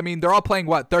lineup, I mean, they're all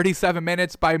playing, 37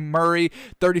 minutes by Murray,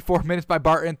 34 minutes by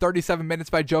Barton, 37 minutes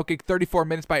by Jokic, 34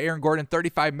 minutes by Aaron Gordon,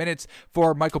 35 minutes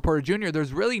for Michael Porter Jr.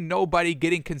 There's really nobody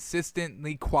getting consistent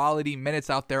quality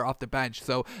minutes out there off the bench.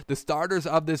 So the starters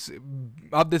of this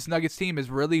Nuggets team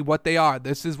is really what they are.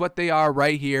 This is what they are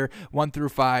right here, 1 through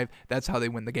 5. That's how they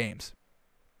win the games.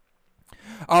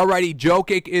 Alrighty,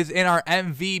 Jokic is in our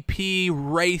MVP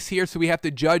race here, so we have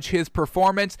to judge his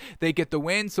performance. They get the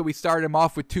win, so we started him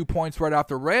off with 2 points right off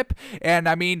the rip. And,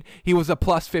 I mean, he was a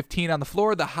plus 15 on the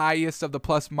floor, the highest of the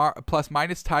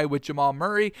plus-minus, tied with Jamal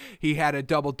Murray. He had a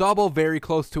double-double, very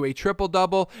close to a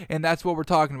triple-double, and that's what we're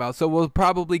talking about. So we'll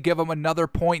probably give him another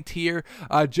point here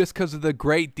just because of the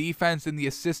great defense and the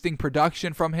assisting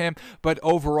production from him. But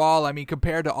overall, I mean,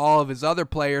 compared to all of his other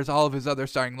players, all of his other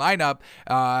starting lineup,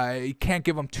 you can't give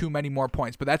give him too many more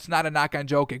points. But that's not a knock on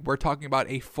Jokic. We're talking about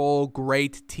a full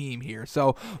great team here.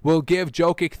 So we'll give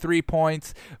Jokic 3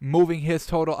 points, moving his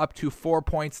total up to 4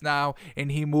 points now,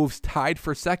 and he moves tied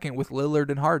for second with Lillard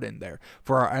and Harden there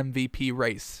for our MVP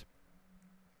race.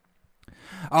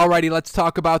 Alrighty, let's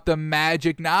talk about the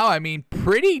Magic now. I mean,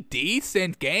 pretty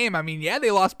decent game. I mean, yeah, they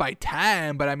lost by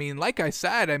 10, but I mean, like I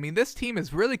said, I mean, this team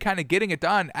is really kind of getting it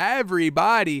done.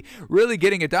 Everybody really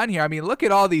getting it done here. I mean, look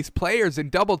at all these players in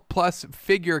double plus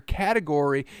figure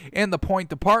category in the point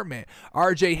department.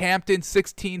 RJ Hampton,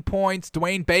 16 points.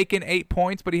 Dwayne Bacon, 8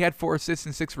 points, but he had 4 assists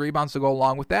and 6 rebounds to go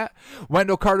along with that.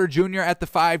 Wendell Carter Jr. at the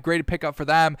 5, graded pickup for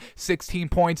them, 16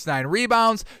 points, 9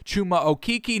 rebounds. Chuma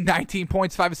Okeke, 19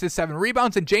 points, 5 assists, 7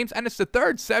 rebounds. And James Ennis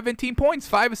III, 17 points,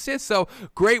 5 assists. So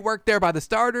great work there by the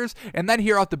starters. And then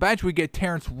here off the bench, we get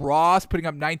Terrence Ross putting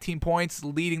up 19 points,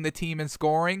 leading the team in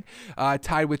scoring,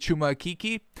 tied with Chuma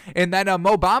Okeke. And then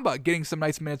Mo Bamba getting some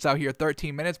nice minutes out here,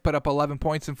 13 minutes, put up 11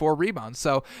 points and 4 rebounds.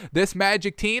 So this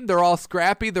Magic team, they're all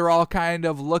scrappy. They're all kind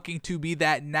of looking to be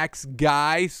that next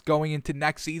guy going into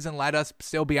next season. Let us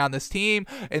still be on this team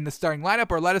in the starting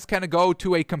lineup, or let us kind of go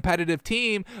to a competitive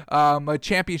team, a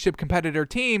championship competitor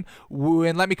team,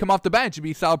 and let me come off the bench and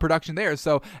be solid production there.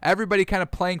 So everybody kind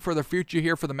of playing for the future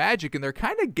here for the Magic, and they're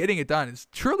kind of getting it done. It's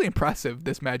truly impressive,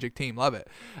 this Magic team. Love it.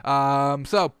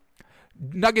 So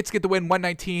Nuggets get the win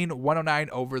 119-109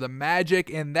 over the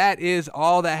Magic, and that is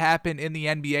all that happened in the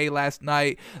NBA last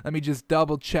night. Let me just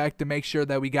double check to make sure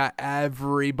that we got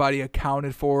everybody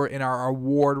accounted for in our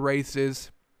award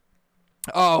races.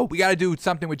 Oh, we got to do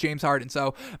something with James Harden.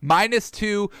 So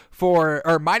 -3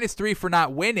 for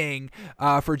not winning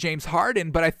for James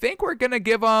Harden, but I think we're gonna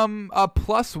give him a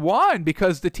 +1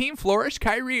 because the team flourished.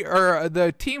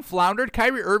 The team floundered.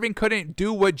 Kyrie Irving couldn't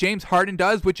do what James Harden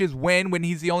does, which is win when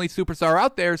he's the only superstar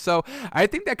out there. So I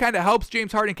think that kind of helps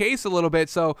James Harden case a little bit.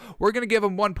 So we're gonna give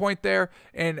him 1 point there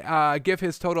and give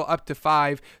his total up to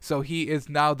 5. So he is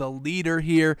now the leader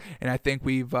here, and I think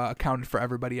we've accounted for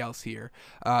everybody else here.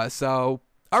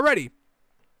 Alrighty.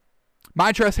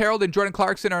 Montrezl Harrell and Jordan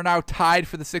Clarkson are now tied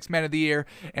for the 6th man of the year,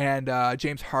 and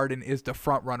James Harden is the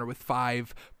front runner with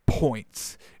 5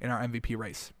 points in our MVP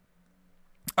race.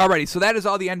 Alrighty, so that is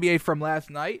all the NBA from last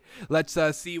night. Let's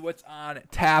see what's on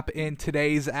tap in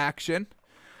today's action.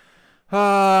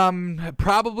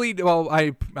 Probably, well,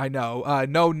 I know,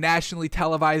 no nationally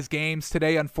televised games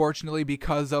today, unfortunately,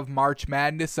 because of March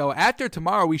Madness. So after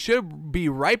tomorrow, we should be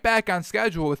right back on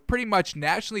schedule with pretty much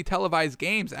nationally televised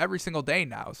games every single day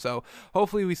now. So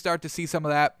hopefully we start to see some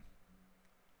of that.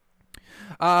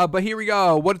 But here we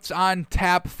go. What's on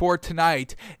tap for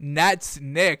tonight? Nets,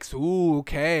 Knicks. Ooh,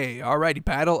 okay. Alrighty.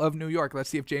 Battle of New York. Let's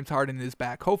see if James Harden is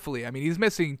back. Hopefully. I mean, he's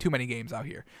missing too many games out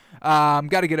here.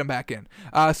 Got to get him back in.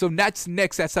 So Nets,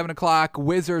 Knicks at 7 o'clock.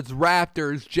 Wizards,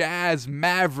 Raptors, Jazz,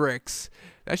 Mavericks.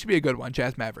 That should be a good one,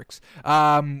 Jazz Mavericks.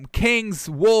 Kings,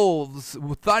 Wolves,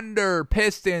 Thunder,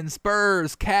 Pistons,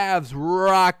 Spurs, Cavs,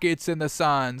 Rockets, and the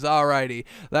Suns. Alrighty,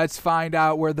 let's find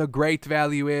out where the great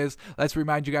value is. Let's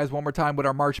remind you guys one more time what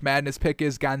our March Madness pick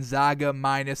is. Gonzaga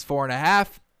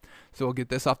 -4.5. So we'll get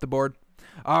this off the board.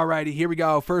 Alrighty, here we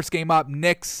go. First game up,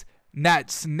 Knicks,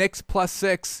 Nets. Knicks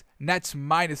 +6. Nets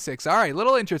 -6. All right, a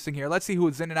little interesting here. Let's see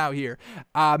who's in and out here.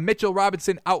 Mitchell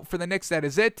Robinson out for the Knicks. That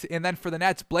is it. And then for the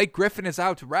Nets, Blake Griffin is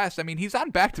out to rest. I mean, he's on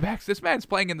back-to-backs. This man's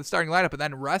playing in the starting lineup and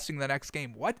then resting the next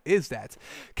game. What is that?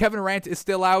 Kevin Durant is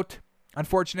still out.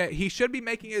 Unfortunate. He should be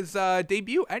making his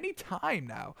debut anytime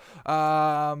now.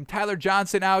 Tyler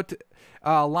Johnson out.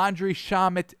 Landry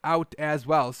Shamet out as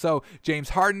well. So James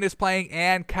Harden is playing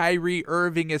and Kyrie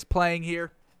Irving is playing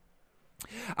here.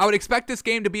 I would expect this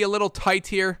game to be a little tight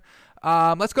here.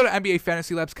 Let's go to NBA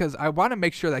Fantasy Labs because I want to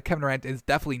make sure that Kevin Durant is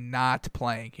definitely not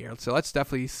playing here. So let's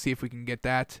definitely see if we can get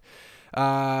that.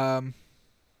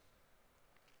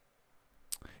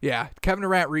 Yeah, Kevin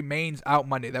Durant remains out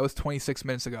Monday. That was 26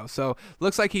 minutes ago. So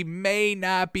looks like he may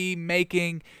not be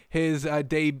making his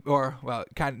debut, or well,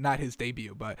 kind of not his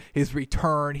debut, but his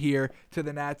return here to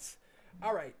the Nets.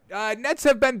 All right, Nets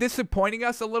have been disappointing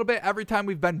us a little bit every time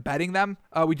we've been betting them.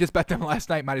 We just bet them last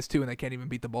night -2, and they can't even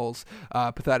beat the Bulls.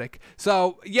 Pathetic.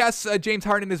 So, yes, James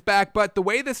Harden is back, but the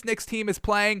way this Knicks team is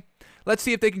playing, let's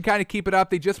see if they can kind of keep it up.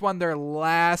 They just won their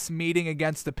last meeting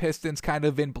against the Pistons kind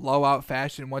of in blowout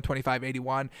fashion,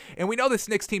 125-81. And we know this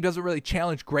Knicks team doesn't really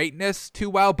challenge greatness too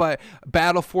well, but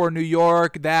battle for New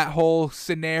York, that whole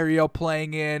scenario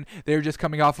playing in, they're just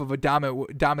coming off of a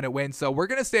dominant win. So we're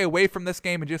going to stay away from this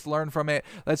game and just learn from it.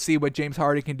 Let's see what James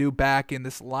Harden can do back in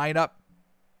this lineup.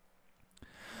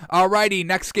 Alrighty,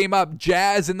 next game up,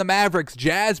 Jazz and the Mavericks.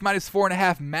 Jazz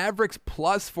 -4.5, Mavericks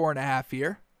 +4.5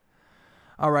 here.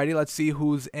 Alrighty, let's see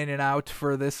who's in and out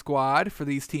for this squad, for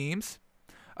these teams.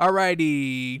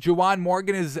 Alrighty, Juwan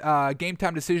Morgan is game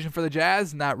time decision for the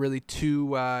Jazz. Not really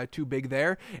too big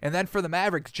there. And then for the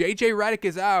Mavericks, J.J. Redick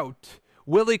is out.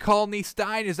 Willie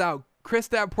Cauley-Stein is out.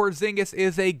 Kristaps Porzingis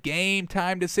is a game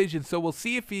time decision, so we'll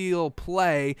see if he'll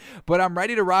play, but I'm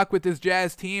ready to rock with this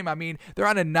Jazz team. I mean, they're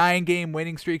on a 9-game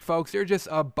winning streak, folks. They're just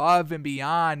above and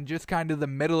beyond just kind of the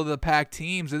middle of the pack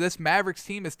teams, and this Mavericks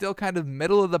team is still kind of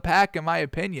middle of the pack in my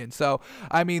opinion. So,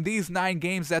 I mean, these 9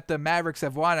 games that the Mavericks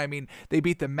have won, I mean, they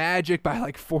beat the Magic by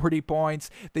like 40 points.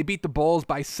 They beat the Bulls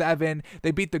by 7. They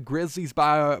beat the Grizzlies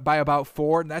by about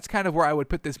 4, and that's kind of where I would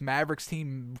put this Mavericks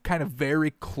team kind of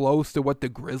very close to what the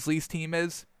Grizzlies team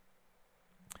is.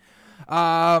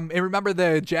 And remember,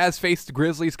 the Jazz faced the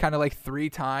Grizzlies kind of like 3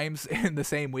 times in the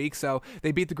same week. So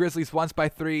they beat the Grizzlies once by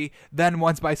 3, then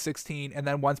once by 16, and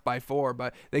then once by 4.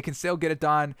 But they can still get it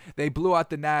done. They blew out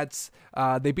the Nets.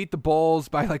 They beat the Bulls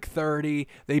by like 30.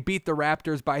 They beat the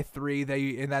Raptors by 3.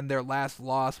 And then their last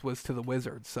loss was to the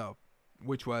Wizards. So,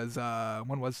 which was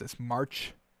when was this?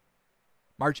 March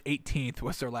 18th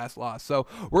was their last loss. So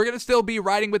we're going to still be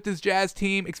riding with this Jazz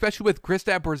team, especially with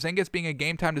Kristaps Porzingis being a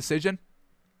game-time decision.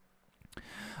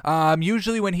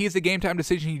 Usually when he's a game-time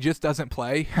decision, he just doesn't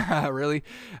play, really.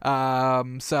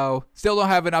 So still don't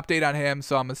have an update on him,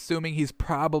 so I'm assuming he's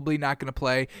probably not going to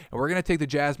play. And we're going to take the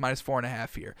Jazz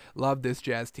 -4.5 here. Love this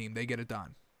Jazz team. They get it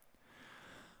done.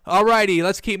 Alrighty,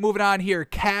 let's keep moving on here.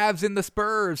 Cavs and the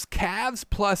Spurs. Cavs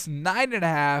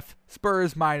 +9.5.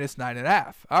 Spurs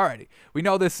 -9.5. Alrighty. We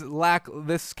know this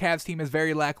Cavs team is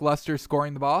very lackluster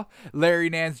scoring the ball. Larry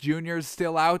Nance Jr. is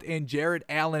still out, and Jarrett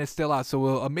Allen is still out. So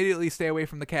we'll immediately stay away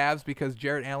from the Cavs because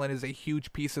Jarrett Allen is a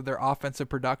huge piece of their offensive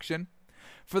production.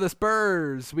 For the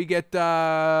Spurs, we get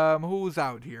who's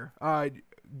out here?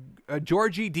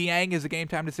 Georgie Dieng is a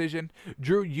game-time decision.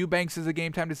 Drew Eubanks is a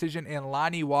game-time decision. And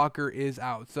Lonnie Walker is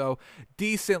out. So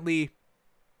decent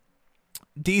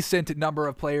number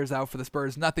of players out for the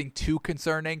Spurs. Nothing too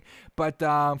concerning. But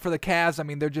for the Cavs, I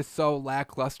mean, they're just so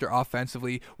lackluster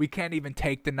offensively. We can't even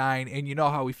take the 9. And you know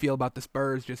how we feel about the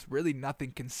Spurs. Just really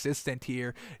nothing consistent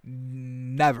here.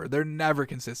 Never. They're never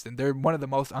consistent. They're one of the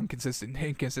most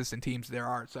inconsistent teams there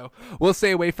are. So we'll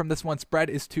stay away from this one. Spread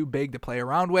is too big to play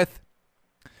around with.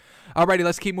 Alrighty,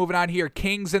 let's keep moving on here.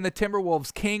 Kings and the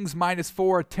Timberwolves. Kings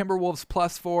 -4, Timberwolves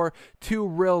 +4. 2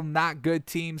 real not good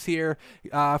teams here.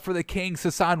 For the Kings,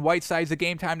 Hassan Whiteside's a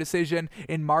game-time decision,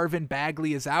 and Marvin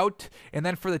Bagley is out. And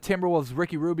then for the Timberwolves,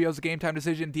 Ricky Rubio's a game-time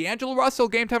decision. D'Angelo Russell,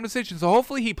 game-time decision. So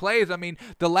hopefully he plays. I mean,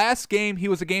 the last game he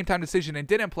was a game-time decision and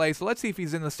didn't play. So let's see if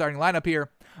he's in the starting lineup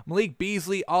here. Malik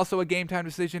Beasley, also a game-time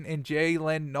decision, and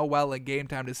Jalen Noel, a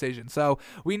game-time decision. So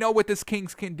we know what this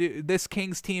Kings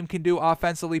team can do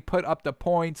offensively. Put up the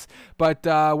points, but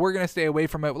we're going to stay away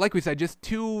from it. Like we said, just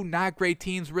 2 not great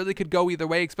teams. Really could go either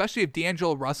way, especially if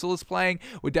D'Angelo Russell is playing.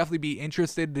 Would definitely be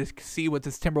interested to see what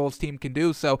this Timberwolves team can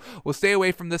do. So we'll stay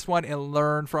away from this one and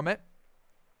learn from it.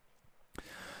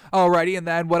 Alrighty, and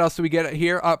then what else do we get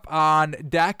here up on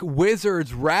deck?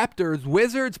 Wizards, Raptors.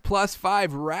 Wizards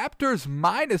 +5, Raptors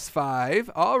 -5.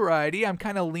 Alrighty, I'm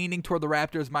kind of leaning toward the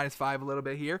Raptors -5 a little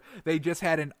bit here. They just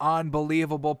had an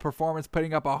unbelievable performance,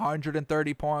 putting up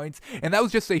 130 points, and that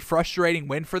was just a frustrating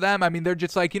win for them. I mean, they're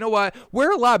just like, you know what?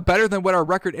 We're a lot better than what our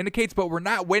record indicates, but we're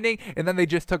not winning, and then they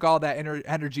just took all that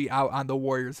energy out on the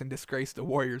Warriors and disgraced the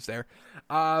Warriors there.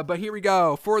 But here we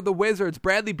go. For the Wizards,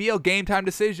 Bradley Beal, game-time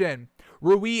decision.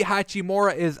 Rui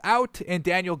Hachimura is out, and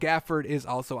Daniel Gafford is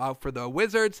also out for the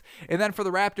Wizards. And then for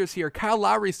the Raptors here, Kyle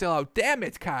Lowry still out. Damn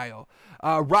it, Kyle.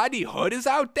 Rodney Hood is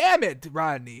out. Damn it,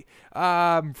 Rodney.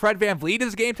 Fred VanVleet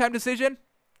is a game-time decision.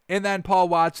 And then Paul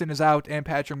Watson is out, and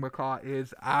Patrick McCaw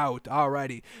is out.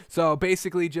 Alrighty. So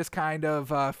basically just kind of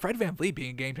Fred VanVleet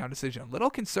being a game-time decision. A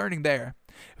little concerning there.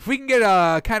 If we can get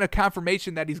a kind of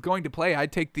confirmation that he's going to play, I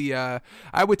would take the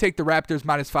Raptors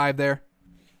 -5 there.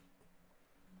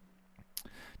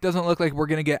 Doesn't look like we're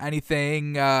going to get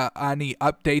anything, any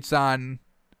updates on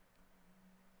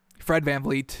Fred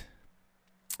VanVleet.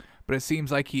 But it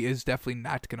seems like he is definitely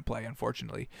not going to play,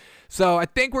 unfortunately. So I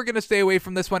think we're going to stay away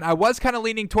from this one. I was kind of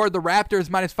leaning toward the Raptors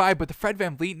 -5, but the Fred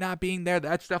VanVleet not being there,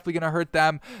 that's definitely going to hurt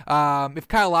them. If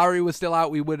Kyle Lowry was still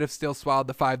out, we would have still swallowed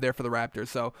the 5 there for the Raptors.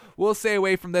 So we'll stay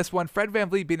away from this one. Fred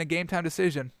VanVleet being a game-time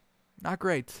decision. Not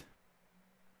great.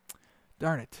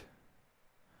 Darn it.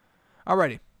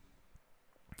 Alrighty.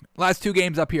 Last 2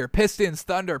 games up here. Pistons,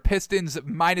 Thunder. Pistons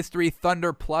 -3,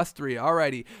 Thunder +3.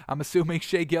 Alrighty. I'm assuming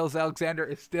Shai Gilgeous-Alexander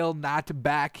is still not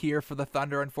back here for the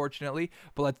Thunder, unfortunately.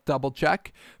 But let's double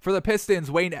check. For the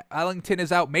Pistons, Wayne Ellington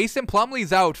is out. Mason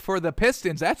Plumlee's out for the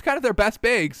Pistons. That's kind of their best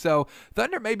big. So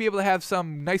Thunder may be able to have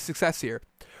some nice success here.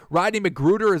 Rodney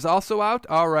McGruder is also out.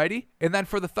 Alrighty. And then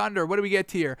for the Thunder, what do we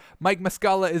get here? Mike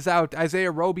Muscala is out.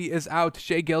 Isaiah Roby is out.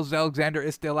 Shai Gilgeous-Alexander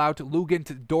is still out.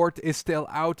 Lugent Dort is still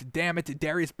out. Damn it.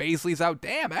 Darius Baisley's out.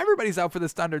 Damn, everybody's out for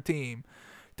this Thunder team.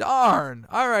 Darn.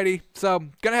 Alrighty. So,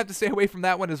 going to have to stay away from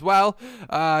that one as well.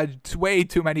 Way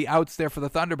too many outs there for the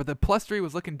Thunder, but the +3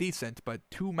 was looking decent, but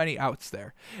too many outs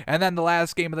there. And then the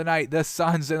last game of the night, the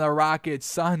Suns and the Rockets.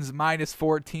 Suns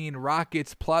 -14,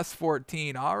 Rockets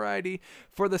 +14. Alrighty.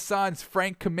 For the Suns,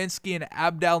 Frank Kaminsky and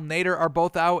Abdel Nader are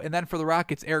both out. And then for the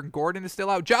Rockets, Aaron Gordon is still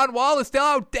out. John Wall is still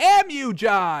out. Damn you,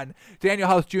 John. Daniel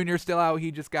House Jr. is still out.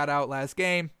 He just got out last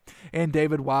game. And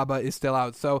David Waba is still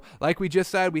out. So, like we just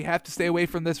said, we have to stay away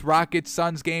from this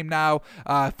Rockets-Suns game now.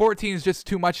 14 is just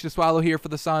too much to swallow here for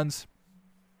the Suns.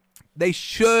 They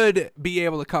should be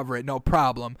able to cover it, no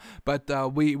problem. But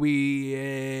we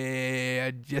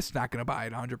just not going to buy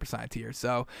it 100% here.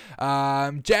 So,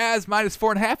 Jazz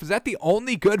 -4.5. Is that the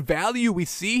only good value we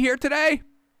see here today?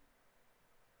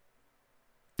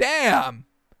 Damn.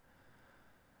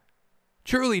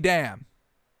 Truly damn.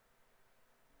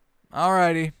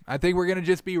 Alrighty. I think we're going to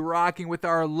just be rocking with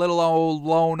our little old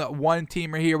lone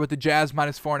one-teamer here with the Jazz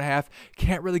 -4.5.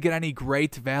 Can't really get any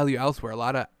great value elsewhere. A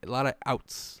lot of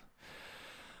outs.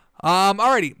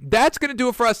 Alrighty, that's going to do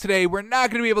it for us today. We're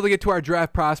not going to be able to get to our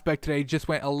draft prospect today. Just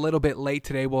went a little bit late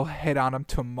today. We'll hit on them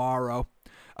tomorrow.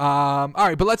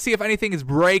 Alright, but let's see if anything is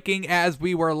breaking as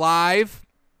we were live.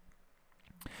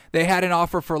 They had an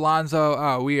offer for Lonzo.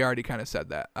 Oh, we already kind of said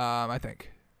that, I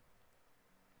think.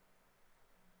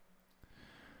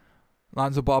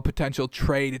 Lonzo Ball potential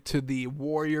trade to the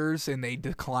Warriors, and they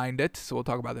declined it. So we'll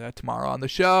talk about that tomorrow on the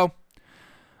show.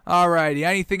 Alrighty,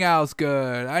 anything else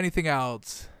good? Anything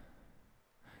else?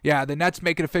 Yeah, the Nets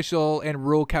make it official and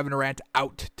rule Kevin Durant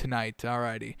out tonight.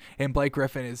 Alrighty. And Blake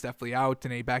Griffin is definitely out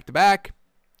in a back-to-back.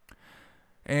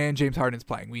 And James Harden's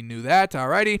playing. We knew that.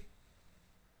 Alrighty.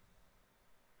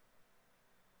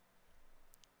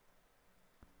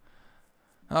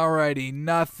 Alrighty.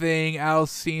 Nothing else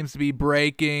seems to be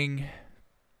breaking.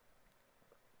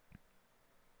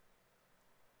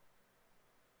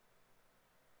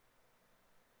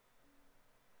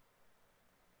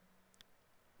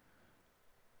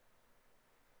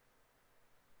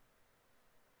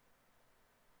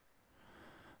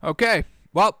 Okay,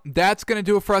 well, that's going to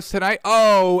do it for us tonight.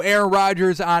 Oh, Aaron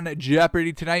Rodgers on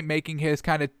Jeopardy tonight, making his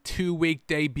kind of 2-week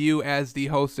debut as the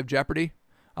host of Jeopardy.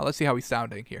 Let's see how he's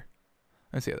sounding here.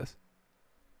 Let's see this.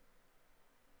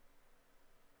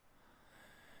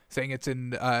 Saying it's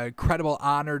an incredible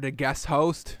honor to guest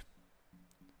host.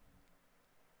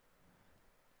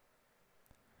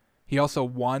 He also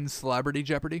won Celebrity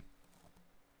Jeopardy.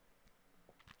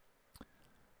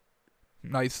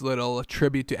 Nice little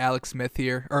tribute to Alex Smith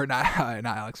here. Or not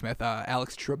Alex Smith,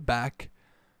 Alex Trebek.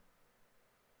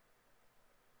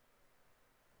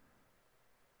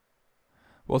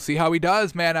 We'll see how he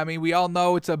does, man. I mean, we all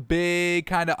know it's a big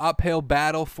kind of uphill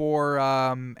battle for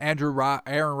Aaron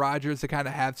Rodgers to kind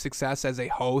of have success as a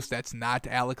host. That's not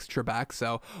Alex Trebek.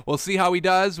 So we'll see how he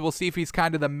does. We'll see if he's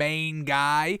kind of the main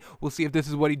guy. We'll see if this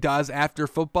is what he does after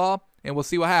football. And we'll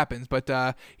see what happens.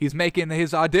 But he's making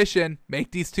his audition.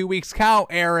 Make these 2 weeks count,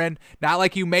 Aaron. Not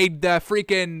like you made the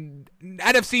freaking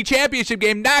NFC Championship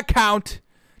game not count.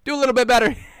 Do a little bit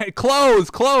better. Close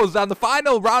on the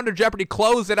final round of Jeopardy.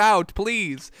 Close it out,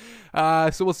 please.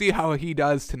 So we'll see how he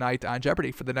does tonight on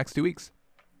Jeopardy for the next 2 weeks.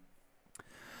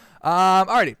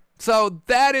 Alrighty. So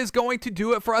that is going to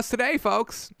do it for us today,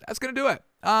 folks. That's going to do it.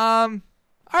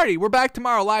 Alrighty, we're back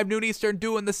tomorrow, live noon Eastern,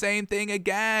 doing the same thing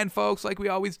again, folks, like we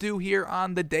always do here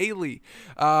on the Daily.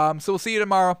 So we'll see you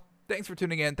tomorrow. Thanks for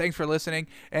tuning in. Thanks for listening.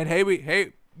 And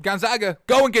hey, Gonzaga,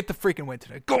 go and get the freaking win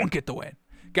today. Go and get the win.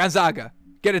 Gonzaga,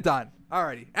 get it done.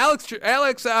 Alrighty.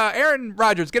 Aaron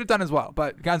Rodgers, get it done as well.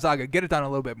 But Gonzaga, get it done a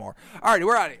little bit more. Alrighty,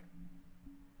 we're out of here.